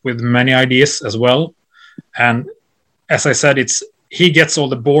come up with many ideas as well. And as I said, he gets all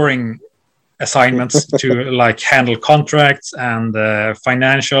the boring assignments to like handle contracts and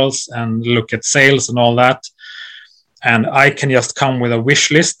financials and look at sales and all that. And I can just come with a wish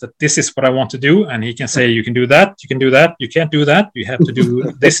list that this is what I want to do. And he can say, you can do that, you can do that, you can't do that, you have to do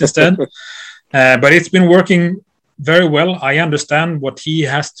this instead. But it's been working very well. I understand what he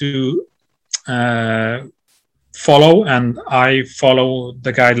has to follow, and I follow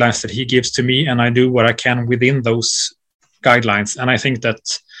the guidelines that he gives to me, and I do what I can within those guidelines. And I think that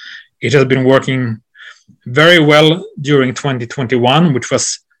it has been working very well during 2021, which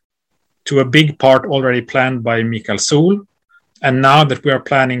was to a big part already planned by Mikael Sol. And now that we are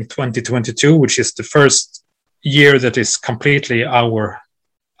planning 2022, which is the first year that is completely our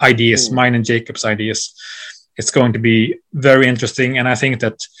ideas, mine and Jacob's ideas, it's going to be very interesting. And I think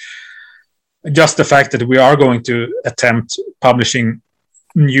that just the fact that we are going to attempt publishing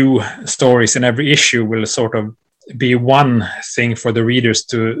new stories in every issue will sort of be one thing for the readers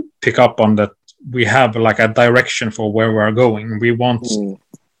to pick up on, that we have like a direction for where we are going. We want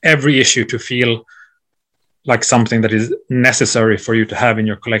every issue to feel like something that is necessary for you to have in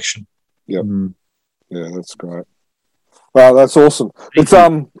your collection. Yep. Yeah, that's great. Wow, that's awesome. It's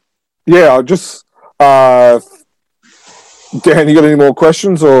yeah, I just Dan, you got any more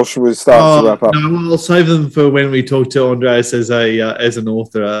questions, or should we start to wrap up? No, I'll save them for when we talk to Andreas as an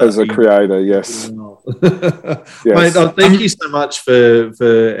author, as a creator. Yes. Yes. Mate, thank you so much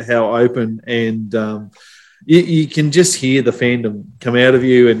for how open and you can just hear the fandom come out of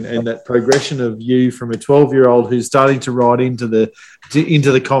you, and that progression of you from a 12-year-old who's starting to write into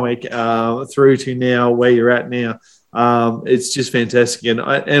the comic through to now where you're at now. It's just fantastic, and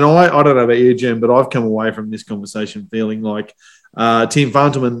I don't know about you, Jim, but I've come away from this conversation feeling like Team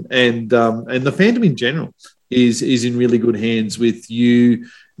Phantom and the fandom in general is in really good hands with you,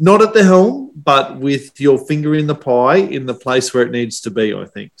 not at the helm, but with your finger in the pie in the place where it needs to be, I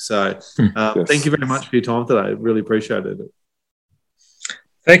think. So yes. Thank you very much for your time today. I really appreciated it.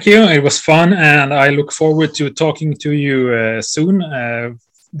 Thank you. It was fun, and I look forward to talking to you soon.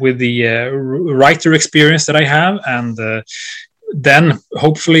 With the writer experience that I have, and then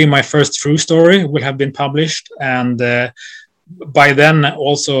hopefully my first true story will have been published, and by then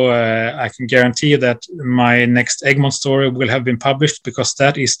also I can guarantee that my next Egmont story will have been published, because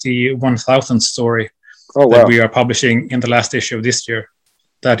that is the 1000th story that we are publishing in the last issue of this year.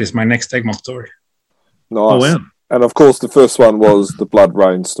 That is my next Egmont story. Nice. Oh, wow. And of course the first one was the Blood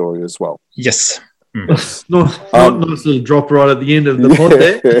Rain story as well. Yes. Nice little drop right at the end of the pod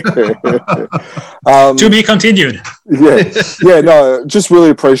there. To be continued. Yeah. No, just really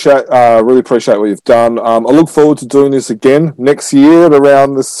appreciate what you've done. I look forward to doing this again next year at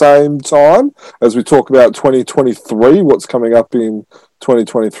around the same time as we talk about 2023, what's coming up in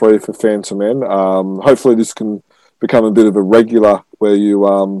 2023 for Phantom Men. Hopefully this can become a bit of a regular where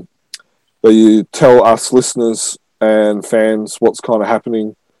you tell us listeners and fans what's kind of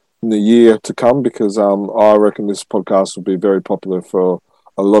happening in the year to come, because I reckon this podcast will be very popular for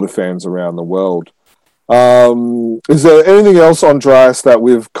a lot of fans around the world. Is there anything else, Andreas, that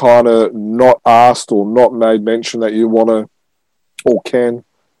we've kind of not asked or not made mention that you want to or can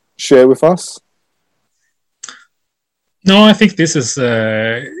share with us? No, I think this is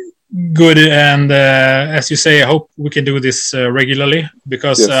good. And as you say, I hope we can do this regularly,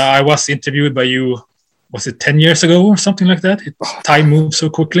 because Yes. I was interviewed by you, was it 10 years ago or something like that? Time moves so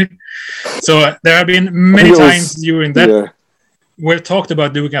quickly. So there have been many times during that Yeah. we've talked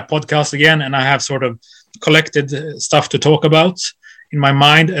about doing a podcast again, and I have sort of collected stuff to talk about in my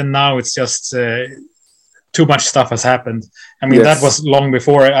mind, and now it's just too much stuff has happened. I mean, Yes. that was long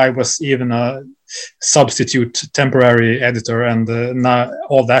before I was even a substitute temporary editor, and now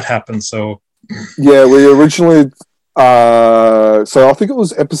all that happened. So Yeah, we originally, so I think it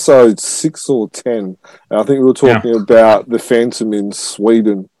was episode 6 or 10. And I think we were talking about the Phantom in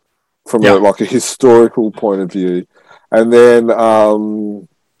Sweden from a historical point of view. And then, I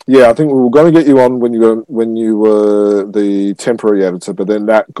think we were going to get you on when you were the temporary editor, but then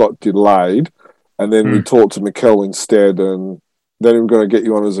that got delayed. And then we talked to Mikkel instead, and then we were going to get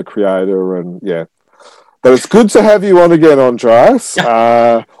you on as a creator, and yeah. But it's good to have you on again, Andreas.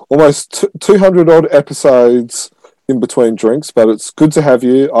 Yeah. Almost 200 odd episodes in between drinks, but it's good to have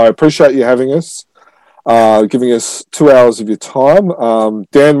you. I appreciate you having us, giving us 2 hours of your time.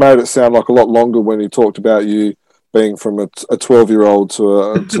 Dan made it sound like a lot longer when he talked about you being from a 12-year-old to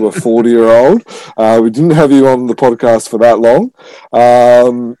a 40-year-old. We didn't have you on the podcast for that long.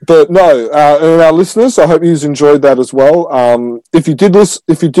 But no, and our listeners, I hope you enjoyed that as well. If you did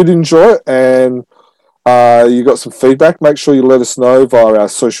enjoy it and you got some feedback, make sure you let us know via our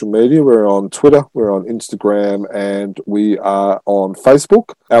social media. We're on Twitter, we're on Instagram, and we are on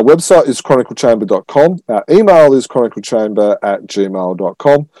Facebook. Our website is chroniclechamber.com. Our email is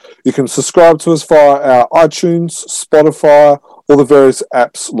chroniclechamber@gmail.com. You can subscribe to us via our iTunes, Spotify, all the various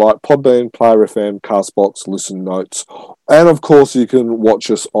apps like Podbean, Player FM, Castbox, Listen Notes. And of course, you can watch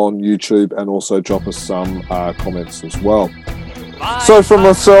us on YouTube and also drop us some comments as well. So from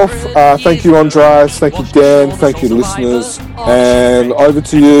myself, thank you, Andreas, thank you, Dan, thank you, listeners, and over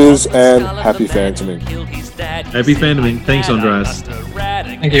to yous, and happy phantoming. Happy phantoming. Thanks, Andreas.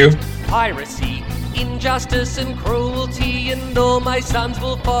 Thank you. Piracy, injustice and cruelty, and all my sons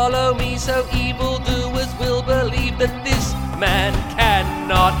will follow me, so evildoers will believe that this man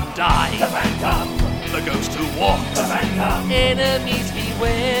cannot die. The Phantom, The ghost who walks. the Phantom, Enemies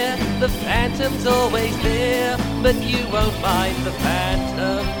beware, the Phantom's always there, but you won't mind the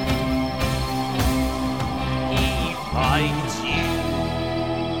Phantom. He fights